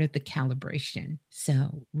part of the calibration.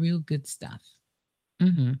 So real good stuff.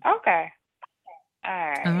 Mm-hmm. Okay. All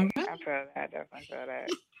All right. right. I feel that. Definitely feel that.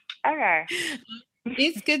 Okay.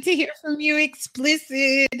 It's good to hear from you,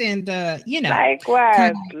 explicit, and kind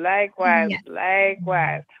Likewise, of, likewise, yeah.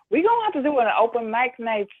 likewise. We're gonna have to do an open mic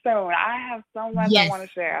night soon. I have so much I Yes. want to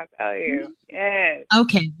share. I'll tell you. Yes.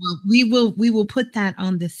 Okay, well, we will put that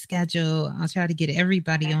on the schedule. I'll try to get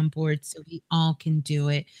everybody on board so we all can do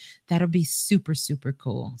it. That'll be super, super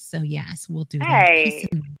cool. So yes, we'll do that. Peace Hey.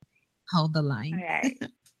 and love. Hold the line. Hey.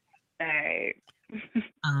 Hey.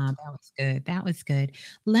 That was good. That was good.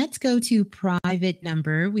 Let's go to private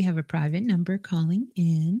number. We have a private number calling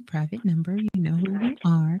in. Private number, you know who you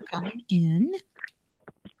are calling in.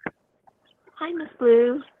 Hi, Miss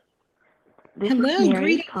Blue. This Hello, is Mary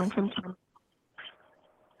greetings. calling from Canada.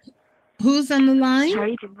 Who's on the line? How are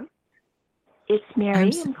you doing? It's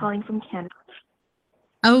Mary. I'm calling from Canada.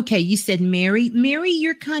 Okay, you said Mary. Mary,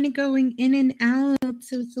 you're kind of going in and out,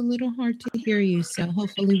 so it's a little hard to hear you. So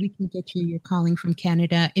hopefully we can get you. You're calling from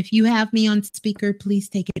Canada. If you have me on speaker, please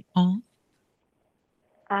take it off.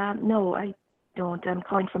 No, I don't. I'm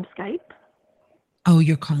calling from Skype. Oh,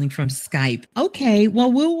 you're calling from Skype. Okay,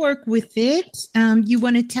 well, we'll work with it. You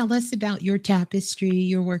want to tell us about your tapestry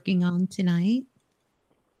you're working on tonight?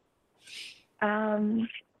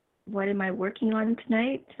 What am I working on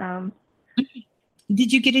tonight?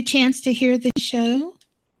 Did you get a chance to hear the show?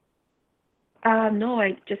 No,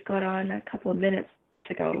 I just got on a couple of minutes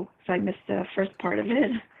ago, so I missed the first part of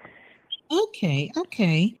it.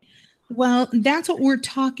 Okay. Well, that's what we're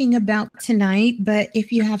talking about tonight, but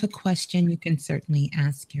if you have a question, you can certainly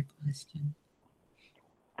ask your question.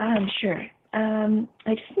 Sure. I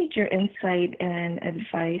just need your insight and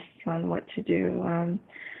advice on what to do.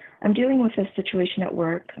 I'm dealing with a situation at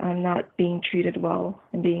work. I'm not being treated well.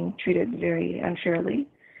 I'm being treated very unfairly.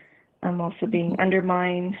 I'm also being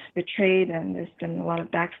undermined, betrayed, and there's been a lot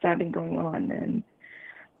of backstabbing going on. And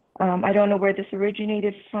I don't know where this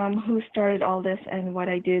originated from, who started all this, and what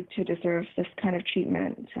I did to deserve this kind of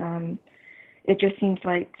treatment. It just seems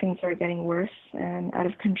like things are getting worse and out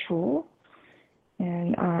of control.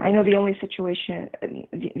 And I know the only solution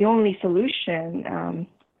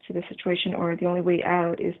to the situation, or the only way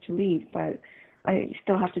out, is to leave. But I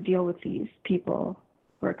still have to deal with these people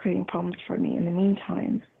who are creating problems for me in the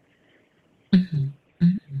meantime. Mm-hmm.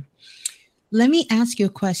 Mm-hmm. Let me ask you a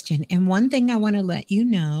question. And one thing I want to let you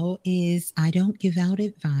know is I don't give out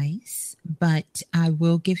advice, but I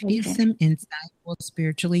will give you some insight. We'll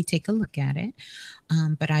spiritually take a look at it,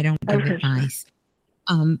 but I don't give advice.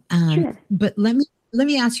 Sure. But let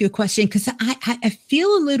me ask you a question, because I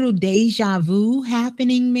feel a little deja vu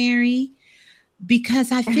happening, Mary,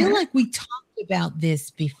 because I feel like we talked about this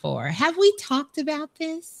before. Have we talked about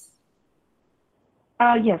this?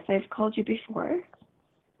 Yes, I've called you before.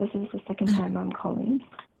 This is the second time I'm calling.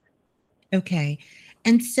 Okay.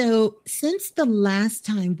 And so since the last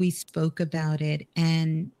time we spoke about it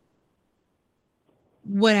and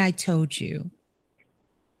what I told you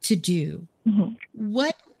to do,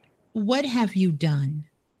 what have you done?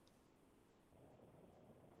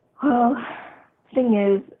 Well, thing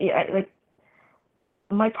is,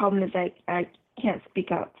 my problem is I can't speak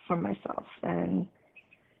up for myself. And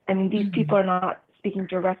I mean, these people are not speaking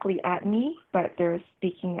directly at me, but they're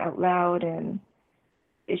speaking out loud, and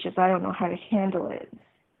it's just I don't know how to handle it.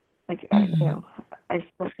 Like, I've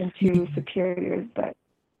spoken to superiors, but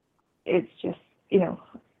it's just,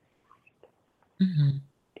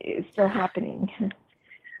 it's still happening.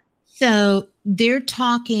 So they're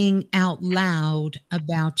talking out loud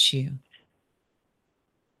about you.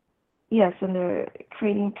 Yes, and they're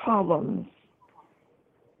creating problems.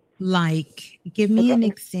 Like, give me an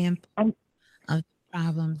example of the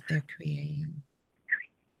problems they're creating.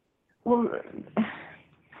 Well,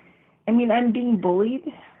 I mean, I'm being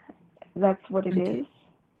bullied. That's what it is.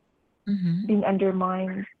 Being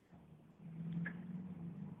undermined.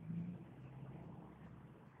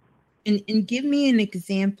 And give me an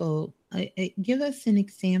example. Give us an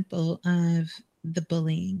example of the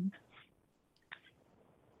bullying.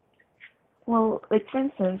 Well, like, for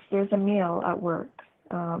instance, there's a male at work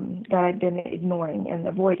that I've been ignoring and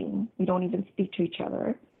avoiding. We don't even speak to each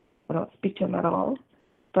other. I don't speak to him at all.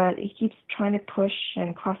 But he keeps trying to push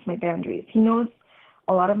and cross my boundaries. He knows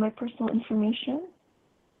a lot of my personal information.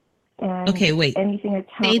 And okay, wait. Anything I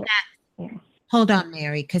tell Say him, that. Yeah. Hold on,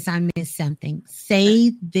 Mary, because I missed something.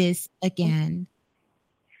 Say this again.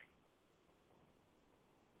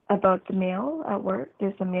 About the male at work.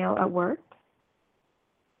 There's a male at work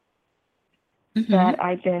that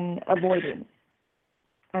I've been avoiding.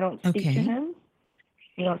 I don't speak to him.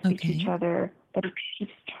 we don't speak to each Okay. other, but he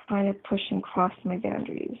keeps trying to push and cross my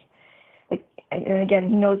boundaries. Like, and again,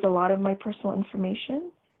 he knows a lot of my personal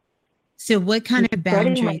information. So what kind He's of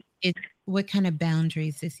spreading my,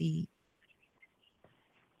 boundaries is he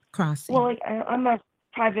crossing? well, like I'm a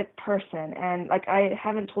private person, and like I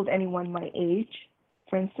haven't told anyone my age,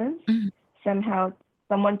 for instance. Mhm. Somehow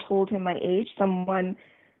someone told him my age. Someone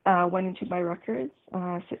went into my records.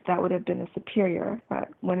 So that would have been a superior that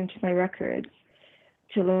went into my records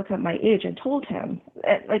to look at my age and told him.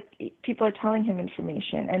 Like people are telling him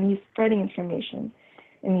information, and he's spreading information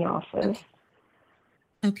in the office.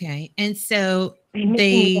 Okay. And so He's making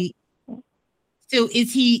me. so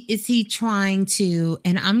is he trying to,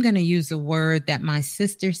 and I'm going to use a word that my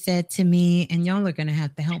sister said to me, and y'all are going to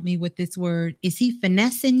have to help me with this word. Is he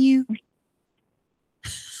finessing you?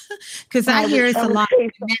 Because I hear it's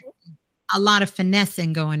a lot of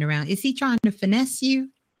finessing going around. Is he trying to finesse you?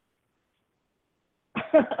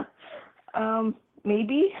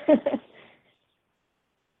 Maybe.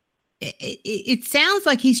 It sounds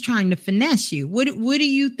like he's trying to finesse you. What do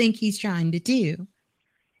you think he's trying to do?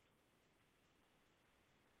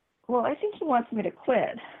 Well, I think he wants me to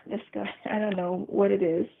quit. This guy, I don't know what it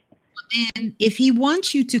is. And if he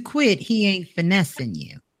wants you to quit, he ain't finessing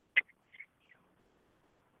you.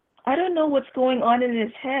 I don't know what's going on in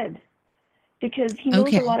his head because he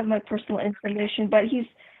knows a lot of my personal information, but he's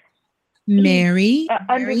Mary,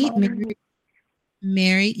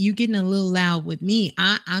 you getting a little loud with me.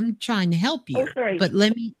 I'm trying to help you. Oh, sorry. But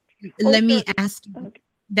let me ask you. Okay.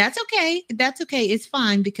 That's okay. That's okay. It's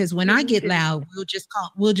fine because when I get loud, we'll just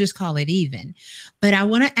call it even. But I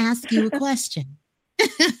want to ask you a question.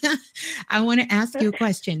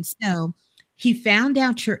 So he found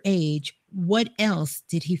out your age. What else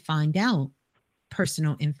did he find out?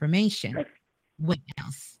 Personal information. What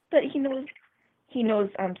else? But he knows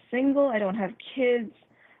I'm single. I don't have kids.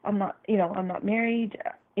 I'm not married.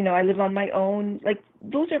 I live on my own. Like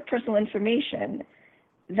those are personal information.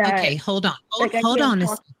 Okay, hold on. Hold on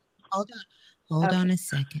a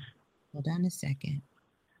second.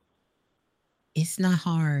 It's not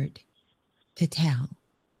hard to tell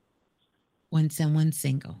when someone's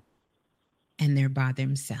single and they're by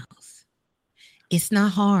themselves. It's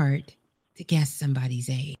not hard to guess somebody's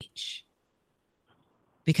age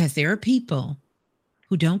because there are people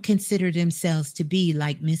who don't consider themselves to be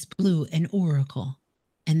like Ms.Blue and Oracle,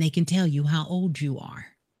 and they can tell you how old you are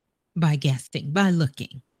by guessing, by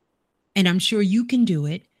looking. And I'm sure you can do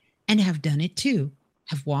it and have done it too.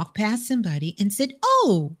 Have walked past somebody and said,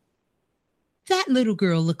 oh, that little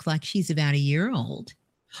girl looks like she's about a year old.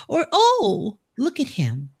 Or, oh, look at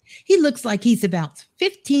him. He looks like he's about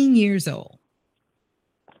 15 years old.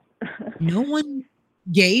 No one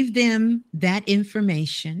gave them that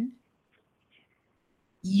information.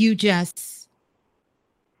 You just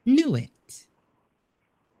knew it.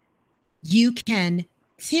 You can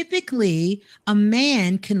typically, a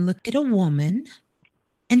man can look at a woman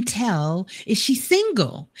and tell, is she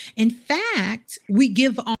single? In fact, we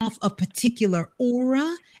give off a particular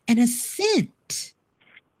aura and a scent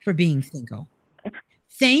for being single.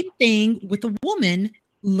 Same thing with a woman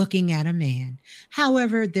looking at a man.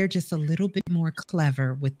 However, they're just a little bit more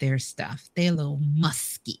clever with their stuff. They're a little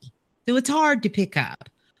musky. So it's hard to pick up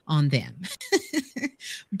on them.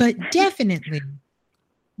 But definitely,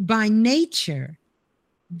 by nature,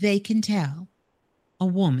 they can tell a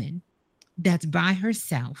woman that's by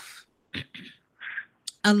herself,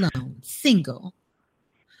 alone, single,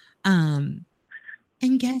 and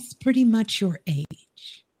guess pretty much your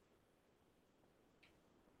age.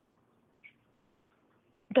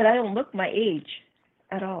 But I don't look my age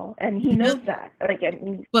at all, and he knows that. Like,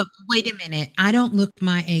 but wait a minute, I don't look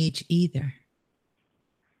my age either.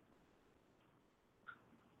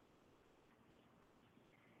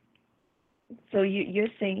 So you're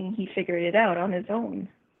saying he figured it out on his own?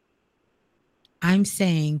 I'm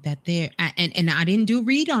saying that there, and I didn't do a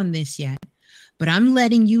read on this yet, but I'm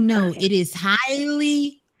letting you know it is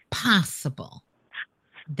highly possible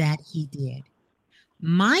that he did.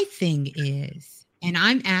 My thing is, and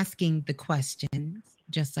I'm asking the questions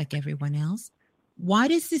just like everyone else, why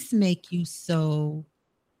does this make you so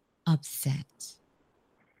upset?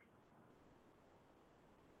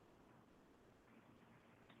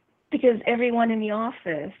 Because everyone in the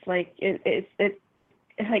office, like it's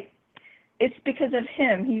because of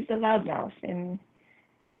him. He's a loudmouth, and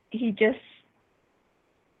he just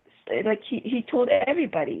like he told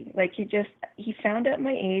everybody. Like he found out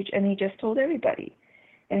my age, and he just told everybody.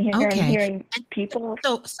 And here I'm hearing people.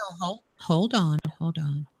 So hold on.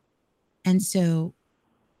 And so,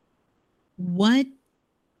 what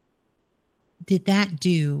did that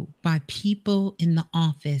do by people in the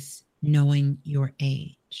office knowing your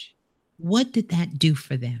age? What did that do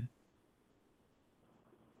for them?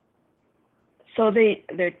 So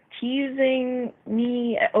they're teasing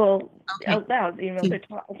me, well, Okay. out loud. You know, So, they're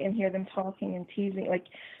I can hear them talking and teasing, like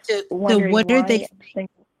so wondering what are why they? I'm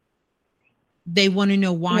single. They want to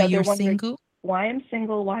know You why know, they're you're wondering single. why I'm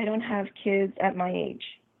single, why I don't have kids at my age.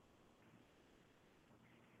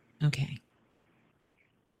 Okay.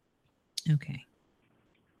 Okay.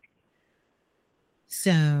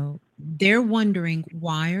 So they're wondering,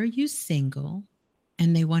 why are you single?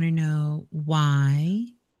 And they want to know why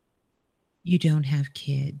you don't have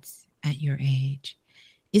kids at your age.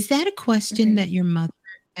 Is that a question that your mother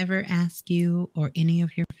ever asked you or any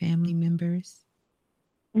of your family members?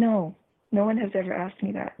 No, no one has ever asked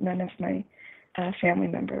me that. None of my family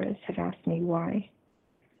members have asked me why.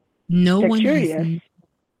 No They're one has. curious.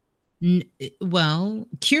 Well,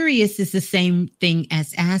 curious is the same thing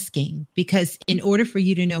as asking, because in order for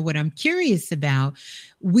you to know what I'm curious about,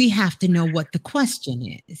 we have to know what the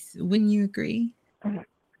question is. Wouldn't you agree?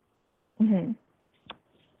 Mm-hmm.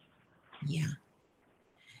 Yeah.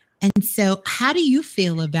 And so, how do you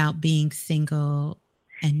feel about being single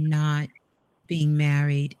and not being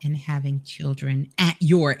married and having children at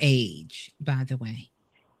your age, by the way?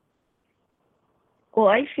 Well,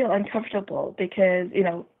 I feel uncomfortable because, you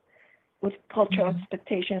know, with cultural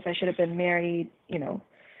expectations, I should have been married, you know,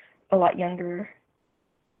 a lot younger.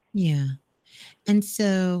 Yeah. And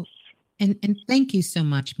so, and thank you so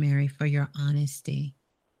much, Mary, for your honesty.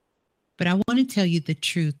 But I want to tell you the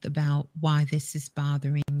truth about why this is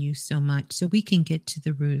bothering you so much so we can get to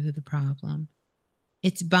the root of the problem.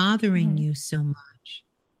 It's bothering you so much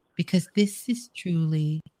because this is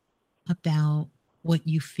truly about what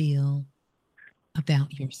you feel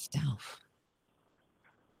about yourself.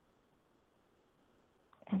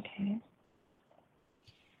 Okay.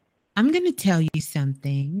 I'm going to tell you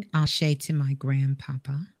something I'll say to my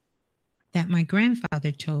grandpapa that my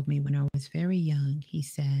grandfather told me when I was very young. He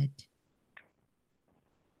said,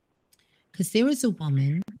 because there was a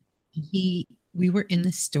woman, we were in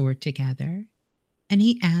the store together, and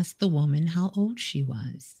he asked the woman how old she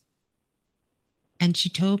was. And she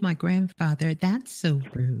told my grandfather, "That's so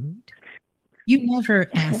rude. You never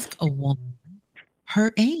ask a woman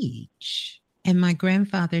her age." And my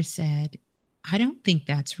grandfather said, "I don't think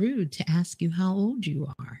that's rude to ask you how old you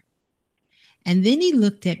are." And then he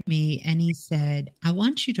looked at me and he said, "I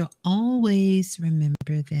want you to always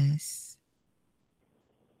remember this.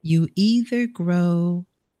 You either grow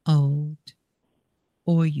old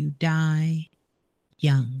or you die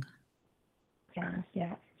young."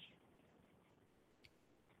 Yeah.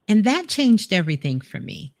 And that changed everything for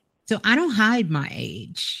me. So I don't hide my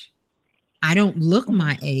age. I don't look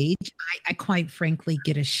my age. I quite frankly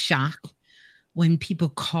get a shock when people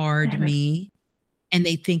card me and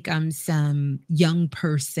they think I'm some young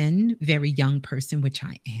person, very young person, which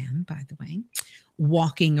I am, by the way,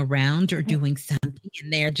 walking around or doing something.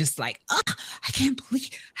 And they're just like, "Oh, I can't believe,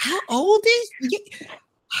 how old is you?"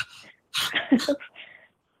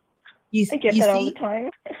 I get that see? all the time.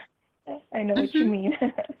 I know what you mean.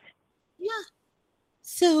 Yeah.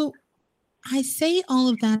 So I say all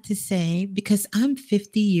of that to say, because I'm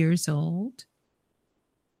 50 years old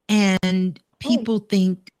and people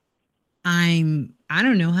think I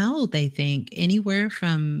don't know how old they think, anywhere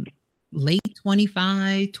from late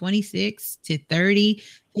 25, 26 to 30.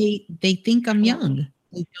 They think I'm young.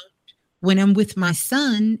 They don't. When I'm with my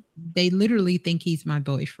son, they literally think he's my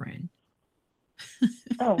boyfriend.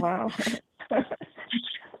 Oh, wow.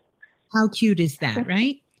 How cute is that,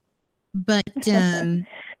 right? But I'm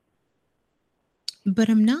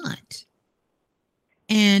not.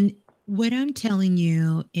 And what I'm telling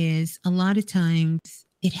you is a lot of times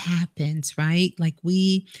it happens, right? Like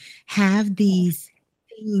we have these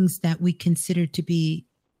things that we consider to be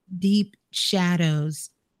deep shadows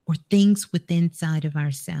or things within inside of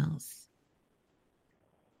ourselves.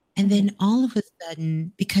 And then all of a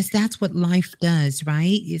sudden, because that's what life does,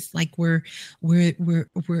 right? It's like we're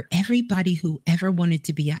everybody who ever wanted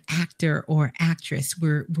to be an actor or actress.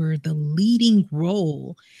 We're the leading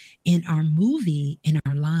role in our movie in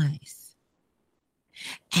our lives.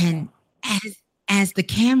 And as the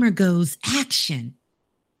camera goes action,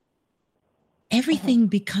 everything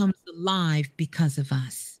becomes alive because of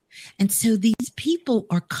us. And so these people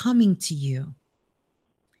are coming to you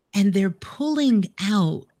and they're pulling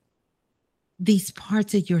out these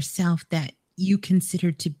parts of yourself that you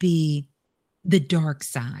consider to be the dark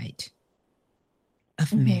side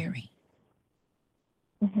of Mary.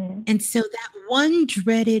 And so that one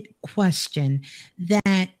dreaded question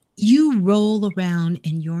that you roll around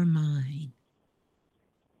in your mind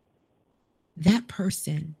that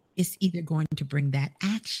person is either going to bring that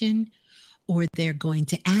action or they're going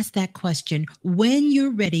to ask that question when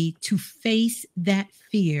you're ready to face that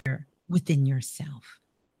fear within yourself.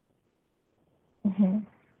 Mm-hmm.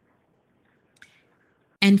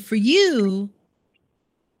 And for you,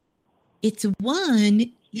 it's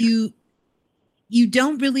one, you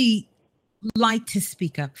don't really like to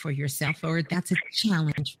speak up for yourself, or that's a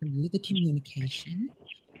challenge for you, the communication.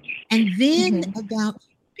 And then about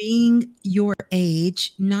being your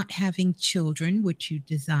age, not having children, which you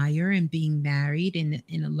desire, and being married in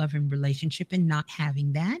a loving relationship and not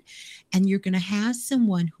having that. And you're going to have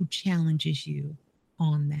someone who challenges you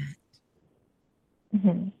on that.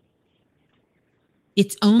 Mm-hmm.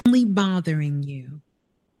 It's only bothering you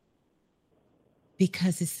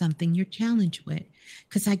because it's something you're challenged with.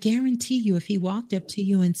 Because I guarantee you, if he walked up to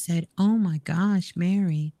you and said, "Oh my gosh,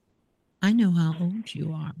 Mary, I know how old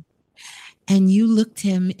you are," and you looked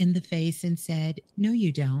him in the face and said, "No,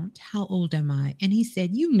 you don't. How old am I?" And he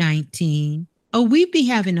said, "You 19. Oh, we'd be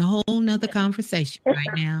having a whole nother conversation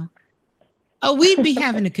right now. Oh, we'd be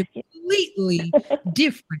having a completely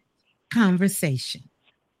different conversation.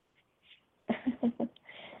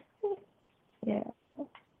 Yeah.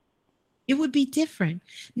 It would be different.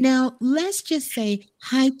 Now, let's just say,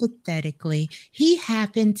 hypothetically, he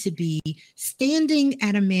happened to be standing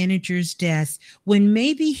at a manager's desk when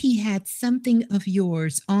maybe he had something of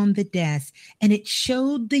yours on the desk and it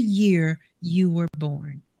showed the year you were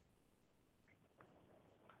born.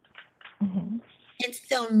 Mm-hmm. And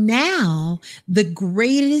so now the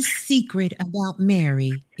greatest secret about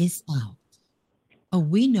Mary is out. Oh,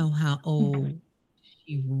 we know how old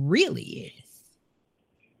she really is.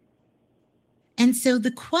 And so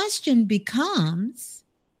the question becomes,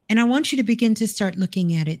 and I want you to begin to start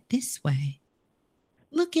looking at it this way.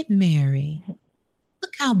 Look at Mary.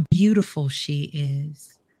 Look how beautiful she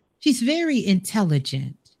is. She's very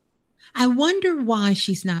intelligent. I wonder why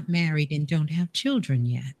she's not married and don't have children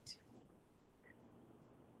yet.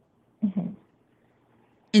 Mm-hmm.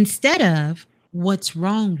 Instead of, what's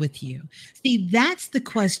wrong with you? See, that's the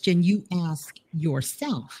question you ask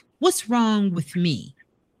yourself. What's wrong with me?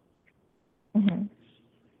 Mm-hmm.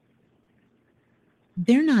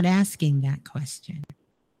 They're not asking that question.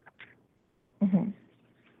 Mm-hmm.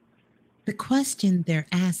 The question they're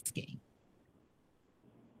asking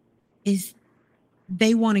is,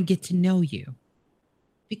 they want to get to know you,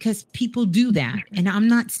 because people do that. And I'm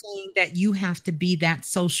not saying that you have to be that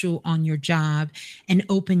social on your job and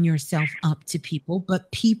open yourself up to people,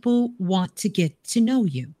 but people want to get to know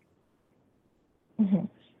you. Mm-hmm.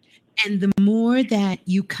 And the more that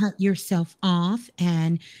you cut yourself off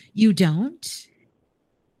and you don't,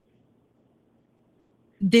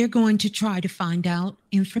 they're going to try to find out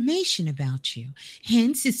information about you.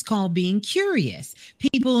 Hence, it's called being curious.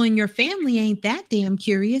 People in your family ain't that damn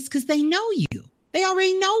curious because they know you. They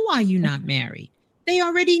already know why you're not married. They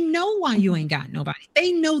already know why you ain't got nobody.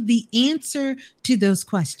 They know the answer to those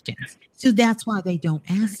questions. So that's why they don't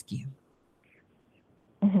ask you.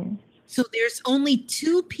 Mm-hmm. So there's only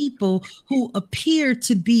two people who appear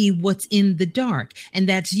to be what's in the dark, and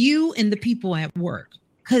that's you and the people at work.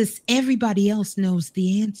 Because everybody else knows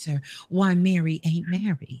the answer why Mary ain't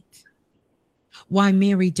married, why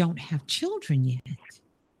Mary don't have children yet.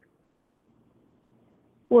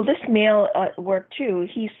 Well, this male at work too,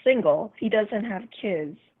 he's single. He doesn't have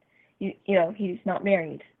kids. You know, he's not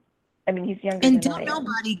married. I mean, he's younger And than I don't am.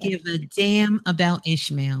 nobody give a damn about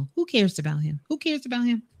Ishmael. Who cares about him? Who cares about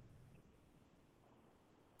him?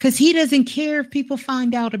 Because he doesn't care if people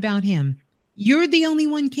find out about him. You're the only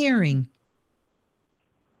one caring.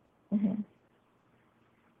 Mm-hmm.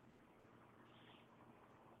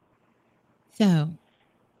 So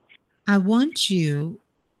I want you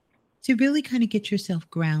to really kind of get yourself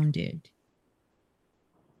grounded.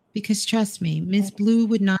 Because trust me, Ms.Blue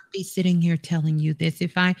would not be sitting here telling you this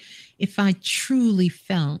if I truly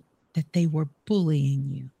felt that they were bullying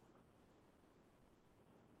you.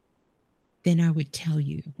 Then I would tell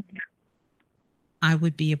you. I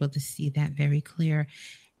would be able to see that very clear.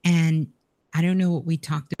 And I don't know what we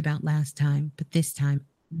talked about last time, but this time,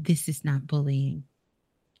 this is not bullying.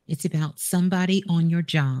 It's about somebody on your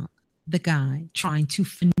job, the guy trying to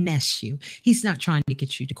finesse you. He's not trying to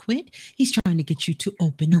get you to quit. He's trying to get you to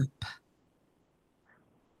open up.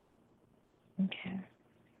 Okay.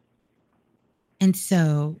 And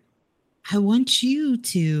so I want you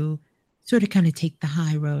to sort of kind of take the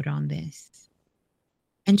high road on this.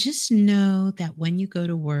 And just know that when you go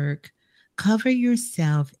to work, cover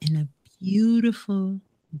yourself in a beautiful,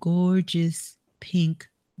 gorgeous pink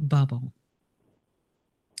bubble.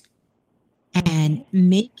 And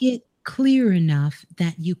make it clear enough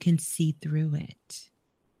that you can see through it.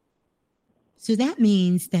 So that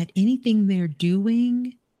means that anything they're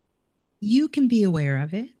doing, you can be aware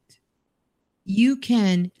of it. You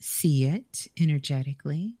can see it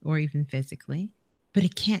energetically or even physically, but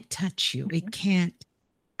it can't touch you. It can't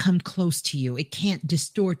come close to you. It can't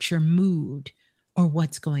distort your mood or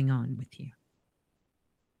what's going on with you.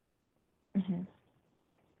 Mm-hmm.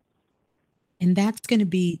 And that's going to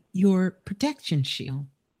be your protection shield.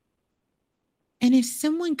 And if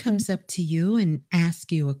someone comes up to you and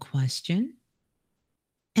asks you a question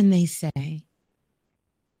and they say,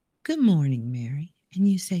 "Good morning, Mary." And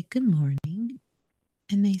you say, "Good morning."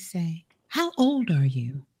 And they say, "How old are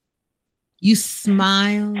you?" You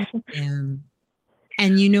smile at them.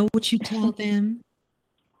 And you know what you tell them?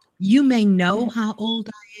 You may know how old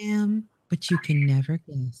I am, but you can never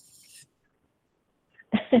guess.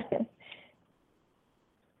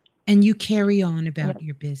 And you carry on about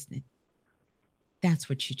your business. That's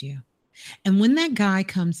what you do. And when that guy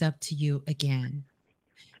comes up to you again,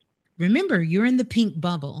 remember, you're in the pink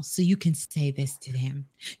bubble, so you can say this to him.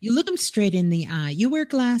 You look him straight in the eye. You wear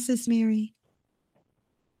glasses, Mary?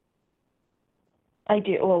 I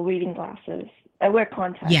do. Well, reading glasses. I wear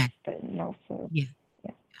contacts, Yeah. but no. So yeah.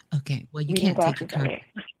 Okay. Well, you reading can't take glasses. a contacts,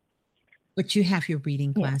 but you have your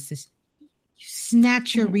reading glasses. You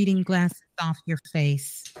snatch your reading glasses off your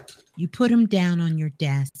face. You put them down on your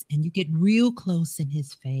desk, and you get real close in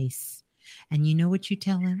his face. And you know what you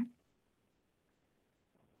tell him?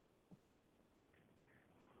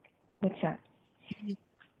 What's that?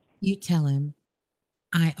 You tell him,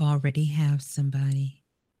 "I already have somebody."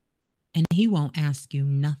 And he won't ask you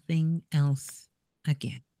nothing else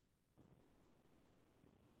again.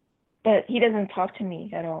 But he doesn't talk to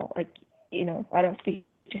me at all. Like, I don't speak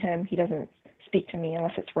to him. He doesn't speak to me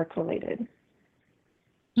unless it's work related.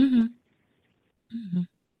 Mm-hmm. Mm-hmm.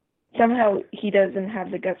 Somehow he doesn't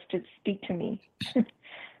have the guts to speak to me.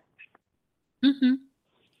 Mm-hmm.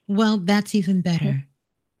 Well, that's even better.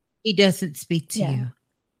 He doesn't speak to you.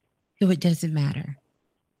 So it doesn't matter.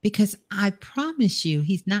 Because I promise you,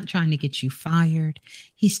 he's not trying to get you fired.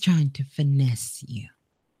 He's trying to finesse you.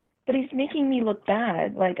 But he's making me look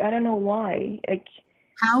bad. Like, I don't know why. Like,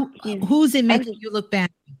 who's it making you look bad?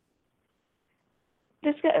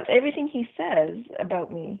 This guy, everything he says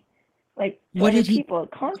about me, like, to What other did he people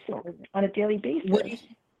constantly on a daily basis.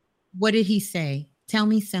 What did he say? Tell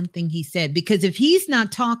me something he said. Because if he's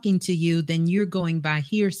not talking to you, then you're going by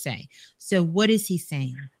hearsay. So what is he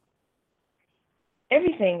saying?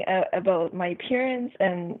 Everything about my appearance,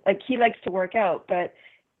 and like, he likes to work out, but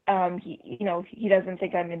he doesn't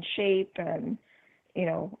think I'm in shape, and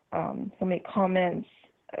he'll make comments.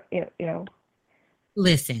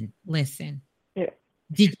 Listen. Yeah.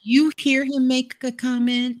 Did you hear him make a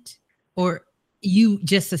comment, or you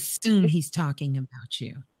just assume he's talking about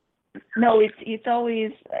you? No, it's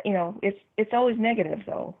always it's always negative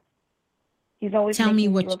though. He's always Tell me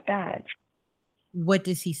making what me look bad. What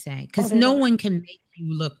does he say? Because no one can make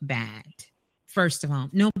you look bad. First of all,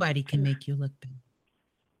 nobody can make you look bad.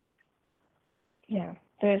 Yeah,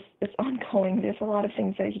 it's ongoing. There's a lot of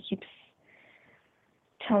things that he keeps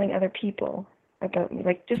telling other people about me,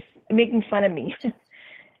 like just making fun of me.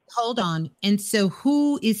 Hold on. And so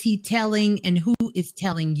who is he telling, and who is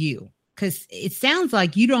telling you? Because it sounds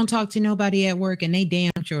like you don't talk to nobody at work, and they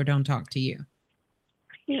damn sure don't talk to you.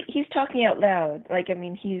 He's talking out loud. Like, I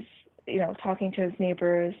mean, he's talking to his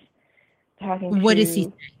neighbors, talking What to. is he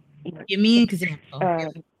saying? Give me an example.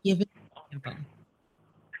 Give an example.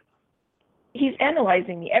 He's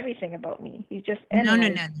analyzing me, everything about me. He's just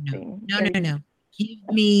analyzing. No. Give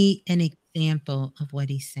me an example of what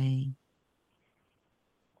he's saying.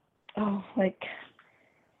 Oh, like,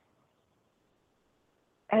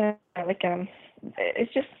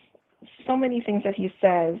 it's just so many things that he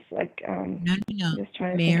says. Like, No. Just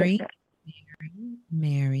trying to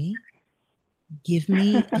Mary, give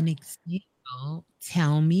me an example.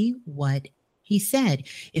 Tell me what he said.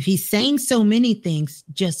 If he's saying so many things,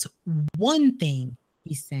 just one thing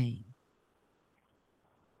he's saying.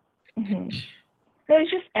 Mm-hmm. No, he's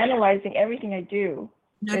just analyzing everything I do.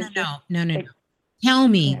 No. Tell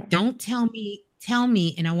me. Yeah. Don't tell me. Tell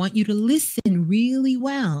me, and I want you to listen really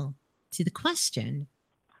well to the question.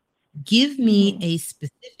 Give me a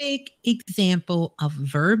specific example of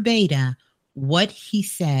verbatim what he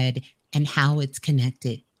said and how it's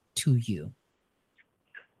connected to you.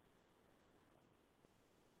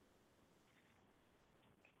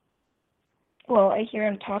 Well, I hear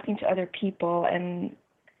him talking to other people, and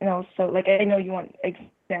also, like, I know you want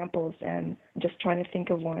examples, and I'm just trying to think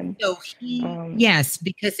of one. So yes,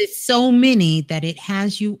 because it's so many that it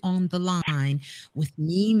has you on the line with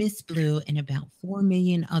me, Miss Blue, and about 4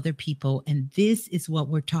 million other people. And this is what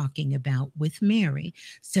we're talking about with Mary.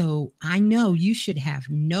 So I know you should have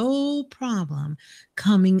no problem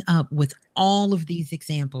coming up with all of these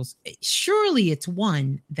examples. Surely it's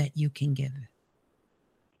one that you can give.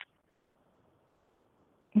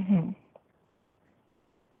 Mm-hmm.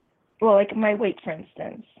 Well, like my weight, for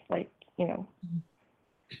instance, like,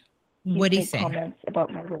 What did he say? Comments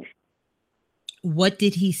about my weight. What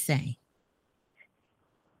did he say?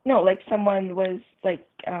 No, like someone was like,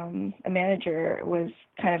 a manager was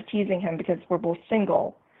kind of teasing him because we're both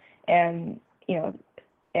single, and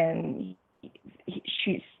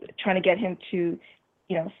she's trying to get him to,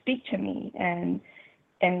 speak to me, and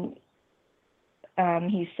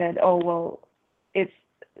he said, oh well, it's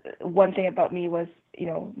one thing about me was,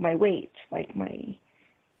 my weight, like my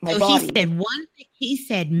so body. He said one thing. He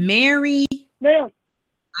said, Mary. No.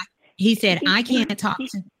 He said, I can't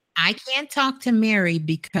talk to Mary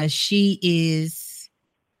because she is.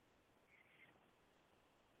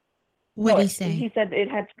 What did he say? He said it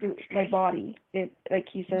had to do with my body. It, like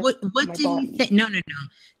he said. What did he say? No.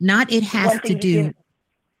 Not it has to do.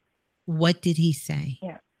 What did he say?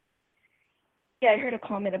 Yeah, I heard a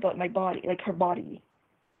comment about my body, like her body.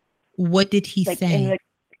 What did he say?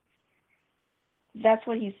 That's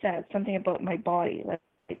what he said. Something about my body, like.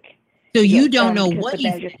 So you don't know what he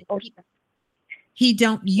said. He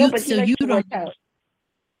don't. You. No, so you don't.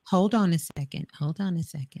 Hold on a second.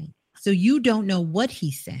 So you don't know what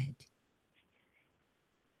he said.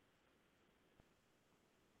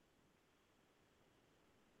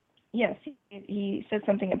 Yes, he said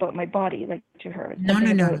something about my body, like to her. No.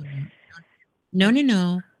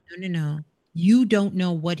 You don't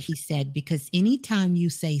know what he said, because anytime you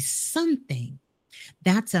say something,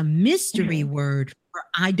 that's a mystery word for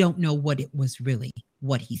I don't know what it was really,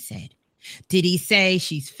 what he said. Did he say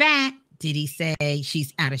she's fat? Did he say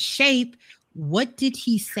she's out of shape? What did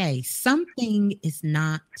he say? Something is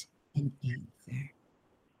not an answer.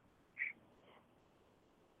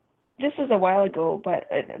 This was a while ago, but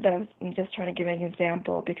I'm just trying to give an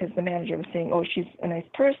example, because the manager was saying, oh, she's a nice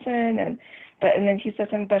person, and then he said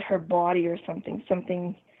something about her body or something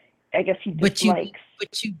I guess he dislikes.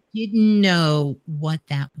 But you didn't know what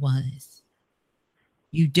that was.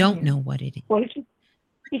 You don't know what it is. Well,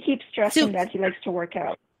 he keeps stressing that he likes to work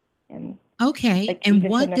out. And okay, like, and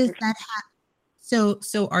what does that have?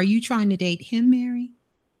 So are you trying to date him, Mary?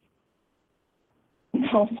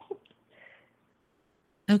 No.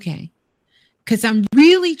 Okay. Because I'm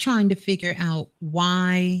really trying to figure out,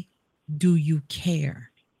 why do you care?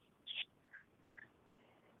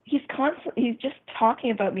 He's just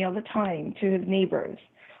talking about me all the time to his neighbors,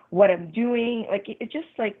 what I'm doing. Like, it's just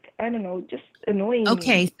like, I don't know, just annoying me.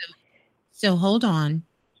 Okay, so hold on.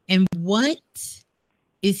 And what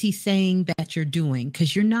is he saying that you're doing?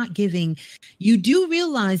 Because you're not giving, you do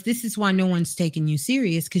realize this is why no one's taking you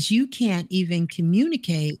serious, because you can't even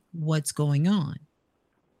communicate what's going on.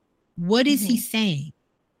 What is he saying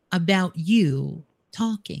about you,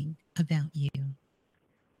 talking about you?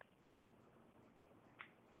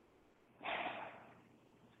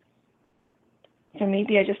 So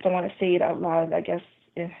maybe I just don't want to say it out loud, I guess,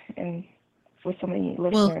 and with so many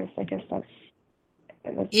listeners, I guess that's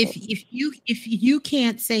if you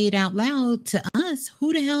can't say it out loud to us,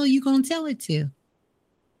 who the hell are you gonna tell it to?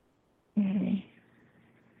 Mm-hmm.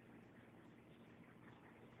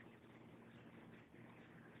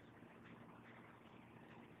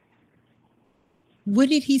 What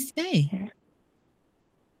did he say?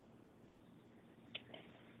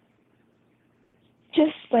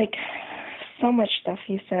 Just like so much stuff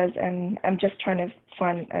he says, and I'm just trying to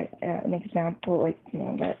find an example,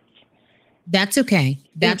 like, That's okay.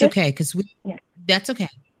 That's okay, because that's okay.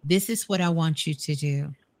 This is what I want you to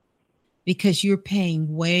do, because you're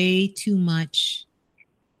paying way too much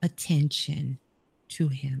attention to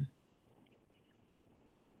him.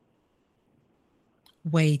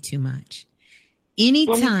 Way too much.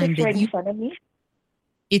 Anytime that in front of me?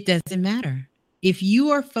 It doesn't matter. If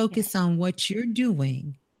you are focused on what you're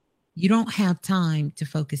doing, you don't have time to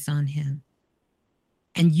focus on him.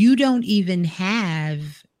 And you don't even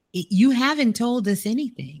have, you haven't told us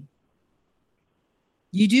anything.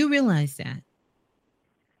 You do realize that.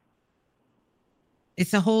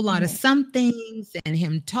 It's a whole lot of some things, and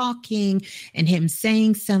him talking and him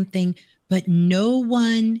saying something, but no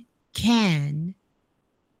one can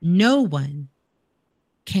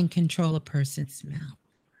control a person's mouth.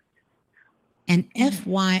 And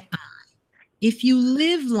FYI, if you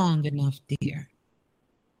live long enough, dear,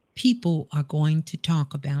 people are going to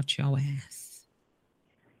talk about your ass.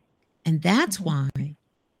 And that's why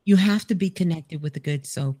you have to be connected with a good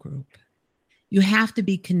soul group. You have to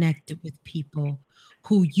be connected with people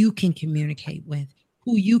who you can communicate with,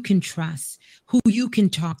 who you can trust, who you can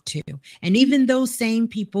talk to. And even those same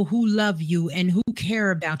people who love you and who care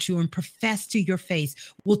about you and profess to your face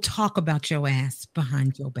will talk about your ass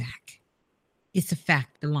behind your back. It's a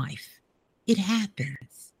fact of life. It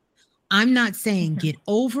happens. I'm not saying get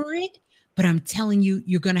over it, but I'm telling you,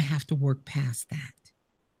 you're going to have to work past that.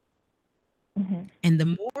 And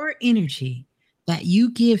the more energy that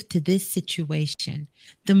you give to this situation,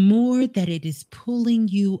 the more that it is pulling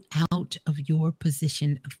you out of your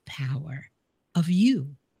position of power, of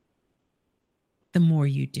you, the more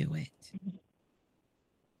you do it.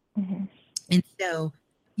 And so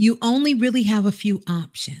you only really have a few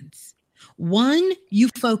options. One, you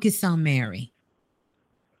focus on Mary.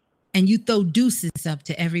 And you throw deuces up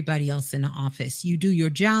to everybody else in the office. You do your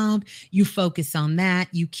job, you focus on that,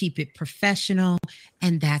 you keep it professional,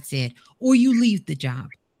 and that's it. Or you leave the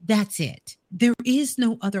job. That's it. There is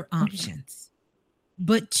no other options.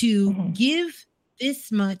 But to give this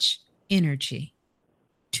much energy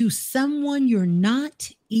to someone you're not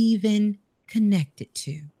even connected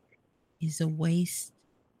to is a waste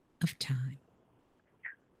of time.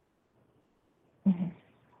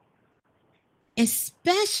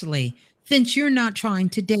 Especially since you're not trying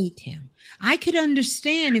to date him. I could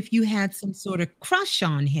understand if you had some sort of crush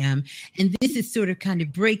on him and this is sort of kind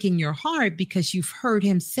of breaking your heart because you've heard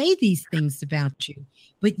him say these things about you.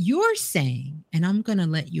 But you're saying, and I'm going to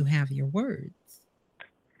let you have your words,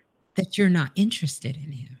 that you're not interested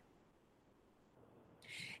in him.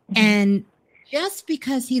 And just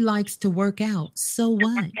because he likes to work out, so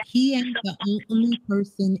what? He ain't the only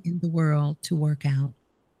person in the world to work out.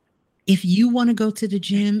 If you want to go to the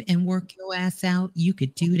gym and work your ass out, you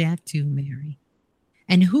could do that too, Mary.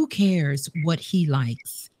 And who cares what he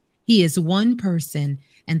likes? He is one person,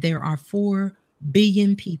 and there are 4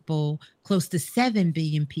 billion people, close to 7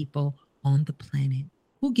 billion people on the planet.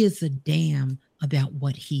 Who gives a damn about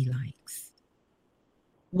what he likes?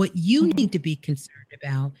 What you need to be concerned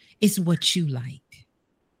about is what you like,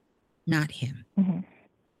 not him.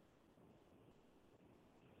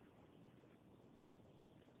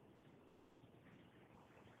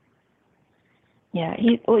 Yeah,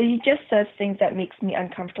 he just says things that makes me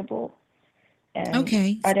uncomfortable. And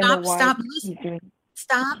okay, I don't know why he's doing.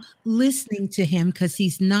 Stop listening to him because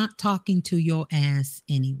he's not talking to your ass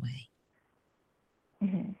anyway.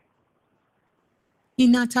 He's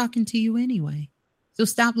not talking to you anyway. So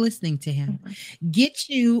stop listening to him. Get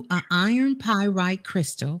you an iron pyrite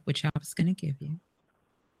crystal, which I was going to give you,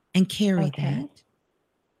 and carry that.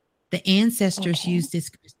 The ancestors used this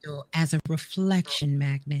crystal as a reflection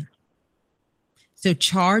magnet. So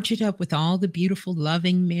charge it up with all the beautiful,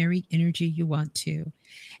 loving, Mary energy you want to,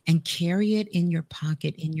 and carry it in your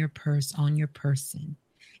pocket, in your purse, on your person.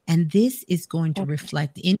 And this is going to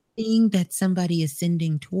reflect anything that somebody is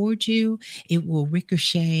sending towards you. It will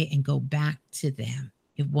ricochet and go back to them.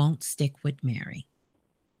 It won't stick with Mary.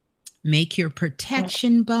 Make your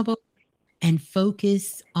protection bubble and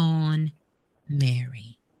focus on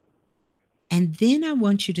Mary. And then I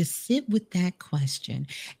want you to sit with that question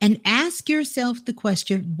and ask yourself the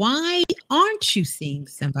question, why aren't you seeing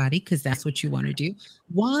somebody? Because that's what you want to do.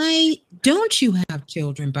 Why don't you have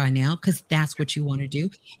children by now? Because that's what you want to do.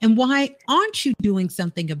 And why aren't you doing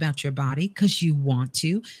something about your body? Because you want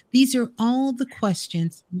to. These are all the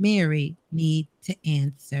questions Mary needs to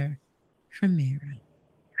answer for Mary.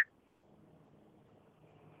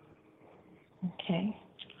 Okay.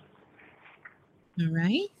 All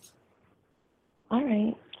right. All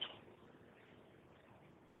right.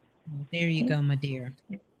 Well, there you go, my dear.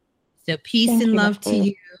 So peace Thank and you, love to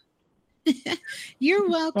Ms.Blue. you. You're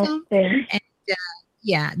welcome. Thanks. And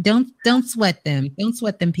yeah, don't sweat them. Don't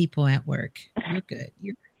sweat them people at work. You're good.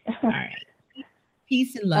 You're good. All right.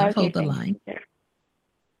 Peace and love. Okay, Hold the thank line. you.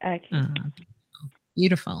 Okay.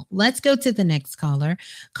 Beautiful. Let's go to the next caller.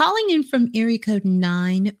 Calling in from area code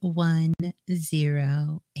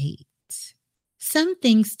 9108. Some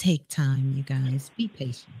things take time, you guys. Be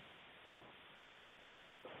patient.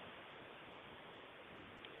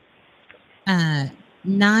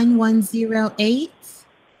 9108.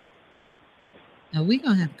 Oh, we're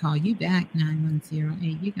going to have to call you back,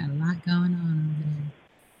 9108. You got a lot going on over there.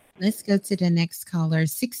 Let's go to the next caller,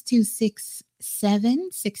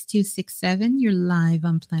 6267. 6267. You're live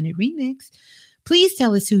on Planet Remix. Please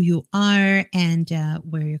tell us who you are and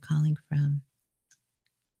where you're calling from.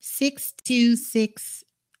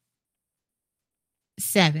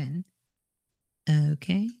 6267.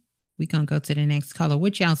 Okay. We're going to go to the next caller.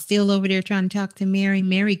 What y'all still over there trying to talk to Mary?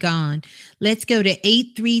 Mary gone. Let's go to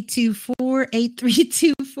 8324.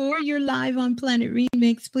 8324. You're live on Planet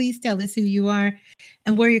Remix. Please tell us who you are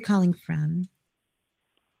and where you're calling from.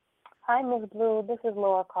 Hi, Ms.Blue. This is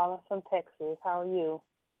Laura calling from Texas. How are you?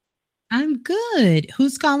 I'm good.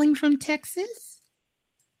 Who's calling from Texas?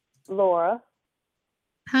 Laura.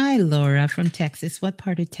 Hi, Laura from Texas. What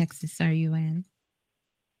part of Texas are you in?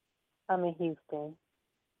 I'm in Houston.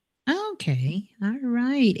 Okay. All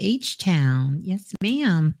right. H-Town. Yes,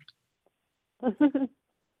 ma'am.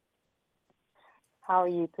 How are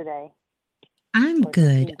you today? I'm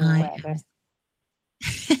good. I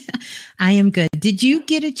am good. Did you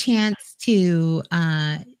get a chance to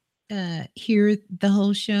hear the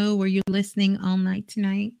whole show? Were you listening all night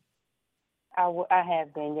tonight? I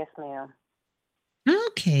have been. Yes, ma'am.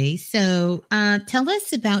 Okay, so tell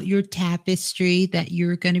us about your tapestry that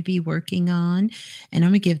you're going to be working on. And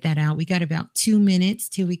I'm going to give that out. We got about 2 minutes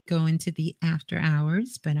till we go into the after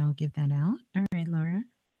hours, but I'll give that out. All right, Laura.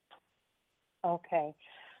 Okay.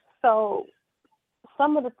 So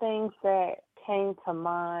some of the things that came to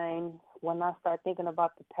mind when I started thinking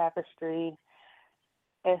about the tapestry,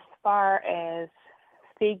 as far as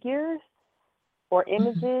figures or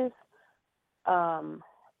images,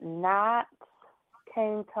 knots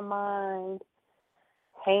came to mind,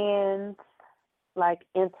 hands like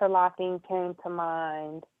interlocking came to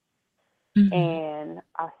mind, and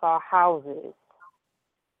I saw houses.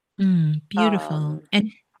 Beautiful.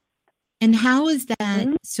 And how is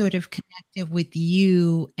that sort of connected with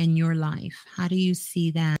you and your life? How do you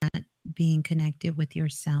see that being connected with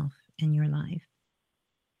yourself and your life?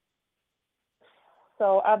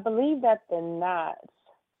 So I believe that the knots,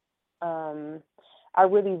 I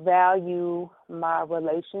really value my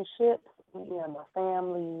relationships, my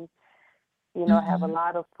family. I have a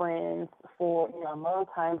lot of friends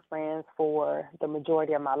long-time friends for the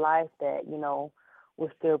majority of my life that,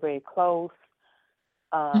 we're still very close.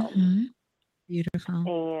 Beautiful.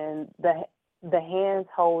 And the hands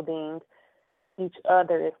holding each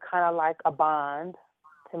other is kind of like a bond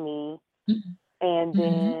to me. And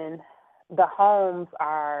then the homes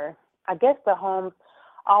the homes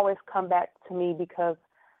always come back to me because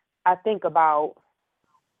I think about,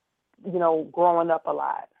 growing up a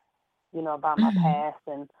lot, about my past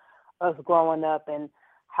and us growing up and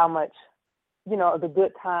how much, the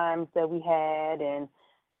good times that we had and,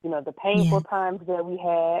 the painful times that we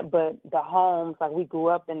had, but the homes, like we grew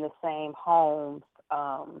up in the same homes.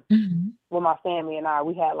 With my family and I,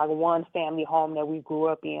 we had like one family home that we grew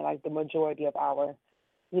up in, like the majority of our,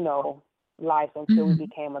 life until we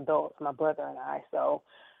became adults, my brother and I. So,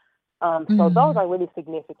 so those are really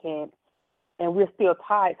significant, and we're still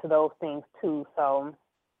tied to those things too. So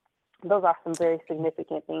those are some very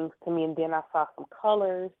significant things to me. And then I saw some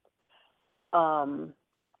colors.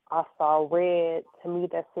 I saw red. To me,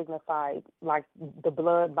 that signified like the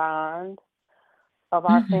blood bond of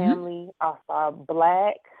our family. I saw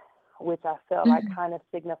black, which I felt like kind of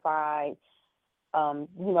signified,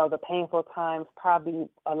 the painful times, probably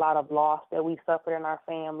a lot of loss that we suffered in our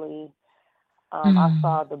family. I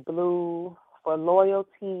saw the blue for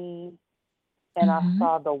loyalty, and I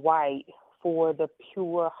saw the white for the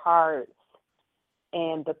pure hearts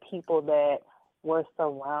and the people that were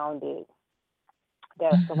surrounded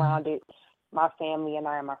my family and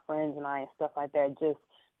I and my friends and I and stuff like that, just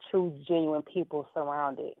true, genuine people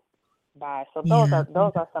surrounded by. So those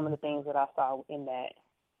are some of the things that I saw in that.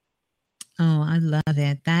 Oh, I love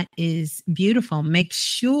it. That is beautiful. Make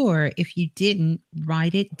sure if you didn't,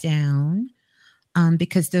 write it down,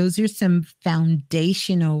 because those are some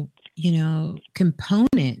foundational,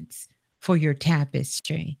 components for your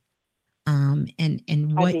tapestry. And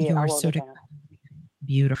what you're sort of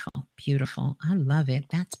beautiful. I love it.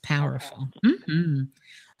 That's powerful. Okay.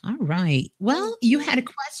 All right. Well, you had a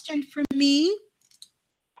question for me.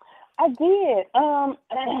 I did.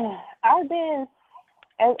 I've been,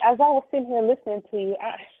 as I was sitting here listening to you,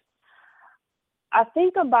 I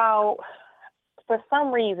think about, for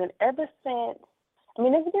some reason, ever since,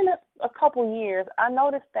 it's been a couple years, I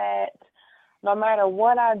noticed that no matter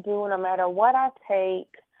what I do, no matter what I take,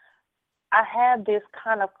 I have this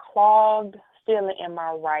kind of clogged feeling in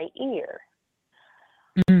my right ear.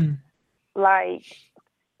 Like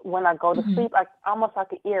when I go to sleep, like almost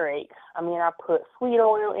like an earache. I put sweet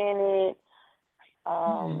oil in it.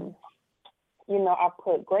 I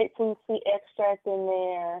put grapefruit seed extract in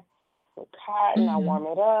there with cotton. I warm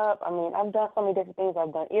it up. I've done so many different things.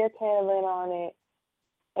 I've done ear candling on it.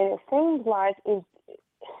 And it seems like it's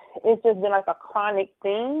just been like a chronic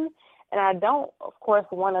thing. And I don't, of course,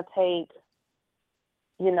 want to take,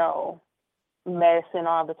 medicine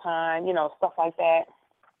all the time, stuff like that.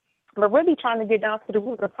 But really trying to get down to the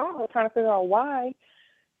root of the problem, trying to figure out why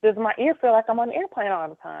does my ear feel like I'm on an airplane all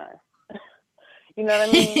the time. You know what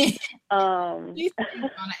I mean? You think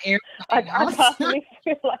on an airplane I constantly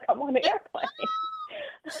feel like I'm on an airplane.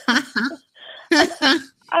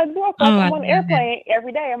 I do feel like I'm on an airplane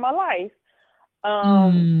every day of my life.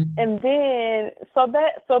 And then so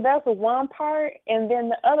that's one part, and then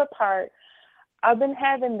the other part, I've been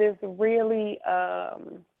having this really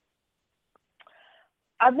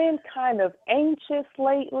I've been kind of anxious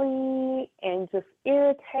lately and just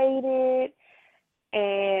irritated,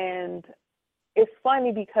 and it's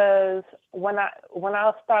funny because when I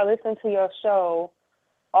start listening to your show,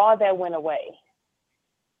 all that went away.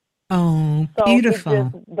 Oh, so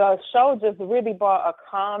beautiful. The show just really brought a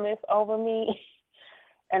calmness over me.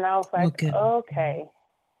 And I was like, okay.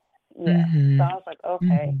 Yeah. So I was like,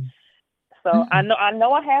 okay. So I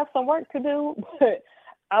know I have some work to do, but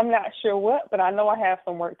I'm not sure what, but I know I have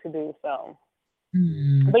some work to do. So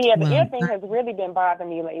but yeah, the ear thing has really been bothering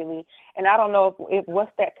me lately. And I don't know if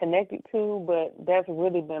what's that connected to, but that's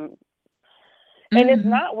really been, and it's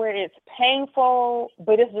not where it's painful,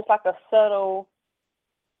 but it's just like a subtle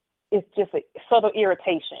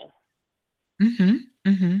irritation.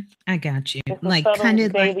 I got you. It's like kind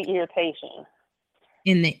of daily irritation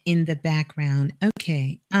in the background.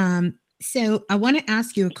 Okay. So I want to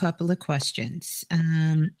ask you a couple of questions.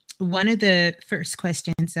 One of the first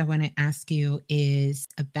questions I want to ask you is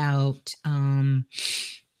about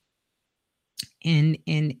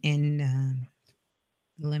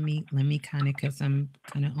let me kind of, because I'm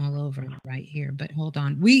kind of all over right here, but hold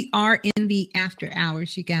on. We are in the after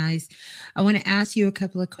hours, you guys. I want to ask you a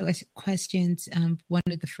couple of questions. One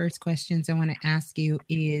of the first questions I want to ask you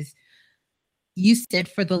is, you said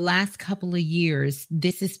for the last couple of years,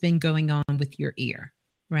 this has been going on with your ear,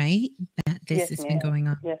 right? That this has been going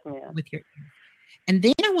on with your ear. And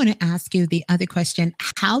then I want to ask you the other question.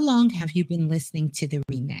 How long have you been listening to the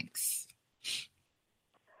remix?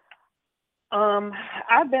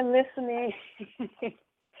 I've been listening.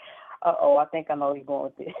 I think I know where you're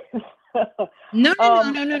going with this. No.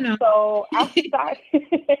 So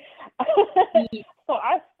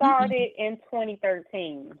I started in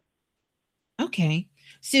 2013. Okay.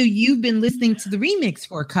 So you've been listening to the remix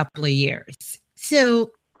for a couple of years.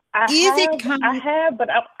 So I have, but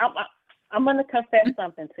I'm going to confess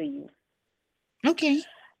something to you. Okay.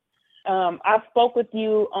 I spoke with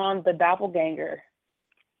you on the Doppelganger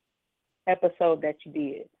episode that you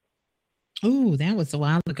did. Oh, that was a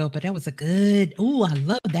while ago, but that was a good. Oh, I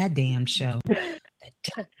love that damn show.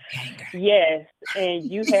 Yes, and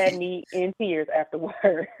you had me in tears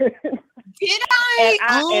afterwards. Did I?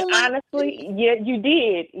 And honestly, yeah, you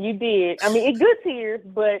did. You did. I mean, it's good tears,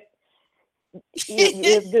 but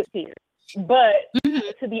it's good tears. But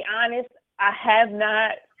to be honest, I have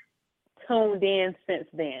not tuned in since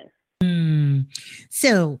then.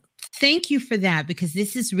 So thank you for that, because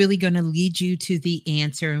this is really going to lead you to the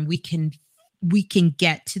answer, and we can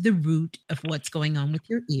get to the root of what's going on with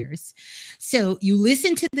your ears. So you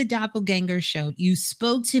listened to the Doppelganger show, you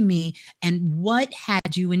spoke to me, and what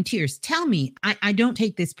had you in tears? Tell me. I don't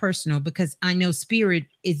take this personal, because I know Spirit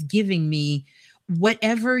is giving me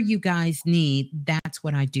whatever you guys need. That's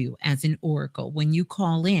what I do as an oracle. When you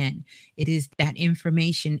call in, it is that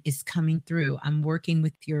information is coming through. I'm working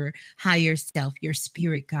with your higher self, your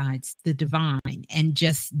spirit guides, the divine, and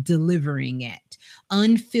just delivering it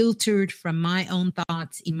unfiltered from my own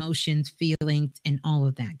thoughts, emotions, feelings, and all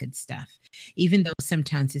of that good stuff. Even though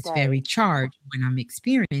sometimes it's very charged when I'm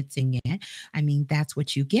experiencing it. I mean, that's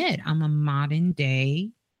what you get. I'm a modern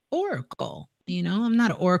day oracle. I'm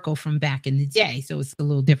not an oracle from back in the day, so it's a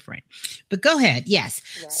little different. But go ahead. Yes.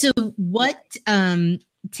 Right. So what,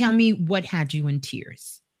 tell me what had you in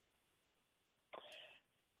tears?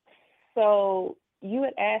 So you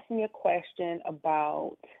had asked me a question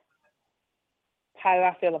about how do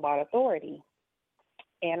I feel about authority?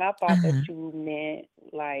 And I thought that you meant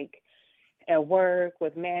like at work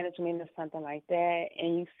with management or something like that.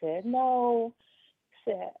 And you said, no.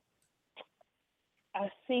 You said, I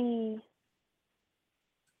see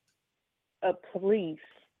a police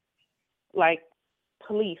or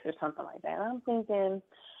something like that. And I'm thinking,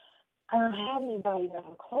 I don't have anybody that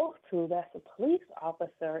I'm close to that's a police officer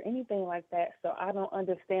or anything like that, so I don't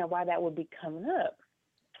understand why that would be coming up.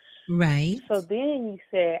 Right. So then you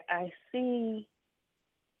said, I see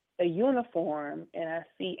a uniform and I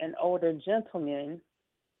see an older gentleman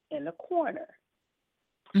in the corner.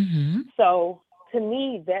 So to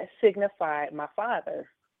me, that signified my father.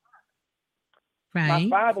 Right. My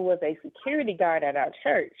father was a security guard at our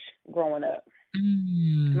church growing up.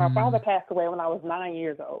 My father passed away when I was 9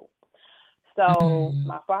 years old. So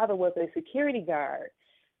my father was a security guard.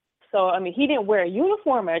 So, I mean, he didn't wear a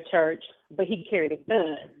uniform at church, but he carried a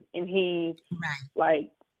gun. And he,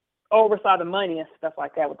 like, oversaw the money and stuff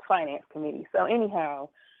like that with the finance committee. So, anyhow,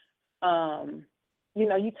 you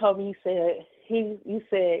know, you told me, you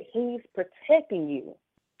said he's protecting you.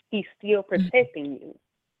 He's still protecting you.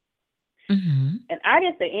 And I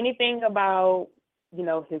didn't say anything about, you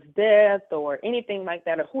know, his death or anything like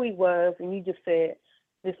that or who he was. And you just said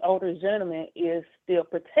this older gentleman is still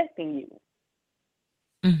protecting you.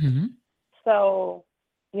 So,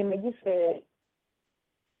 you know, you said,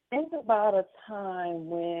 think about a time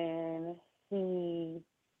when he,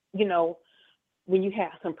 you know, when you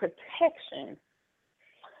have some protection.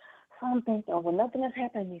 So I'm thinking, well, nothing has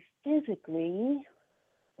happened to me physically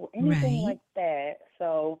or anything like that.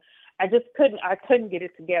 So I couldn't get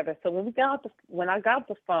it together. So when I got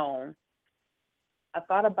the phone, I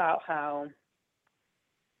thought about how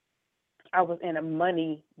I was in a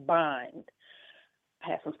money bind. I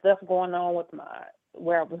had some stuff going on with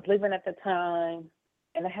where I was living at the time,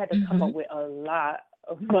 and I had to come up with a lot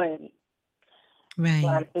of money.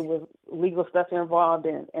 Like, it was legal stuff involved,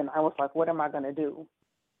 and I was like, what am I going to do?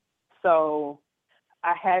 So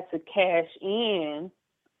I had to cash in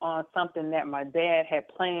on something that my dad had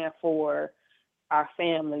planned for our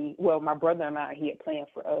family. Well, my brother and I, he had planned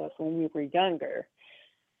for us when we were younger,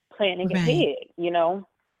 planning ahead, you know?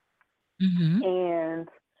 And,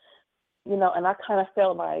 you know, and I kind of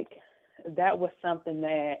felt like that was something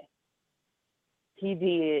that he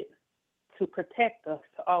did to protect us,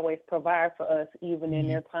 to always provide for us, even in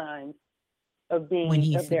their times of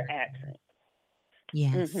their absence.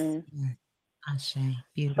 Yes. Ashe.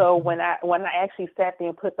 Beautiful. So when I actually sat there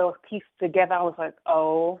and put those pieces together, I was like,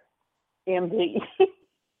 oh, MD.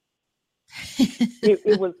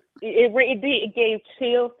 It gave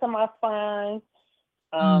chills to my spine.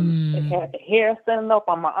 It had the hair standing up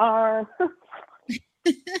on my arm.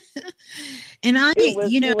 And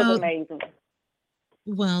it was amazing.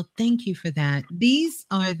 Well, thank you for that. These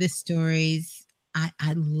are the stories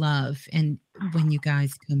I love, and when you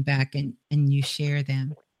guys come back and you share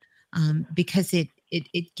them, because it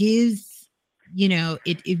gives, you know,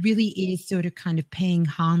 it really is sort of kind of paying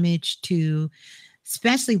homage to,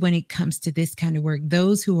 especially when it comes to this kind of work,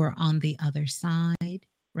 those who are on the other side,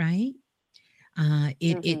 right?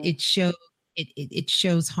 It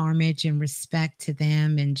shows homage and respect to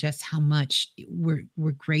them, and just how much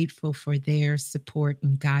we're grateful for their support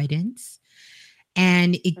and guidance.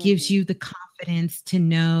 And it gives you the confidence to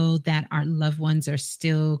know that our loved ones are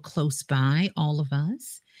still close by, all of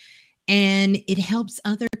us. And it helps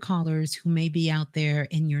other callers who may be out there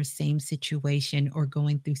in your same situation or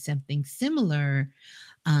going through something similar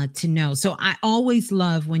to know. So I always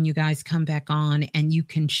love when you guys come back on and you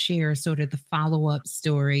can share sort of the follow-up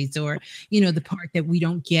stories, or, you know, the part that we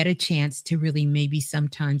don't get a chance to really maybe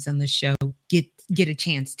sometimes on the show get a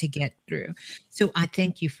chance to get through. So I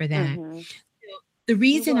thank you for that. So the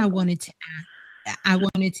reason I wanted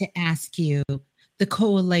to ask you the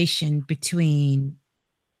correlation between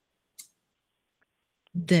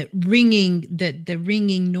the ringing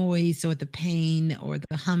noise, or the pain, or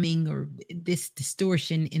the humming, or this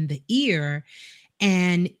distortion in the ear,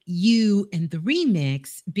 and you and the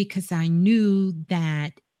remix, because I knew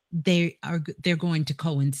that they're going to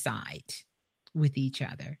coincide with each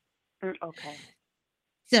other.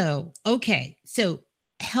 So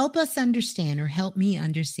help us understand, or help me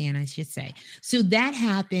understand, I should say. So that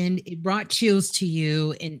happened, it brought chills to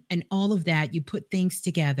you, and all of that, you put things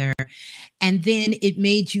together, and then it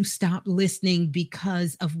made you stop listening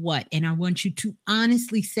because of what? And I want you to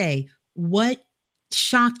honestly say, what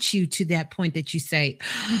shocked you to that point that you say,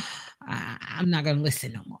 I'm not going to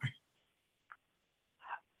listen no more?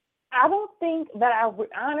 I don't think that I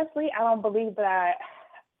don't believe that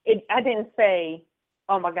I didn't say,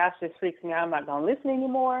 oh my gosh, this freaks me out, I'm not going to listen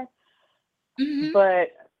anymore. But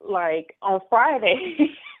like on Friday,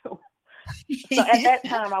 so at that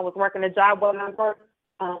time I was working a job where I worked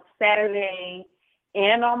on Saturday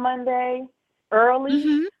and on Monday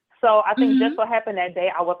early. So I think just what happened that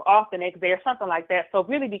day, I was off the next day or something like that. So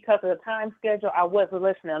really, because of the time schedule, I wasn't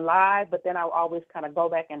listening live, but then I would always kind of go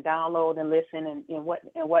back and download and listen and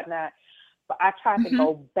whatnot. But I tried to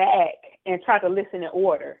go back and try to listen in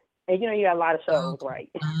order. And you know, you got a lot of shows, right?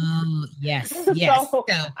 Oh, yes. So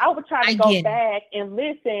I would try to go back and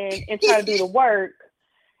listen and try to do the work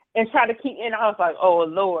and try to keep, and I was like, oh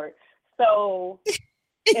Lord. So,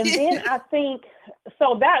 and then I think,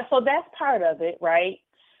 so that's part of it, right?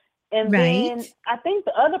 And then I think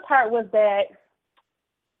the other part was that,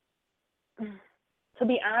 to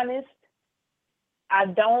be honest, I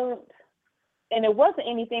don't, and it wasn't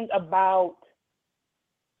anything about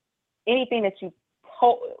anything that you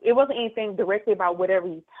told, it wasn't anything directly about whatever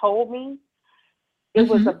you told me. It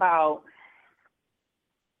was about,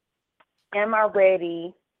 am I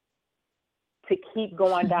ready to keep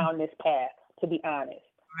going down this path, to be honest?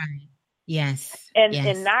 Right. Yes.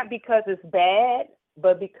 And not because it's bad,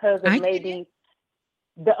 but because of maybe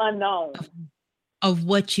the unknown. Of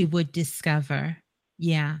what you would discover.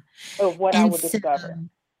 Yeah. Of what I would discover.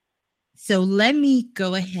 So let me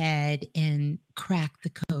go ahead and crack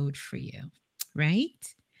the code for you,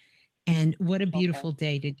 right? And what a beautiful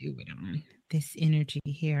day to do it on. This energy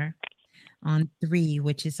here on 3,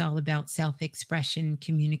 which is all about self-expression,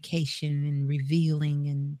 communication, and revealing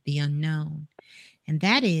and the unknown. And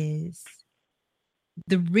that is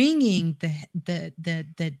the ringing,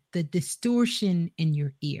 the distortion in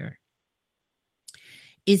your ear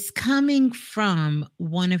is coming from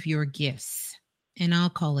one of your gifts. And I'll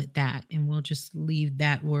call it that. And we'll just leave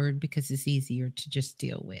that word because it's easier to just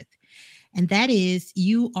deal with. And that is,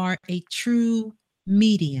 you are a true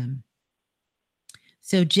medium.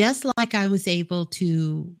 So just like I was able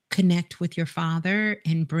to connect with your father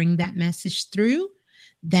and bring that message through,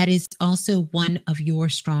 that is also one of your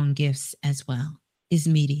strong gifts as well, is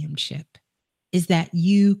mediumship, is that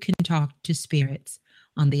you can talk to spirits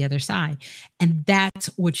on the other side. And that's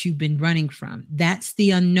what you've been running from. That's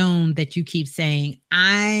the unknown that you keep saying,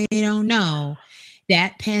 I don't know.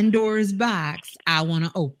 That Pandora's box, I want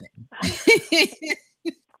to open.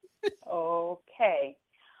 Okay.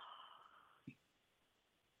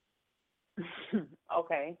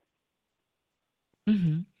 Okay.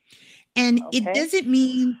 And it doesn't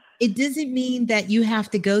mean that you have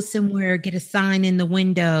to go somewhere, get a sign in the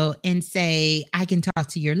window and say, I can talk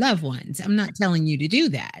to your loved ones. I'm not telling you to do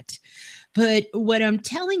that. But what I'm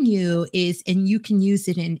telling you is, and you can use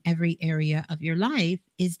it in every area of your life,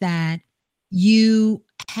 is that you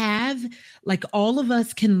have, like all of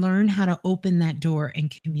us can learn how to open that door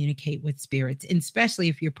and communicate with spirits. And especially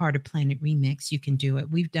if you're part of Planet Remix, you can do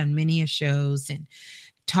it. We've done many shows and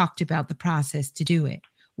talked about the process to do it.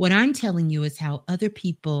 What I'm telling you is how other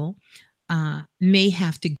people may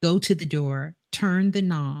have to go to the door, turn the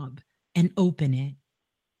knob, and open it.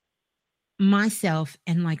 Myself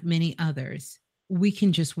and like many others, we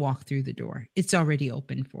can just walk through the door. It's already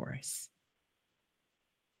open for us.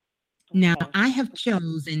 Now, I have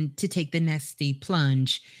chosen to take the nasty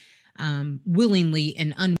plunge willingly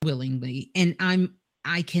and unwillingly, and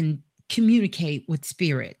I can communicate with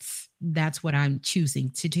spirits. That's what I'm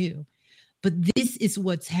choosing to do. But this is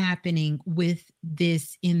what's happening with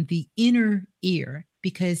this in the inner ear,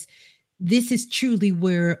 because this is truly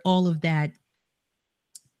where all of that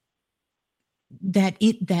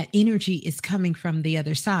energy is coming from the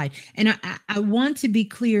other side. And I want to be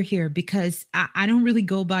clear here, because I don't really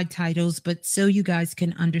go by titles, but so you guys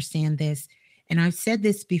can understand this. And I've said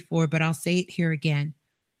this before, but I'll say it here again.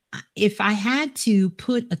 If I had to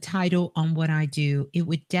put a title on what I do, it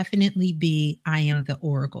would definitely be I am the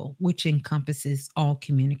Oracle, which encompasses all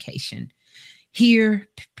communication. Here,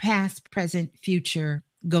 past, present, future,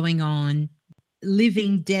 going on,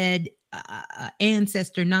 living, dead,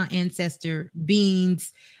 ancestor, not ancestor,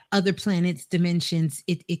 beings, other planets, dimensions,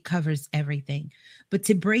 it covers everything. But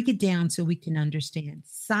to break it down so we can understand,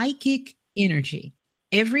 psychic energy,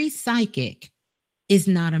 every psychic is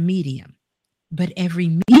not a medium, but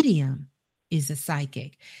every medium is a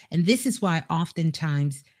psychic. And this is why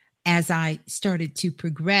oftentimes, as I started to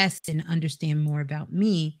progress and understand more about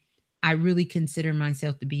me, I really consider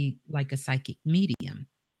myself to be like a psychic medium.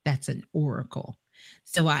 That's an oracle.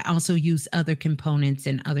 So I also use other components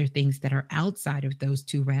and other things that are outside of those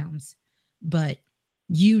two realms. But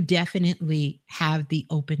you definitely have the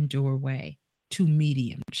open doorway to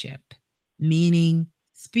mediumship, meaning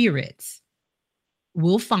spirits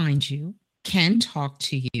will find you, can talk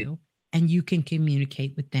to you, and you can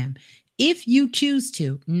communicate with them. If you choose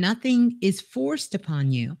to, nothing is forced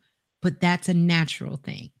upon you, but that's a natural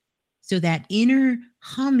thing. So that inner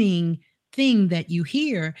humming thing that you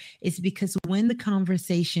hear is because when the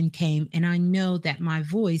conversation came, and I know that my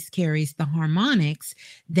voice carries the harmonics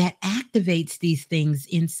that activates these things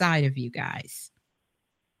inside of you guys.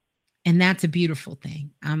 And that's a beautiful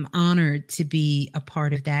thing. I'm honored to be a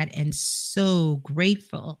part of that and so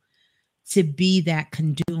grateful to be that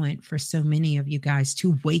conduit for so many of you guys,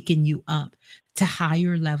 to waken you up to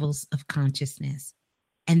higher levels of consciousness.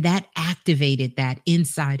 And that activated that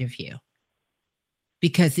inside of you,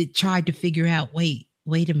 because it tried to figure out, wait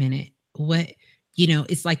a minute, what,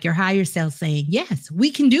 it's like your higher self saying, yes, we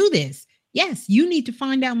can do this. Yes, you need to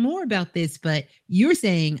find out more about this, but you're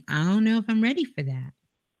saying, I don't know if I'm ready for that.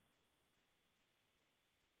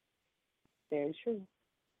 very true.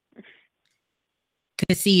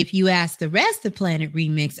 Because see, if you ask the rest of Planet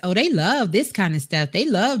Remix, oh, they love this kind of stuff. They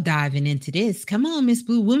love diving into this. Come on,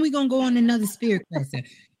 Ms.Blue. When we gonna go on another spirit quest?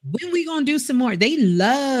 When we gonna do some more? They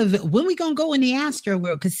love when we gonna go in the astro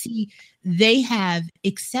world. Because see, they have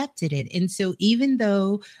accepted it, and so even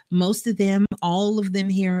though most of them, all of them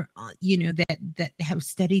here, that have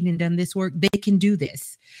studied and done this work, they can do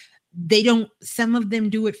this. They don't, some of them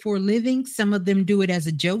do it for a living, some of them do it as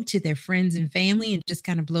a joke to their friends and family and just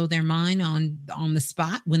kind of blow their mind on the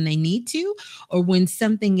spot when they need to, or when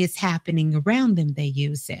something is happening around them, they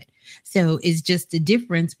use it. So it's just a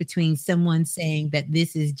difference between someone saying that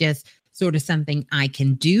this is just sort of something I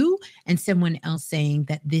can do and someone else saying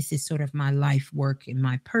that this is sort of my life work and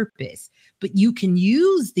my purpose. But you can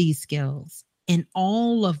use these skills in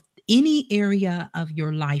all of any area of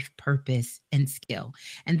your life purpose and skill.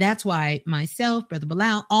 And that's why myself, Brother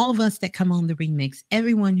Bilal, all of us that come on the remix,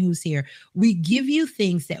 everyone who's here, we give you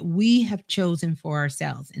things that we have chosen for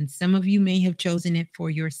ourselves. And some of you may have chosen it for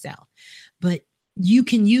yourself, but you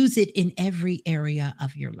can use it in every area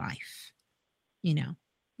of your life, Yeah.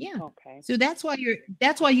 Okay. So that's why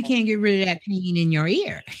you can't get rid of that pain in your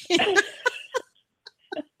ear.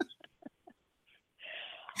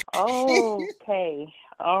 Okay.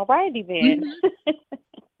 All righty then.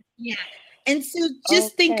 Yeah. And so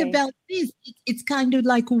just think about this. It's kind of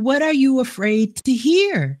like, what are you afraid to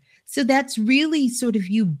hear? So that's really sort of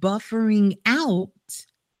you buffering out,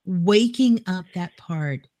 waking up that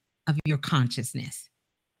part of your consciousness.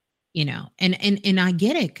 And I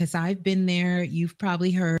get it because I've been there. You've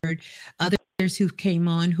probably heard others who came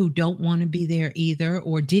on who don't want to be there either,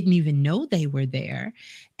 or didn't even know they were there.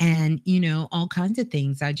 And, all kinds of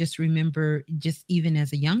things. I just remember just even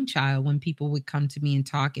as a young child, when people would come to me and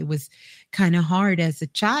talk, it was kind of hard as a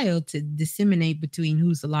child to disseminate between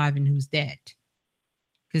who's alive and who's dead,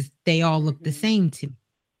 because they all look the same to me.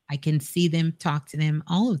 I can see them, talk to them,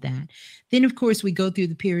 all of that. Then, of course, we go through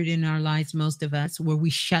the period in our lives, most of us, where we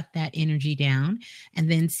shut that energy down,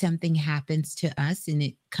 and then something happens to us and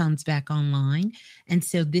it comes back online. And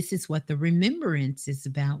so this is what the remembrance is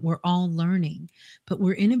about. We're all learning, but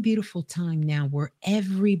we're in a beautiful time now where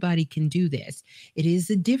everybody can do this. It is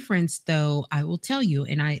a difference, though, I will tell you,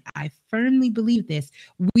 and I firmly believe this.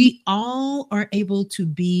 We all are able to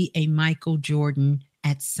be a Michael Jordan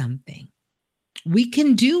at something. We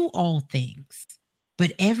can do all things,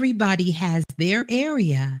 but everybody has their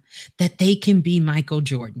area that they can be Michael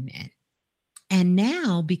Jordan in. And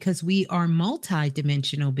now, because we are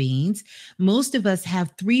multidimensional beings, most of us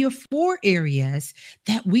have 3 or 4 areas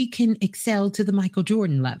that we can excel to the Michael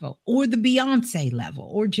Jordan level, or the Beyonce level,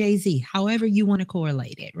 or Jay-Z, however you want to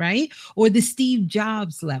correlate it, right? Or the Steve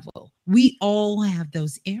Jobs level. We all have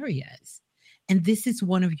those areas. And this is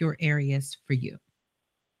one of your areas for you.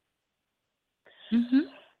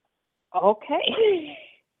 Okay.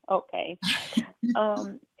 Okay.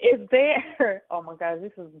 Is there, oh my gosh,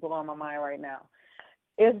 this is blowing my mind right now.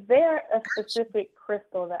 Is there a specific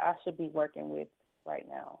crystal that I should be working with right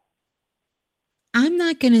now? I'm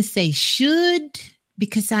not going to say should,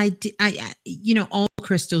 because I all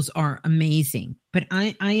crystals are amazing, but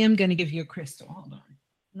I am going to give you a crystal. Hold on.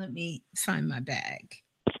 Let me find my bag.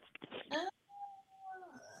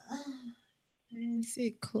 Is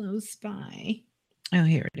it close by? Oh,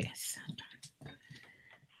 here it is.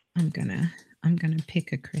 I'm gonna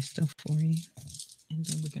pick a crystal for you, and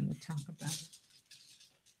then we're gonna talk about it.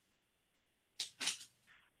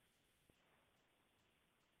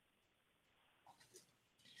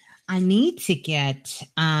 I need to get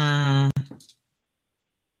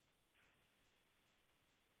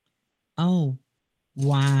oh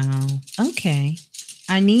wow. Okay.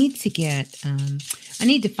 I need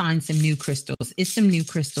to find some new crystals. It's some new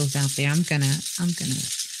crystals out there. I'm gonna find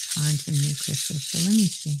some new crystals. So let me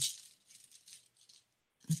see.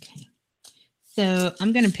 Okay. So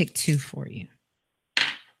I'm gonna pick 2 for you.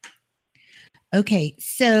 Okay,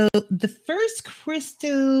 so the first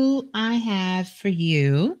crystal I have for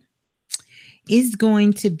you is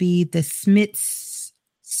going to be the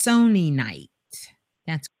Smithsonianite.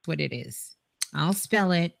 That's what it is. I'll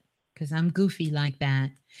spell it because I'm goofy like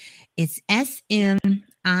that. It's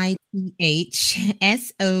Smithsonite.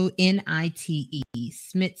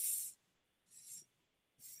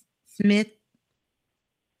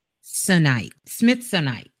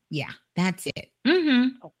 Smithsonite. Yeah, that's it.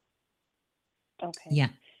 Okay. Yeah.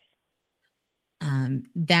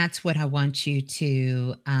 That's what I want you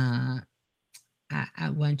to I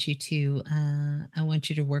want you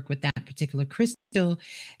to work with that particular crystal.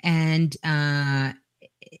 And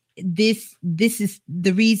this is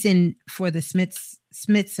the reason for the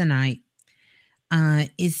Smithsonite.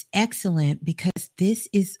 is excellent because this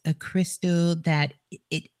is a crystal that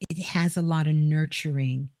it has a lot of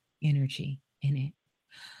nurturing energy in it.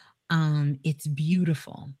 It's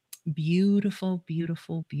beautiful, beautiful,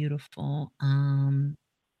 beautiful, beautiful,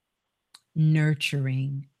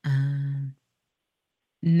 nurturing,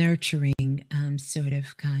 nurturing, sort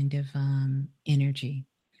of kind of energy.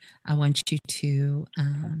 I want you to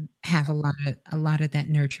have a lot of that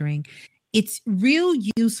nurturing. It's real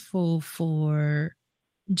useful for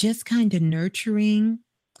just kind of nurturing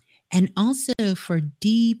and also for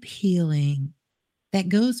deep healing that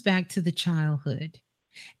goes back to the childhood,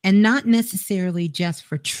 and not necessarily just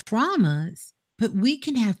for traumas, but we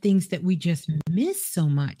can have things that we just miss so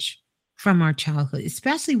much from our childhood,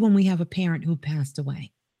 especially when we have a parent who passed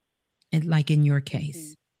away, and like in your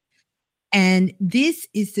case. And this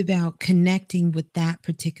is about connecting with that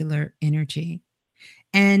particular energy.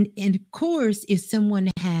 And of course, if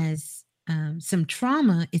someone has some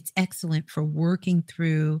trauma, it's excellent for working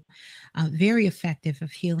through, very effective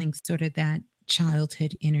of healing sort of that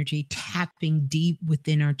childhood energy, tapping deep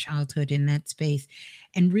within our childhood in that space,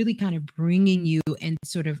 and really kind of bringing you and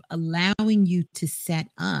sort of allowing you to set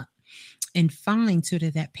up and find sort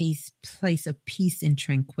of that place of peace and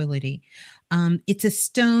tranquility. It's a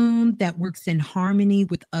stone that works in harmony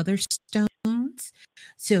with other stones.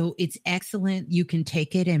 So it's excellent. You can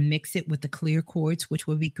take it and mix it with the clear quartz, which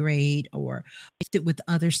would be great, or mix it with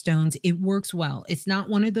other stones. It works well. It's not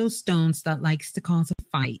one of those stones that likes to cause a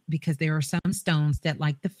fight, because there are some stones that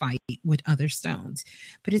like to fight with other stones,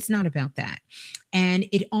 but it's not about that. And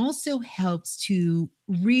it also helps to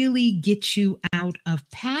really get you out of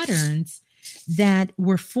patterns that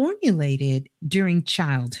were formulated during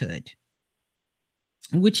childhood,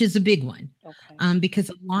 which is a big one. Because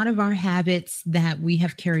a lot of our habits that we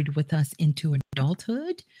have carried with us into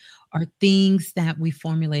adulthood are things that we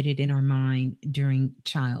formulated in our mind during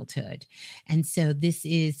childhood. And so this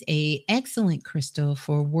is a excellent crystal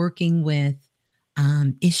for working with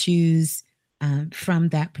issues from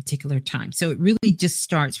that particular time. So it really just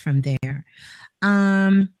starts from there.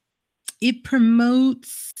 It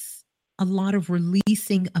promotes a lot of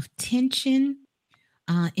releasing of tension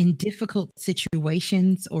in difficult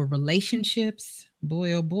situations or relationships.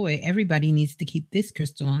 Boy, oh boy, everybody needs to keep this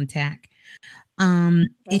crystal on tack.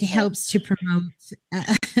 It helps to promote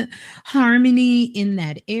harmony in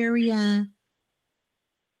that area.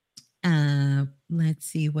 Let's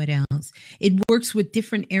see what else. It works with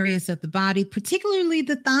different areas of the body, particularly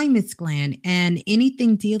the thymus gland and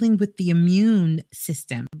anything dealing with the immune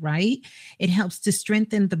system, right? It helps to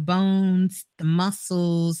strengthen the bones, the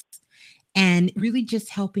muscles, and really just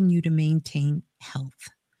helping you to maintain health.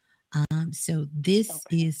 So this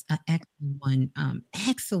is an excellent one.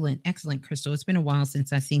 Excellent, excellent crystal. It's been a while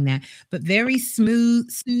since I've seen that, but very smooth,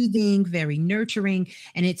 soothing, very nurturing.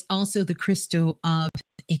 And it's also the crystal of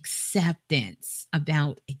acceptance,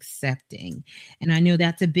 about accepting. And I know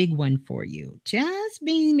that's a big one for you. Just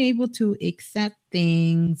being able to accept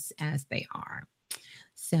things as they are.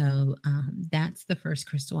 So that's the first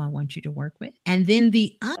crystal I want you to work with. And then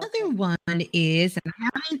the other one is, and I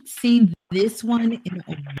haven't seen this one in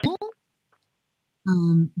a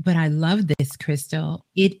while, but I love this crystal.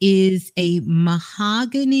 It is a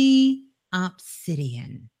mahogany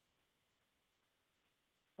obsidian.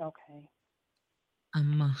 Okay. A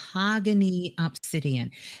mahogany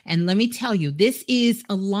obsidian. And let me tell you, this is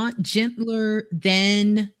a lot gentler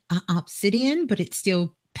than obsidian, but it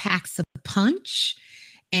still packs a punch.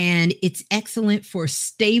 And it's excellent for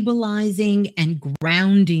stabilizing and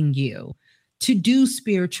grounding you to do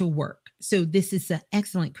spiritual work. So this is an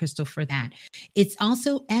excellent crystal for that. It's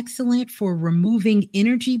also excellent for removing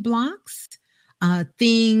energy blocks,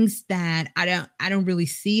 things that I don't really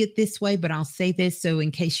see it this way, but I'll say this so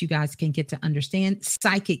in case you guys can get to understand.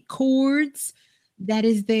 Psychic cords that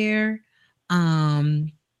is there.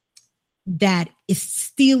 That is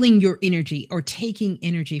stealing your energy or taking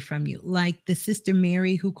energy from you. Like the sister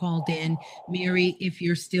Mary who called in. Mary, if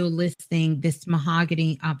you're still listening, this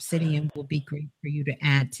mahogany obsidian will be great for you to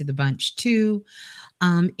add to the bunch too.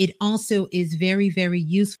 It also is very, very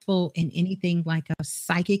useful in anything like a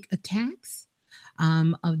psychic attacks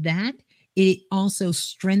of that. It also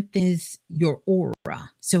strengthens your aura.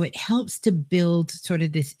 So it helps to build sort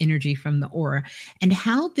of this energy from the aura. And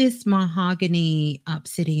how this mahogany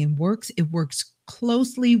obsidian works, it works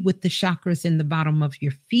closely with the chakras in the bottom of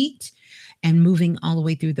your feet and moving all the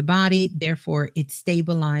way through the body. Therefore, it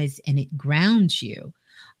stabilizes and it grounds you.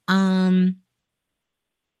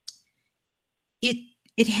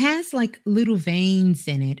 It has like little veins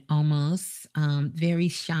in it almost, very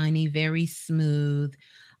shiny, very smooth.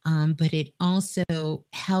 but it also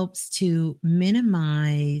helps to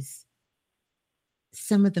minimize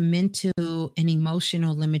some of the mental and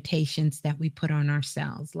emotional limitations that we put on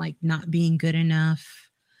ourselves, like not being good enough,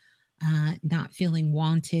 not feeling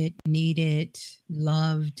wanted, needed,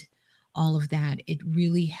 loved, all of that. It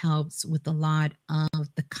really helps with a lot of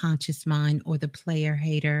the conscious mind or the player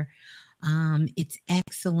hater. It's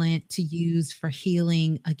excellent to use for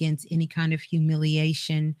healing against any kind of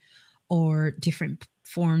humiliation or different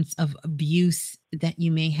forms of abuse that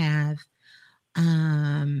you may have.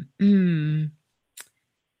 Um, mm,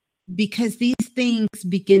 because these things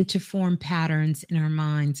begin to form patterns in our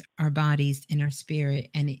minds, our bodies, and our spirit.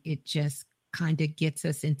 And it just kind of gets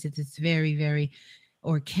us into this very, very,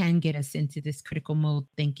 or can get us into this critical mode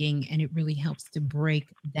thinking. And it really helps to break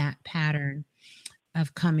that pattern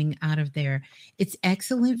of coming out of there. It's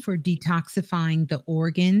excellent for detoxifying the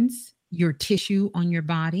organs, your tissue on your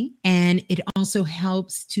body. And it also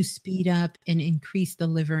helps to speed up and increase the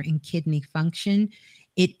liver and kidney function.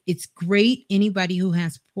 It's great. Anybody who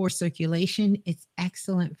has poor circulation, it's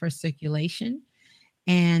excellent for circulation.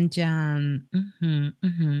 And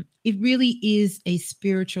it really is a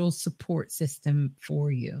spiritual support system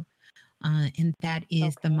for you. And that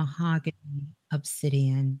is the mahogany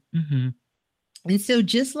obsidian. And so,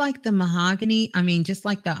 just like the mahogany, just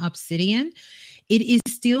like the obsidian, it is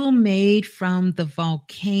still made from the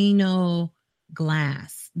volcano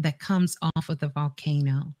glass that comes off of the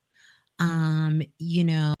volcano.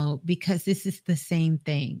 Because this is the same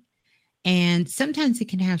thing. And sometimes it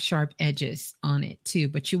can have sharp edges on it too,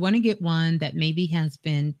 but you want to get one that maybe has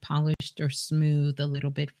been polished or smooth a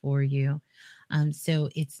little bit for you. So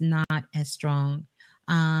it's not as strong.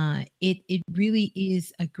 It really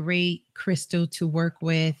is a great crystal to work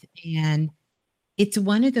with. And it's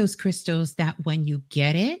one of those crystals that when you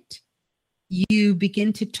get it, you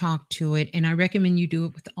begin to talk to it. And I recommend you do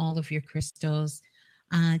it with all of your crystals,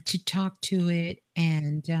 to talk to it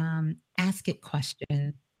and ask it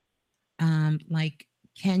questions, like,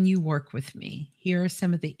 can you work with me? Here are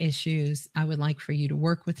some of the issues I would like for you to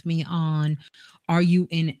work with me on. Are you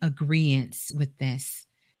in agreement with this?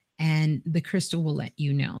 And the crystal will let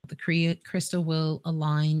you know. The crystal will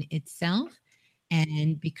align itself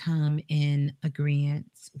and become in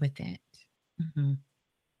agreement with it. Mm-hmm.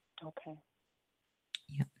 Okay.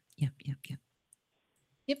 Yep.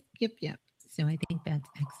 So I think that's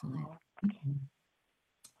excellent. Mm-hmm.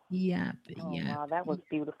 Yep. Oh, wow, that was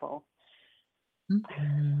beautiful.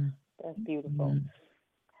 Mm-hmm. That's beautiful.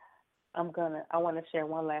 I want to share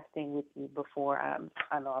one last thing with you before I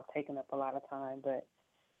know I've taken up a lot of time, but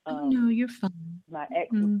no, you're fine. My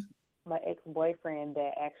ex-boyfriend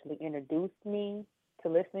that actually introduced me to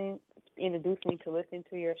listening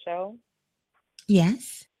to your show.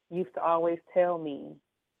 Yes. Used to always tell me,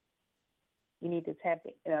 you need to tap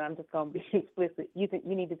it, and I'm just gonna be explicit. You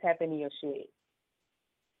need to tap into your shit.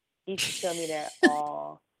 He used to tell me that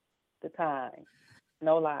all the time.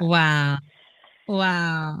 No lie.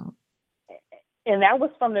 Wow. And that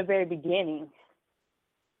was from the very beginning.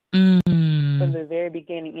 From the very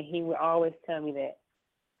beginning, and he would always tell me that.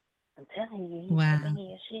 I'm telling you, you tap into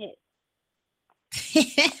your shit.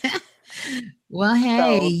 Well,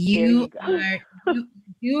 hey, so, you are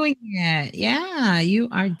doing it. Yeah, you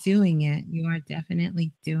are doing it. You are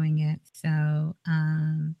definitely doing it. So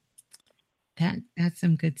that's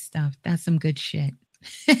some good stuff. That's some good shit.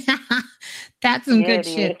 That's some good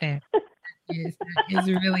shit there. That is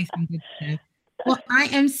really some good stuff. Well, I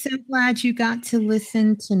am so glad you got to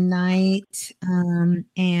listen tonight.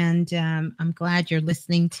 And I'm glad you're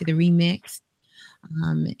listening to the remix.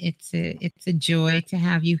 It's a joy to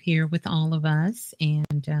have you here with all of us,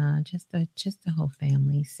 and just the whole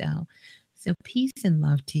family. So peace and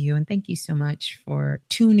love to you, and thank you so much for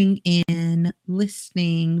tuning in,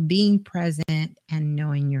 listening, being present, and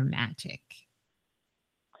knowing your magic.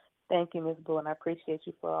 Thank you, Ms.Blue, and I appreciate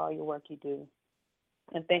you for all your work you do.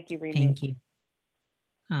 And thank you, Remix. Thank you.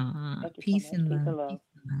 Peace and love.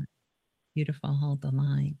 Beautiful. Hold the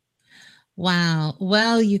line. Wow.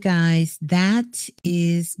 Well, you guys, that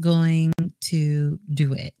is going to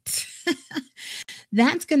do it.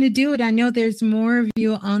 That's going to do it. I know there's more of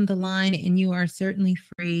you on the line, and you are certainly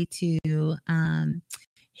free to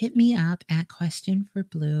hit me up at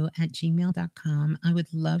questionforblue@gmail.com. I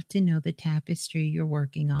would love to know the tapestry you're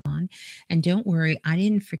working on. And don't worry, I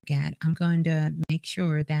didn't forget. I'm going to make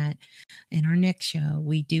sure that in our next show,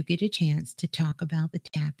 we do get a chance to talk about the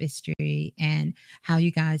tapestry and how you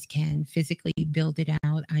guys can physically build it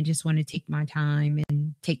out. I just want to take my time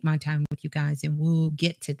and take my time with you guys, and we'll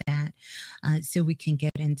get to that so we can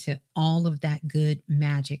get into all of that good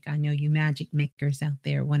magic. I know you magic makers out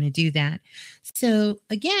there want to do that. So,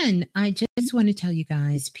 again, I just want to tell you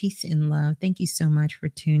guys peace and love. Thank you so much for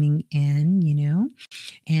tuning in,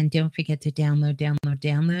 and don't forget to download, download,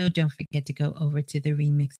 download. Don't forget to go over to the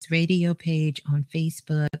Remix Radio page on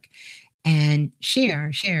Facebook and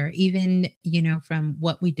share, even, from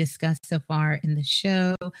what we discussed so far in the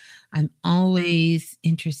show. I'm always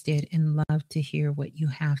interested and love to hear what you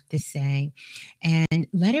have to say, and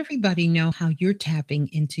let everybody know how you're tapping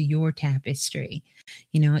into your tapestry,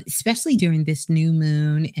 especially during this new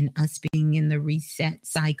moon and us being in the reset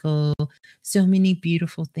cycle. So many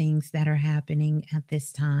beautiful things that are happening at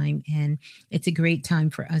this time. And it's a great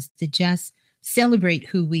time for us to just celebrate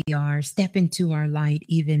who we are, step into our light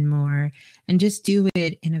even more, and just do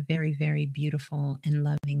it in a very, very beautiful and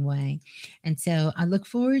loving way. And so I look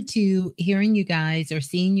forward to hearing you guys or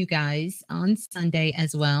seeing you guys on Sunday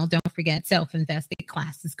as well. Don't forget, self-invested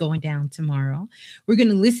class is going down tomorrow. We're going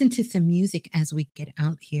to listen to some music as we get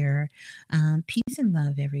out here. Peace and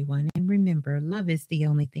love, everyone. And remember, love is the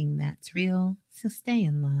only thing that's real. So stay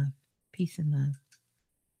in love. Peace and love.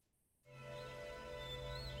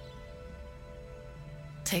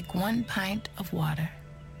 Take 1 pint of water,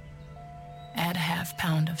 add a ½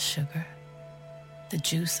 pound of sugar, the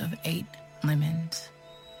juice of 8 lemons,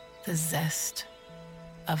 the zest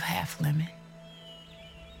of half lemon.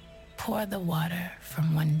 Pour the water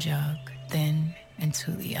from 1 jug, then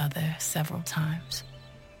into the other several times.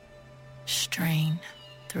 Strain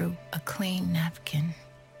through a clean napkin.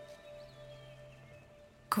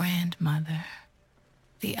 Grandmother,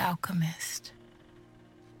 the alchemist,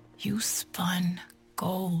 you spun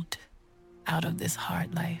gold out of this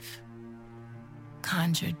hard life,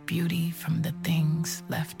 conjured beauty from the things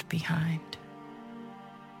left behind,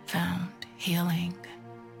 found healing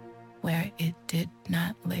where it did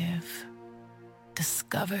not live,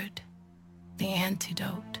 discovered the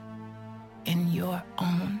antidote in your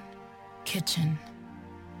own kitchen,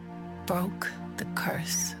 broke the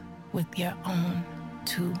curse with your own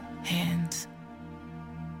 2 hands.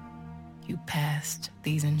 You passed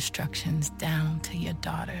these instructions down to your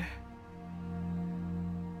daughter,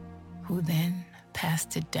 who then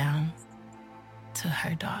passed it down to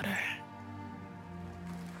her daughter.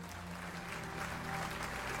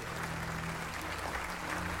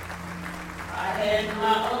 I had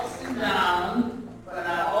my ups and downs, but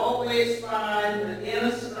I always find the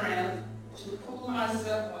inner strength to pull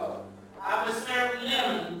myself up. I was served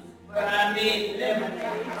lemons, but I made lemonade.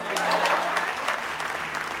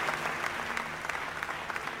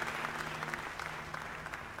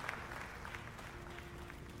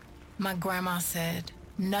 My grandma said,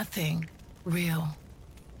 nothing real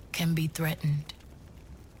can be threatened.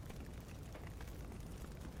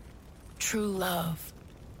 True love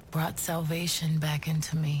brought salvation back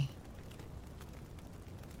into me.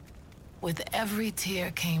 With every tear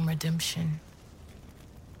came redemption,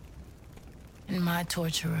 and my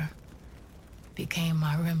torturer became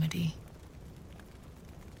my remedy.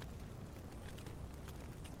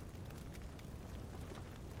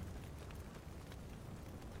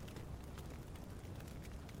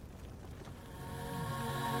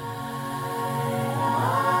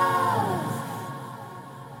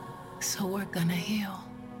 So we're gonna heal.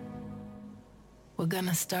 We're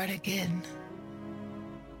gonna start again.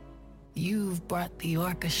 You've brought the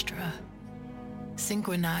orchestra,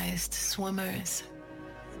 synchronized swimmers.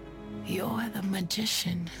 You're the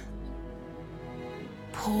magician.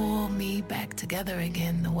 Pull me back together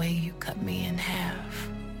again the way you cut me in half.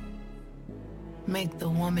 Make the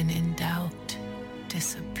woman in doubt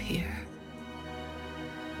disappear.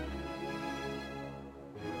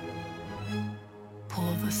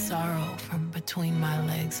 Pull the sorrow from between my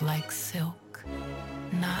legs like silk,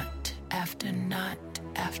 knot after knot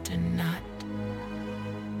after knot.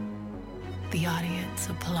 The audience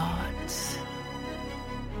applauds,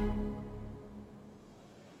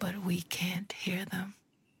 but we can't hear them.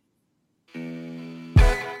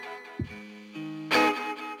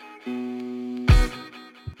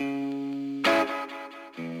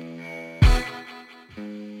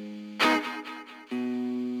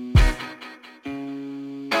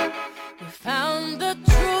 Found the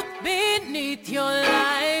truth beneath your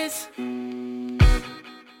lies, and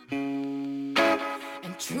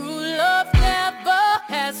true love never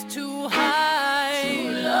has to hide.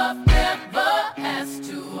 True love never has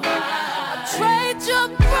to hide. Trade your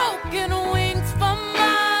broken wings for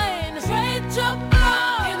mine. Trade your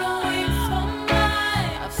broken wings for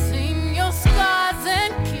mine. I've seen your scars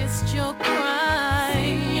and kissed your cries.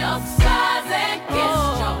 Seen your scars and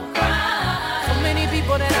kissed your cries. So many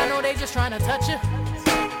people just trying to touch you.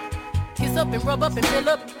 Kiss up and rub up and fill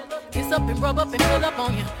up. Kiss up and rub up and fill up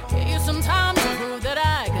on you. Give you some time to prove that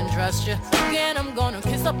I can trust you. Again, I'm gonna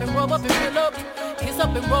kiss up and rub up and fill up. Kiss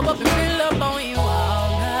up and rub up and fill up on you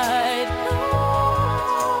all night long.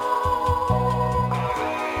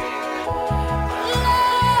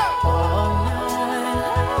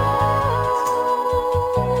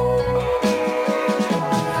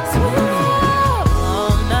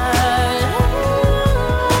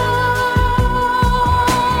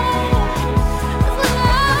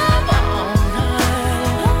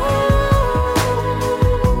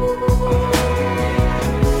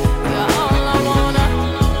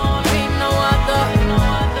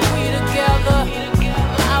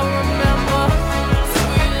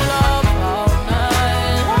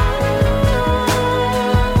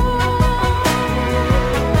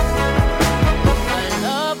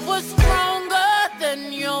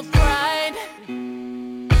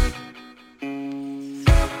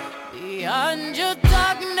 Beyond your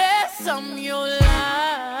darkness, I'm your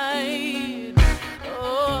light.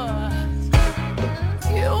 Oh,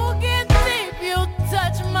 you get deep, you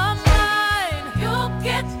touch my mind. You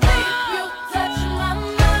get deep, you touch my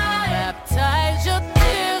mind. Baptize your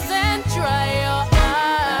tears and dry your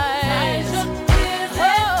eyes. Baptize your tears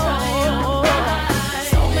and dry your eyes.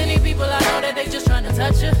 So many people I know that they just trying to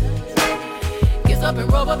touch you. Kiss up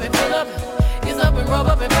and rub up and fill up. Kiss up and rub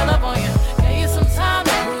up and fill up on you. Give you some time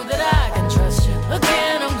to prove that I can trust you.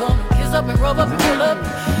 Again, I'm gonna kiss up and rub up